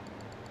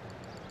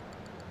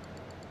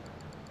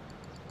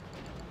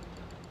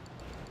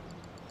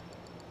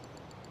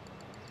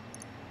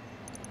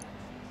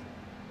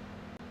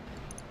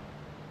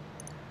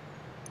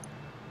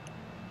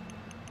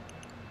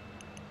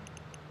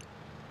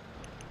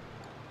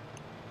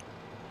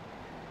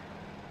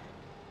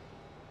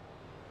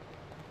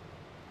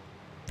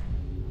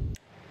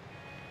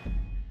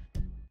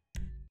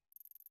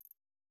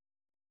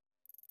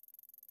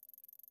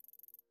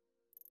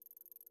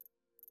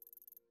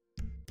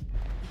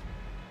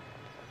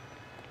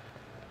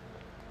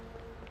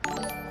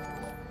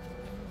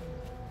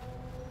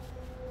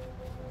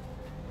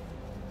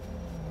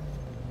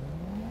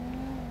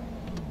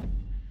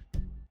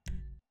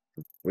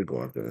 We're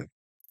going to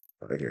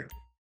right here.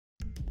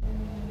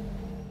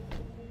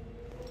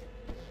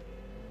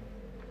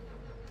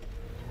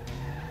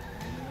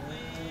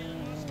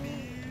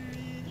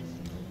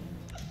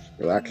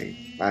 Well,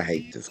 I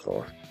hate this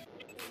car.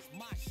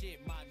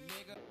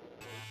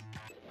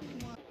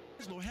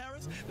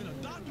 Harris, then a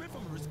doctorate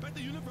from a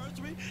respected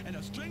university, and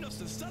a string of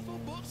successful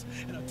books,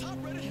 and a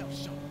top-rated health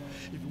show.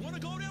 If you want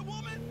to go there,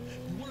 woman,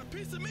 you want a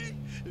piece of me,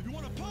 if you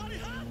want to party,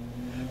 huh?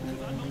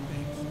 Because I know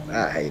things.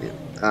 I hate it.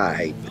 I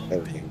hate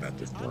everything about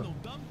this car. I know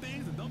dumb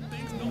things, and dumb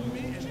things know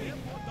me, and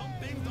therefore dumb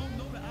things don't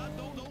know that I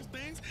know those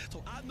things.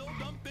 So I know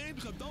dumb things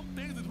because dumb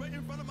things is right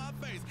in front of my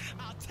face.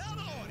 I'll tell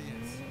the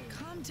audience.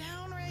 Calm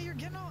down, Ray. You're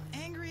getting all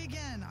angry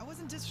again. I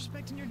wasn't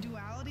disrespecting your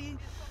duality.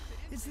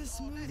 It's this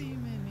smoothie you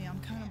made me. I'm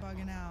kind of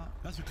bugging out.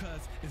 That's because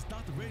it's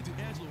Dr. Ray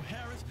D'Angelo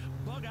Harris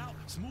Bug Out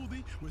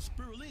Smoothie with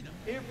Spirulina.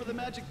 Here for the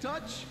magic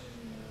touch.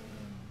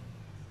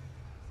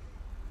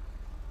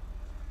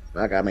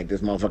 I gotta make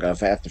this motherfucker a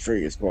Fast and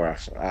Furious car.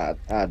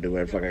 I do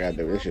whatever the fuck I gotta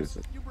do. This shit's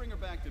You bring her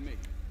back to me.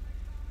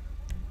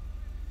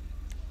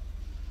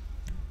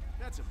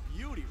 That's a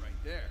beauty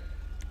right there.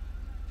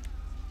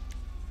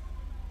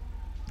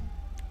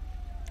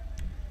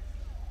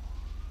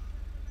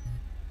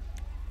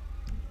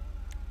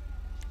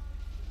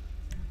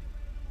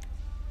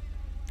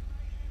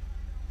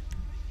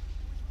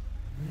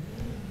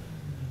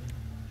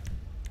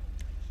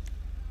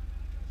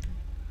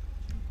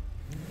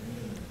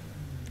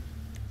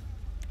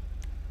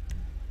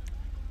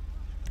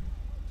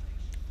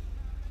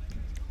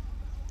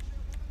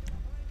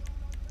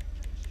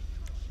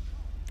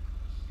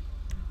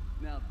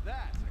 Now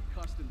that's a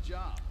custom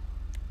job.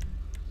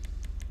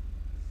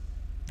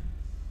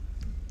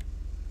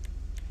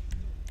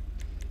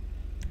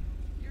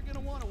 You're gonna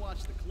want to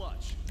watch the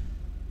clutch.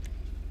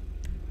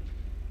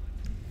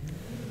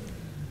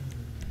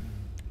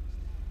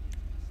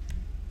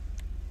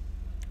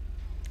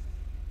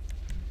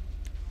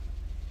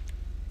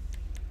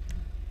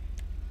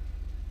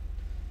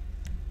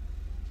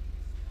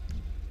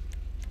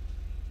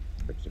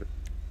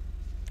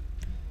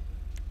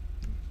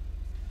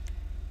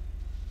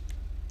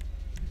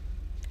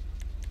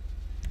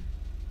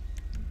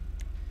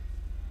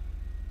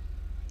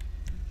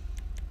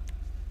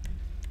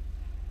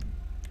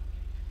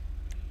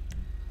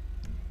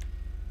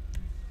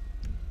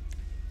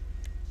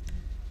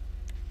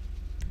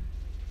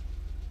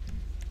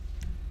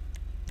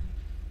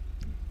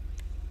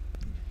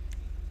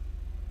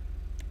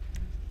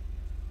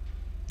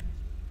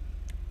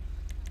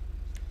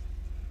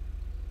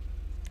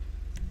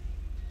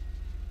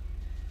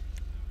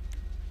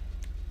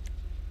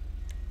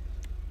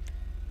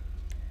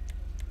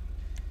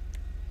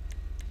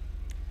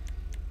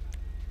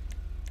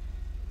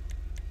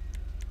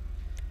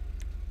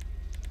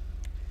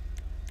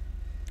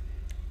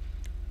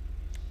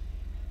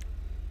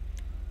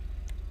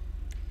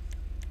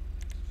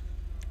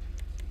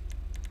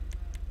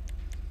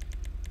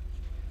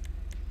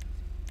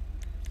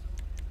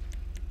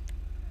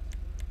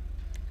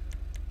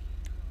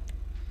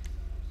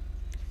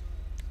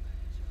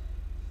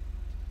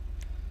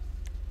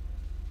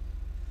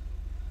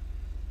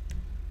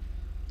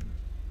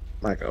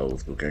 Like an old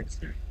school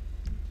gangster.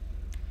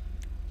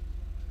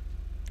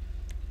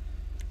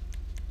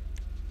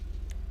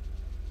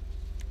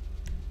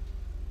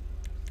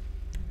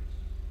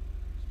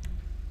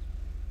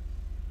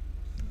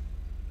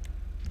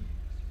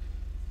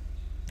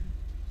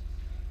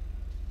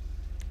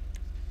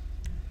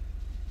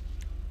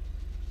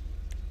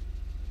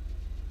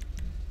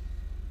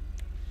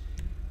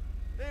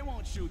 They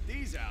won't shoot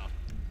these out.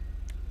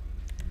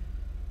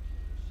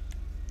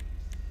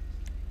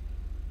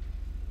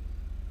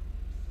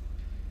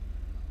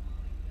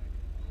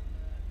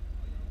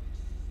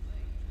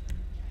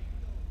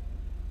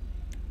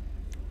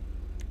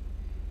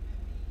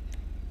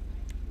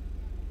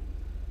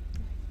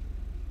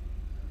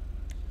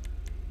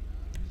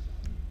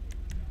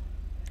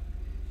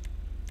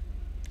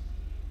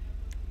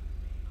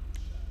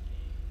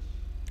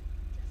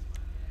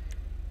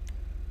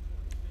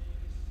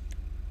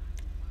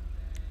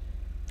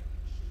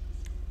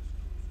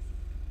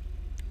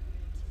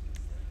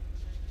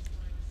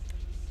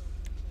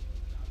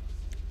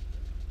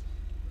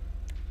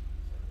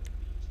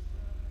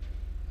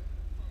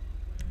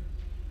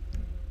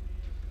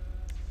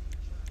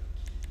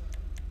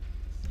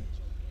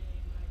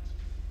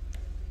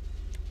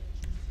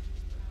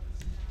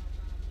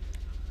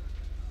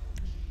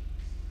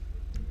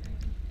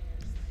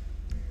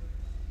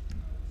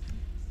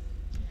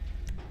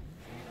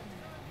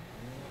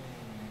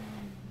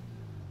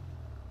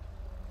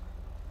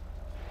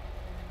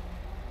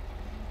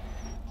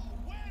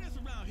 Awareness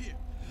around here.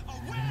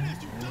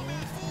 Awareness, you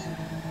dumbass fool.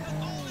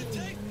 That's all it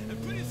takes.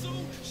 And pretty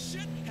soon,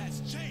 shit has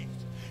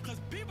changed. Because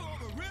people are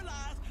going to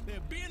realize they're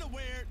being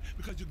aware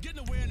because you're getting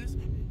awareness.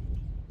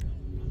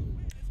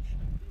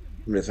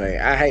 I'm just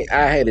saying, I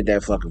hated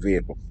that fucking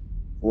vehicle.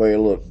 The way it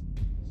looked.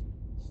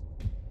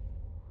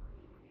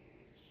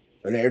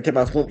 And every time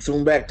I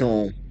zoom back to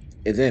him,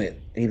 it's in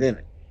it. He's in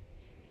it.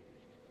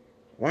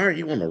 Why are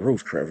you on the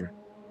roof, Trevor?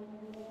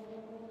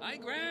 High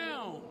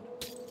ground.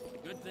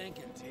 Good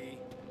thinking, T.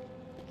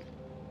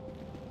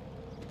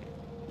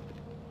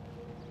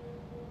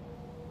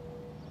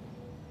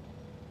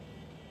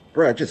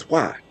 Bruh, just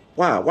why?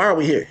 Why? Why are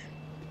we here?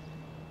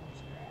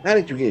 How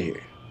did you get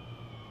here?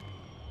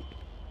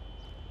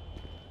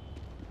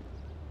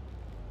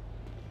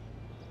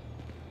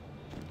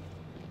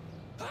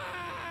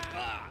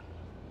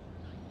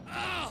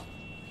 Oh,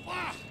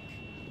 fuck!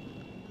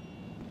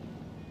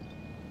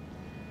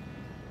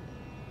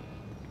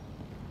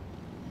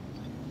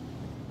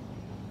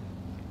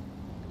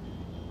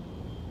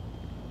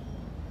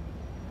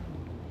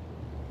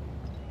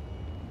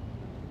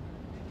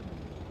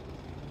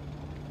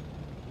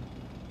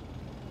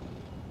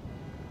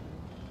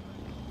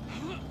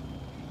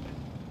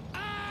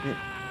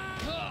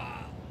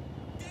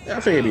 I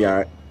figured it'd be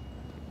alright.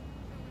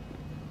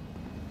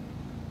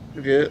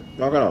 You're good.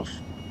 Knock it off.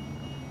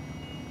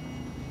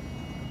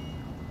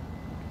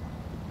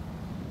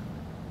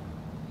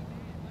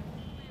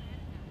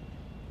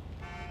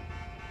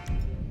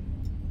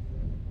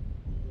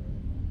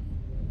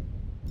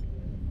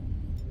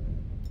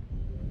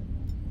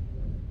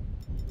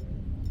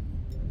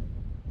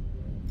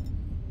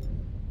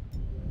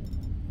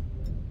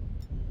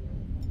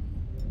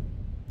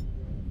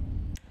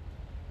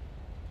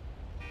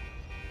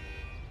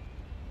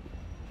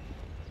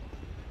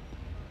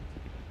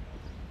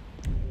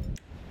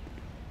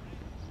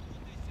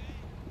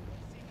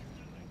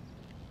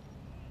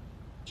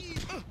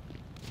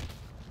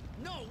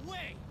 No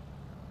way.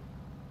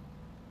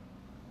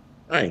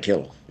 I ain't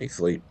kill him. He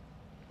sleep.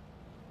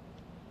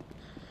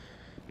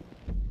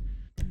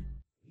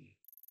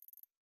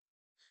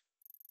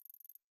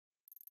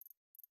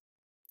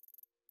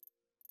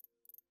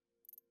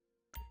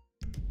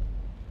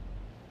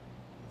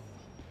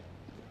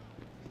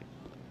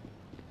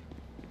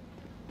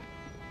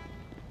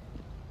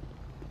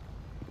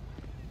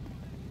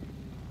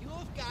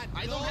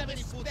 I don't have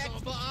any food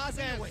for us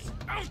anyway.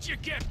 Out you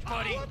get,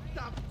 buddy! What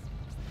the?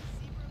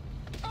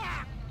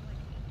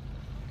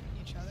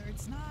 Each other,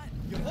 it's not.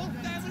 Your whole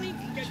family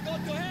can go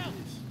to hell.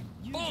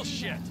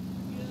 Bullshit!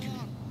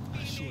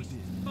 I sure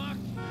did. Fuck!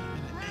 In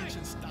an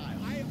ancient style.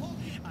 I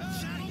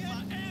channeled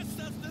my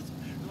ancestors.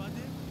 You know what I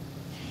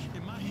did?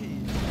 In my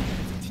head,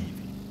 there's a TV.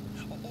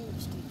 An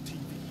old school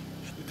TV.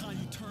 The kind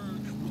you turn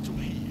with your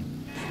hand.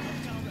 The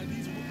kind that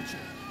needs a remote.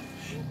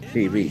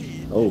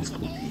 TV. Old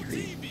school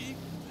TV.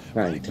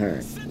 Now you turn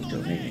with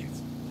your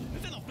hands.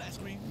 It's in a flat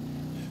screen.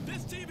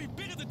 This TV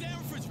bigger than damn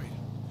refrigerator.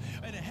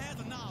 And it has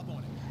a knob on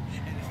it.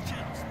 And it's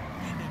channels.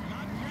 And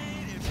my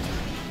brain is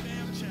turning the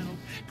damn channel.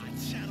 I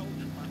channel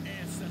my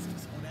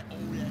ancestors on that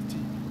old ass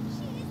TV.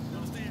 You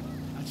understand?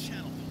 I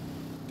channel them.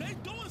 They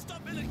doing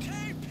stuff in the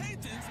cave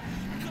paintings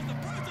because the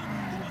person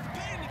who was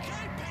painting the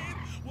cave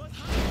painting was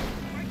high.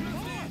 You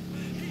understand?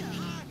 He's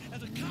high as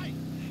a kite.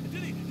 And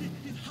then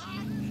he's high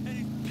and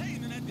he's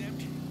painting in that damn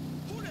cave.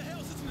 Who the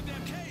hell sits in the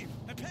damn cave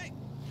and paint?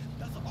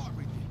 That's an art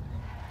right there.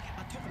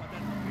 I talk about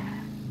that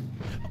already.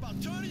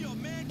 About turning your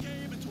man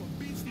cave into a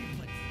beastly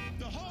place.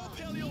 The whole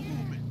paleo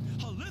movement.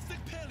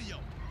 Holistic paleo.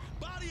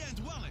 Body and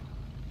dwelling.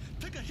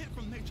 Take a hit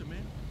from nature,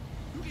 man.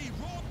 You can eat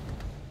raw.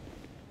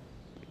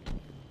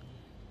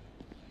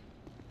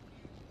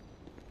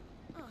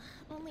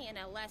 Only in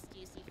LS do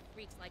you see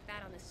freaks like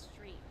that on the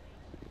street.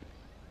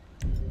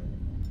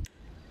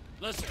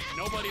 Listen,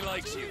 nobody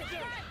likes you.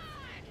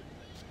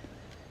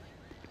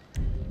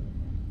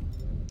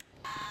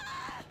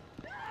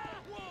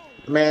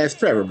 Man, it's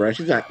Trevor, bro.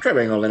 Trevor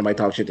ain't gonna let anybody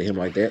talk shit to him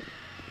like that.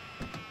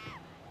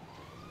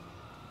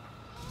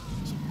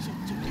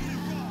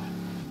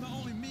 Not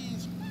only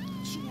means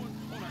chewing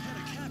on a head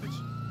of cabbage,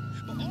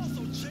 but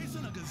also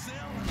chasing a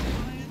gazelle like a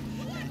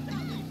lion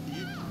and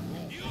eating it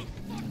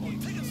raw. Or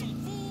taking some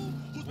fool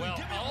who's been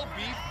giving I'll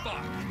be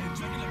fucked. and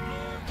drinking the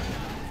blood.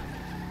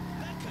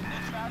 That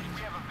connection is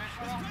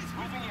great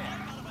squeezing the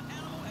life out of an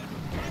animal as you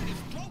break its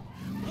throat,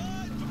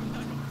 blood dripping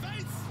down your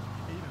face.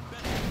 And even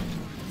better,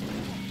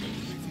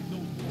 makes he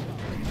knows more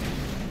about it.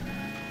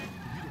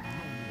 You don't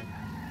know more.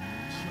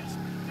 Trust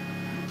me.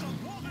 You come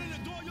walking in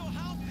the door of your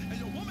house and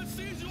your woman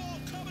sees you all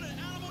covered in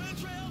animal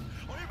entrails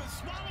or even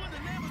swallowing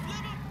the neighbor's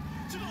liver,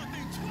 she's gonna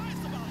think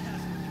twice about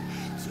having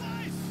you.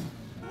 Twice!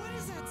 What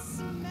is that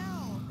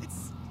smell?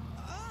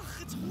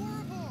 It's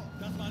horrible.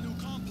 That's my new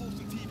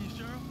composting TV,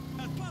 Cheryl.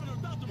 As part of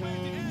the Dr.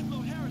 Randy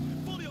Angelo Harris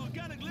fully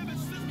organic living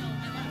system,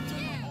 I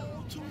turned my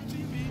old tube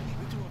TV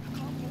into a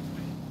compost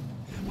bin.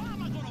 Why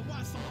am I gonna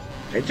watch some old...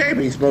 Hey,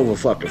 JB's over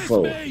fucking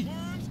full.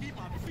 Worms eat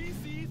my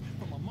feces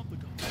from a month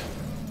ago.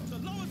 The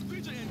lowest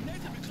creature in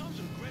nature becomes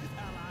your greatest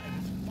ally in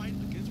this fight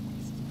against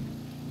waste.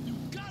 You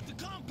got to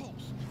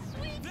compost.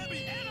 There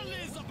be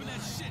annelids up in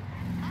that shit.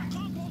 I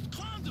compost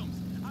condoms.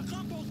 I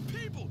compost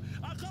people.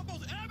 I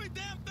compost every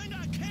damn thing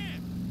I can.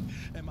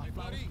 And my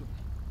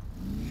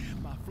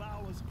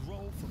flowers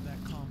grow from that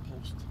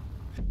compost.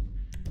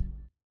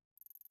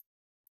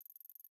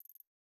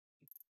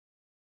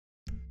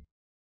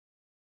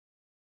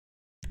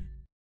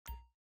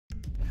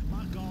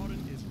 My garden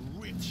is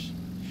rich.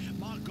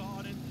 My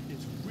garden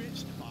is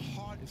rich. My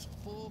heart is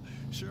full.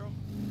 Cheryl,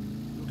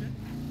 you okay?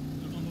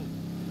 Look on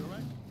over. You all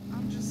right?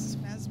 I'm just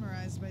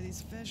mesmerized by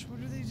these fish. What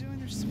are they doing?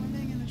 They're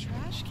swimming in the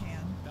trash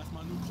can. That's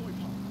my new koi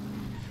pond.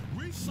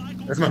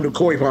 Recycle. That's my new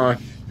koi pond.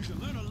 You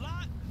should learn a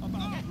lot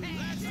about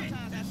relaxing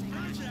and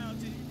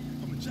spirituality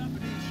from a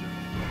Japanese show.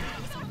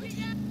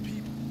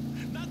 People.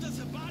 Not just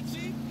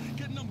hibachi,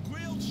 getting them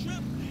grilled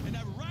shrimp and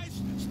that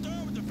rice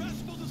stirred with the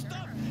vegetables and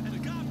stuff, and the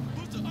guy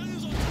puts the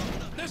onions on top of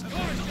them. This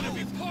car's gonna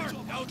be parked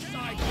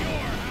outside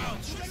your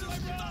house.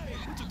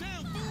 With your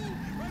damn food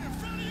right in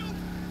front of you,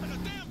 like a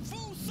damn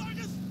food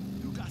circus.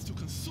 You got to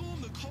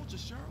consume the culture,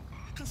 Cheryl.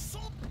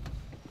 Consume.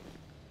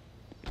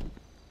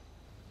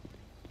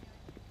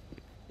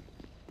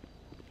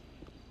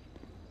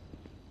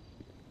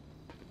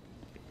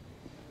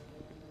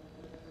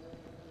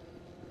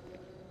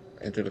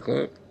 Enter the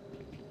club.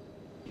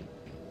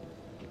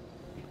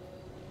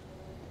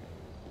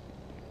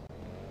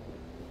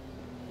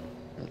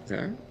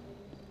 Okay.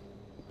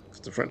 It's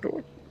the front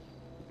door.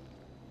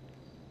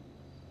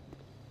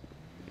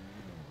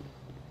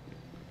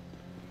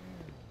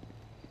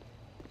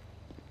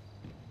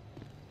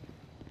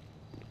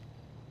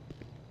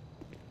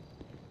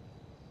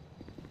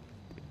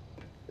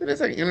 It is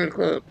like enter the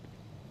club.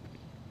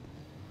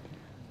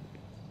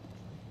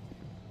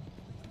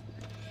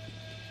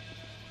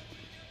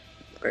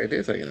 Okay, it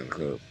is like enter the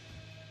club.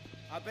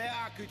 I bet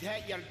I could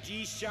hit your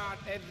G-sharp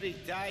every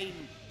time.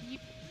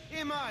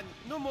 Hey man,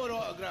 no more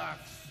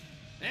autographs.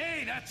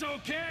 Hey, that's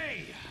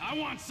okay. I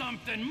want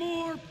something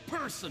more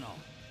personal.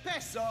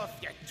 Piss off,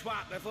 you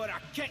twat, before I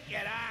kick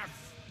your ass.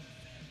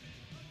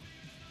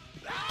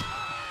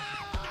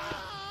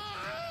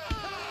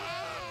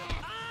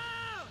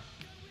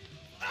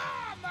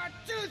 My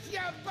tooth, you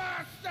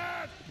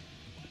bastard!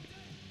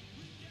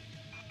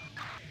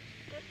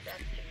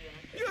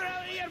 You're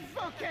out of your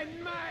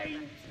fucking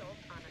mind!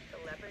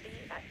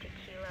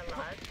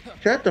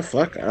 Shut the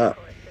fuck up.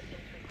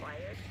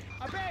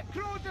 I bet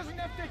Crow doesn't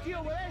have to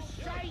deal with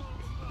this shite!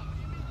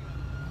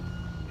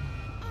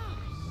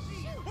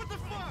 What the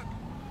fuck?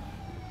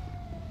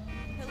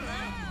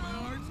 My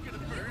heart's gonna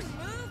burst.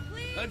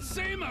 I'd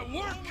say my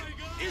work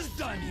is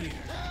done here.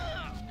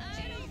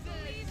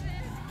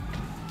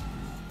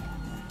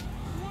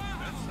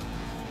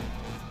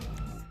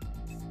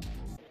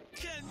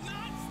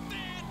 Cannot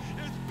stand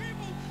is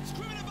people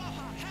screaming about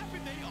how happy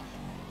they are.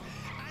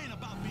 I ain't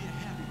about being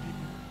happy,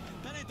 people.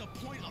 That ain't the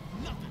point of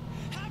nothing.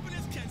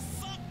 Happiness can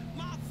suck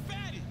my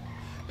fatty.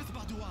 It's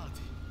about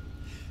duality.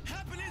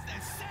 Happiness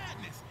and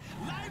sadness.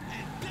 Life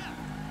and death.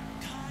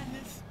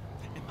 Kindness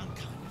and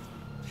unkindness.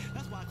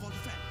 That's why I called you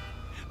fat.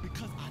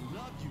 Because I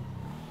love you.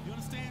 You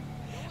understand?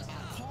 I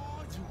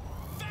called you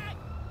fat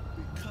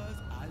because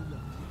I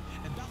love you.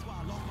 And that's why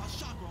I lost my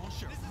chakra on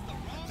Cheryl. This is the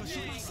wrong because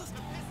she's my sister.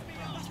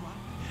 That's why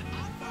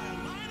I fired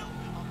Lionel,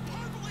 a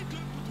perfectly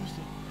good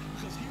producer,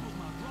 because he was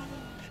my brother,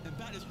 and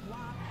that is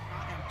why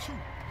I am too.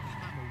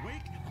 I'm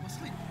awake, I'm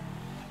asleep.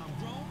 I'm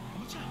grown,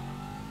 I'm a child.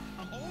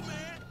 I'm old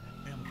man,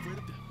 and I'm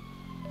afraid of death.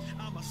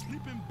 I'm a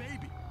sleeping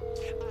baby.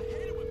 I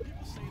hate it when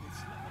people say they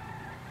slept like a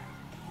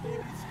baby.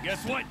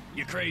 Guess what,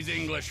 you crazy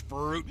English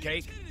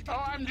fruitcake?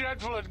 Oh, I'm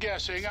dreadful at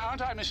guessing,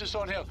 aren't I, Mrs.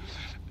 Thornhill?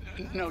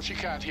 No, she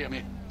can't hear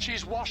me.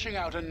 She's washing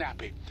out a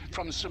nappy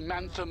from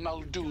Samantha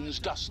Muldoon's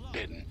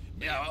dustbin.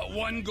 Yeah,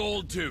 1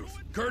 gold tooth,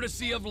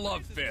 courtesy of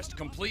Love Fist,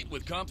 complete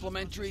with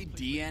complimentary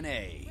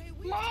DNA.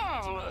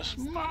 Marvelous,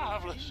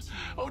 marvelous.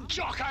 Oh,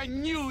 Jock, I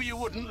knew you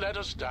wouldn't let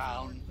us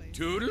down.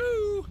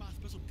 Toodaloo! My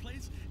special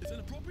place is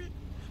inappropriate.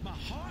 My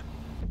heart.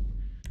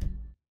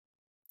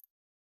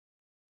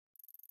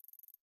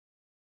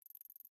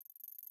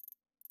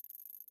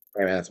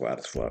 Hey, man, that's wild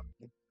as fuck.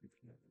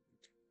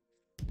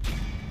 Place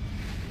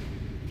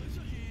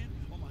your hand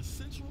on my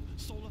central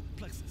solar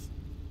plexus.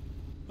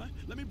 Right?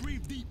 Let me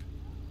breathe deep.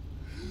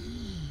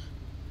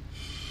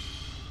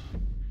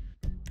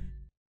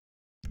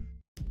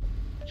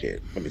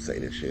 Shit, let me say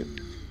this shit.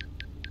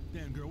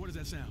 Damn, girl, what does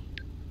that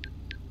sound?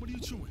 What are you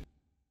chewing?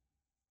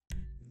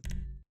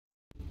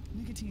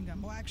 Nicotine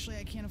gum. Well, actually,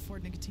 I can't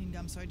afford nicotine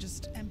gum, so I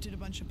just emptied a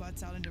bunch of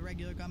butts out into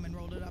regular gum and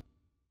rolled it up.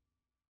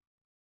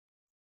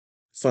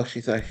 Fuck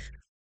she say?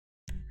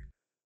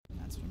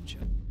 That's what I'm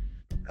chewing.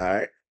 All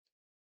right.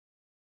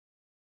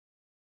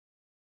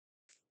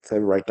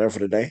 Save it right there for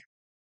the day.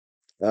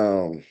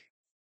 Um,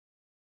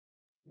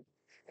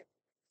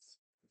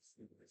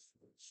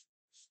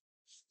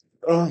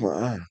 oh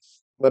my.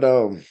 But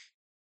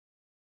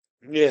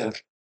yeah,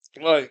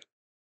 like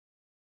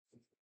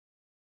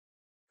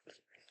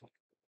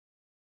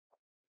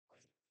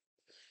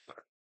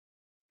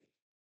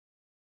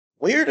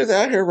weird is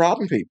out here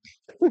robbing people.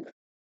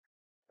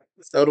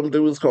 Stole them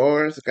dudes'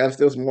 cars. Got to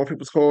steal some more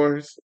people's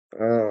cars.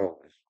 Um,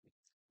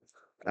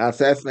 I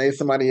assassinated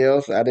somebody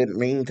else. I didn't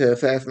mean to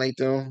assassinate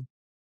them.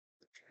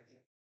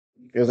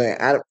 You know what I'm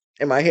saying?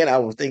 In my head, I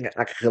was thinking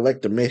I could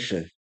collect the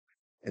mission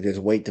and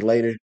just wait till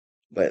later,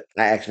 but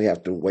I actually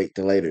have to wait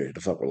till later to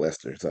fuck with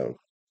Lester. So,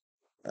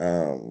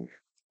 um,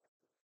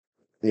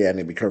 yeah, I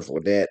need to be careful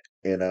with that.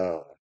 And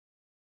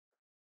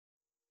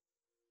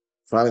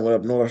finally went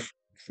up north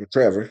for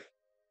Trevor.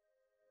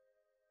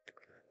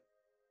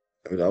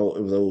 It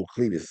was old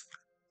Cletus.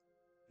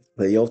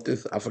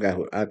 Leotis. I forgot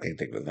who. I can't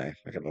think of his name.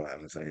 I can't know how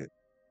to say it.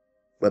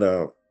 But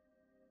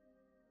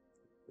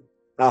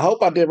I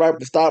hope I did right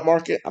with the stock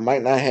market. I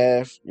might not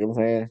have. You know what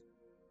I'm saying?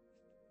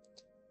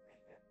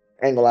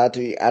 I ain't gonna lie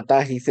to you. I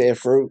thought he said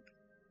fruit,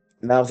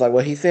 and I was like,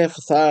 well, he said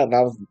facade, and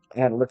I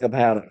had to look up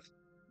how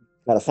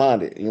to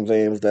find it. You know what I'm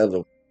saying? It was the other.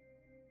 You know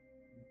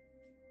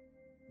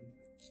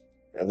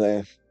what I'm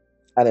saying?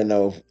 I didn't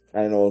know. I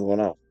didn't know what was going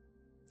on.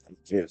 I'm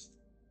confused.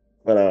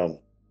 But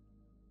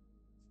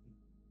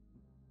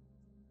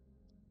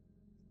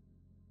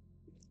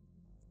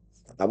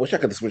I wish I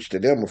could have switched to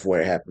them before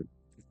it happened.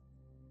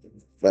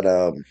 But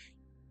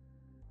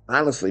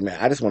honestly, man,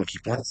 I just want to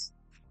keep playing.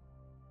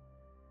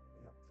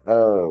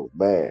 Oh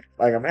man,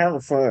 like I'm having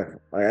fun.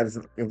 Like I just,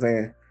 you know what I'm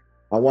saying,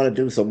 I want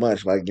to do so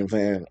much. Like you know what I'm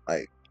saying,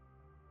 like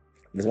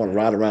I just want to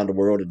ride around the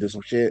world and do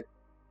some shit.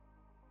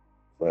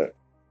 But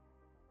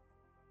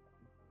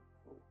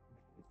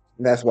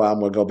that's why I'm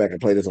gonna go back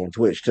and play this on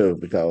Twitch too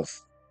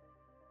because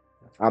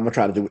I'm gonna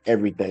try to do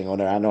everything on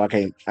there. I know I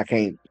can't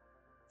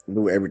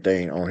do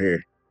everything on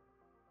here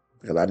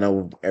because I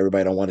know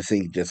everybody don't want to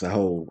see just a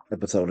whole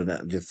episode of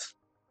that, just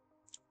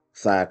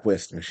side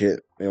quests and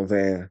shit. You know what I'm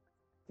saying?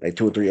 Like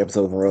 2 or 3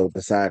 episodes in a row,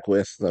 the side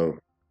quests. So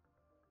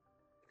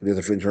just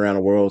adventure around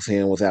the world,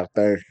 seeing what's out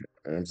there. You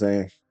know what I'm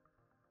saying?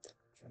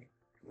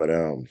 But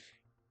I'm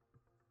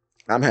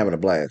having a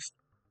blast.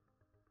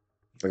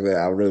 Like that,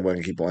 I really want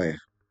to keep playing.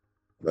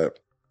 But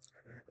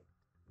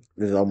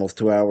this is almost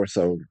 2 hours,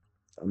 so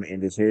I'm gonna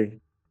end this here.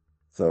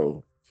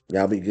 So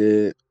y'all be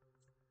good.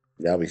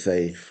 Y'all be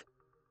safe.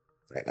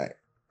 Night night.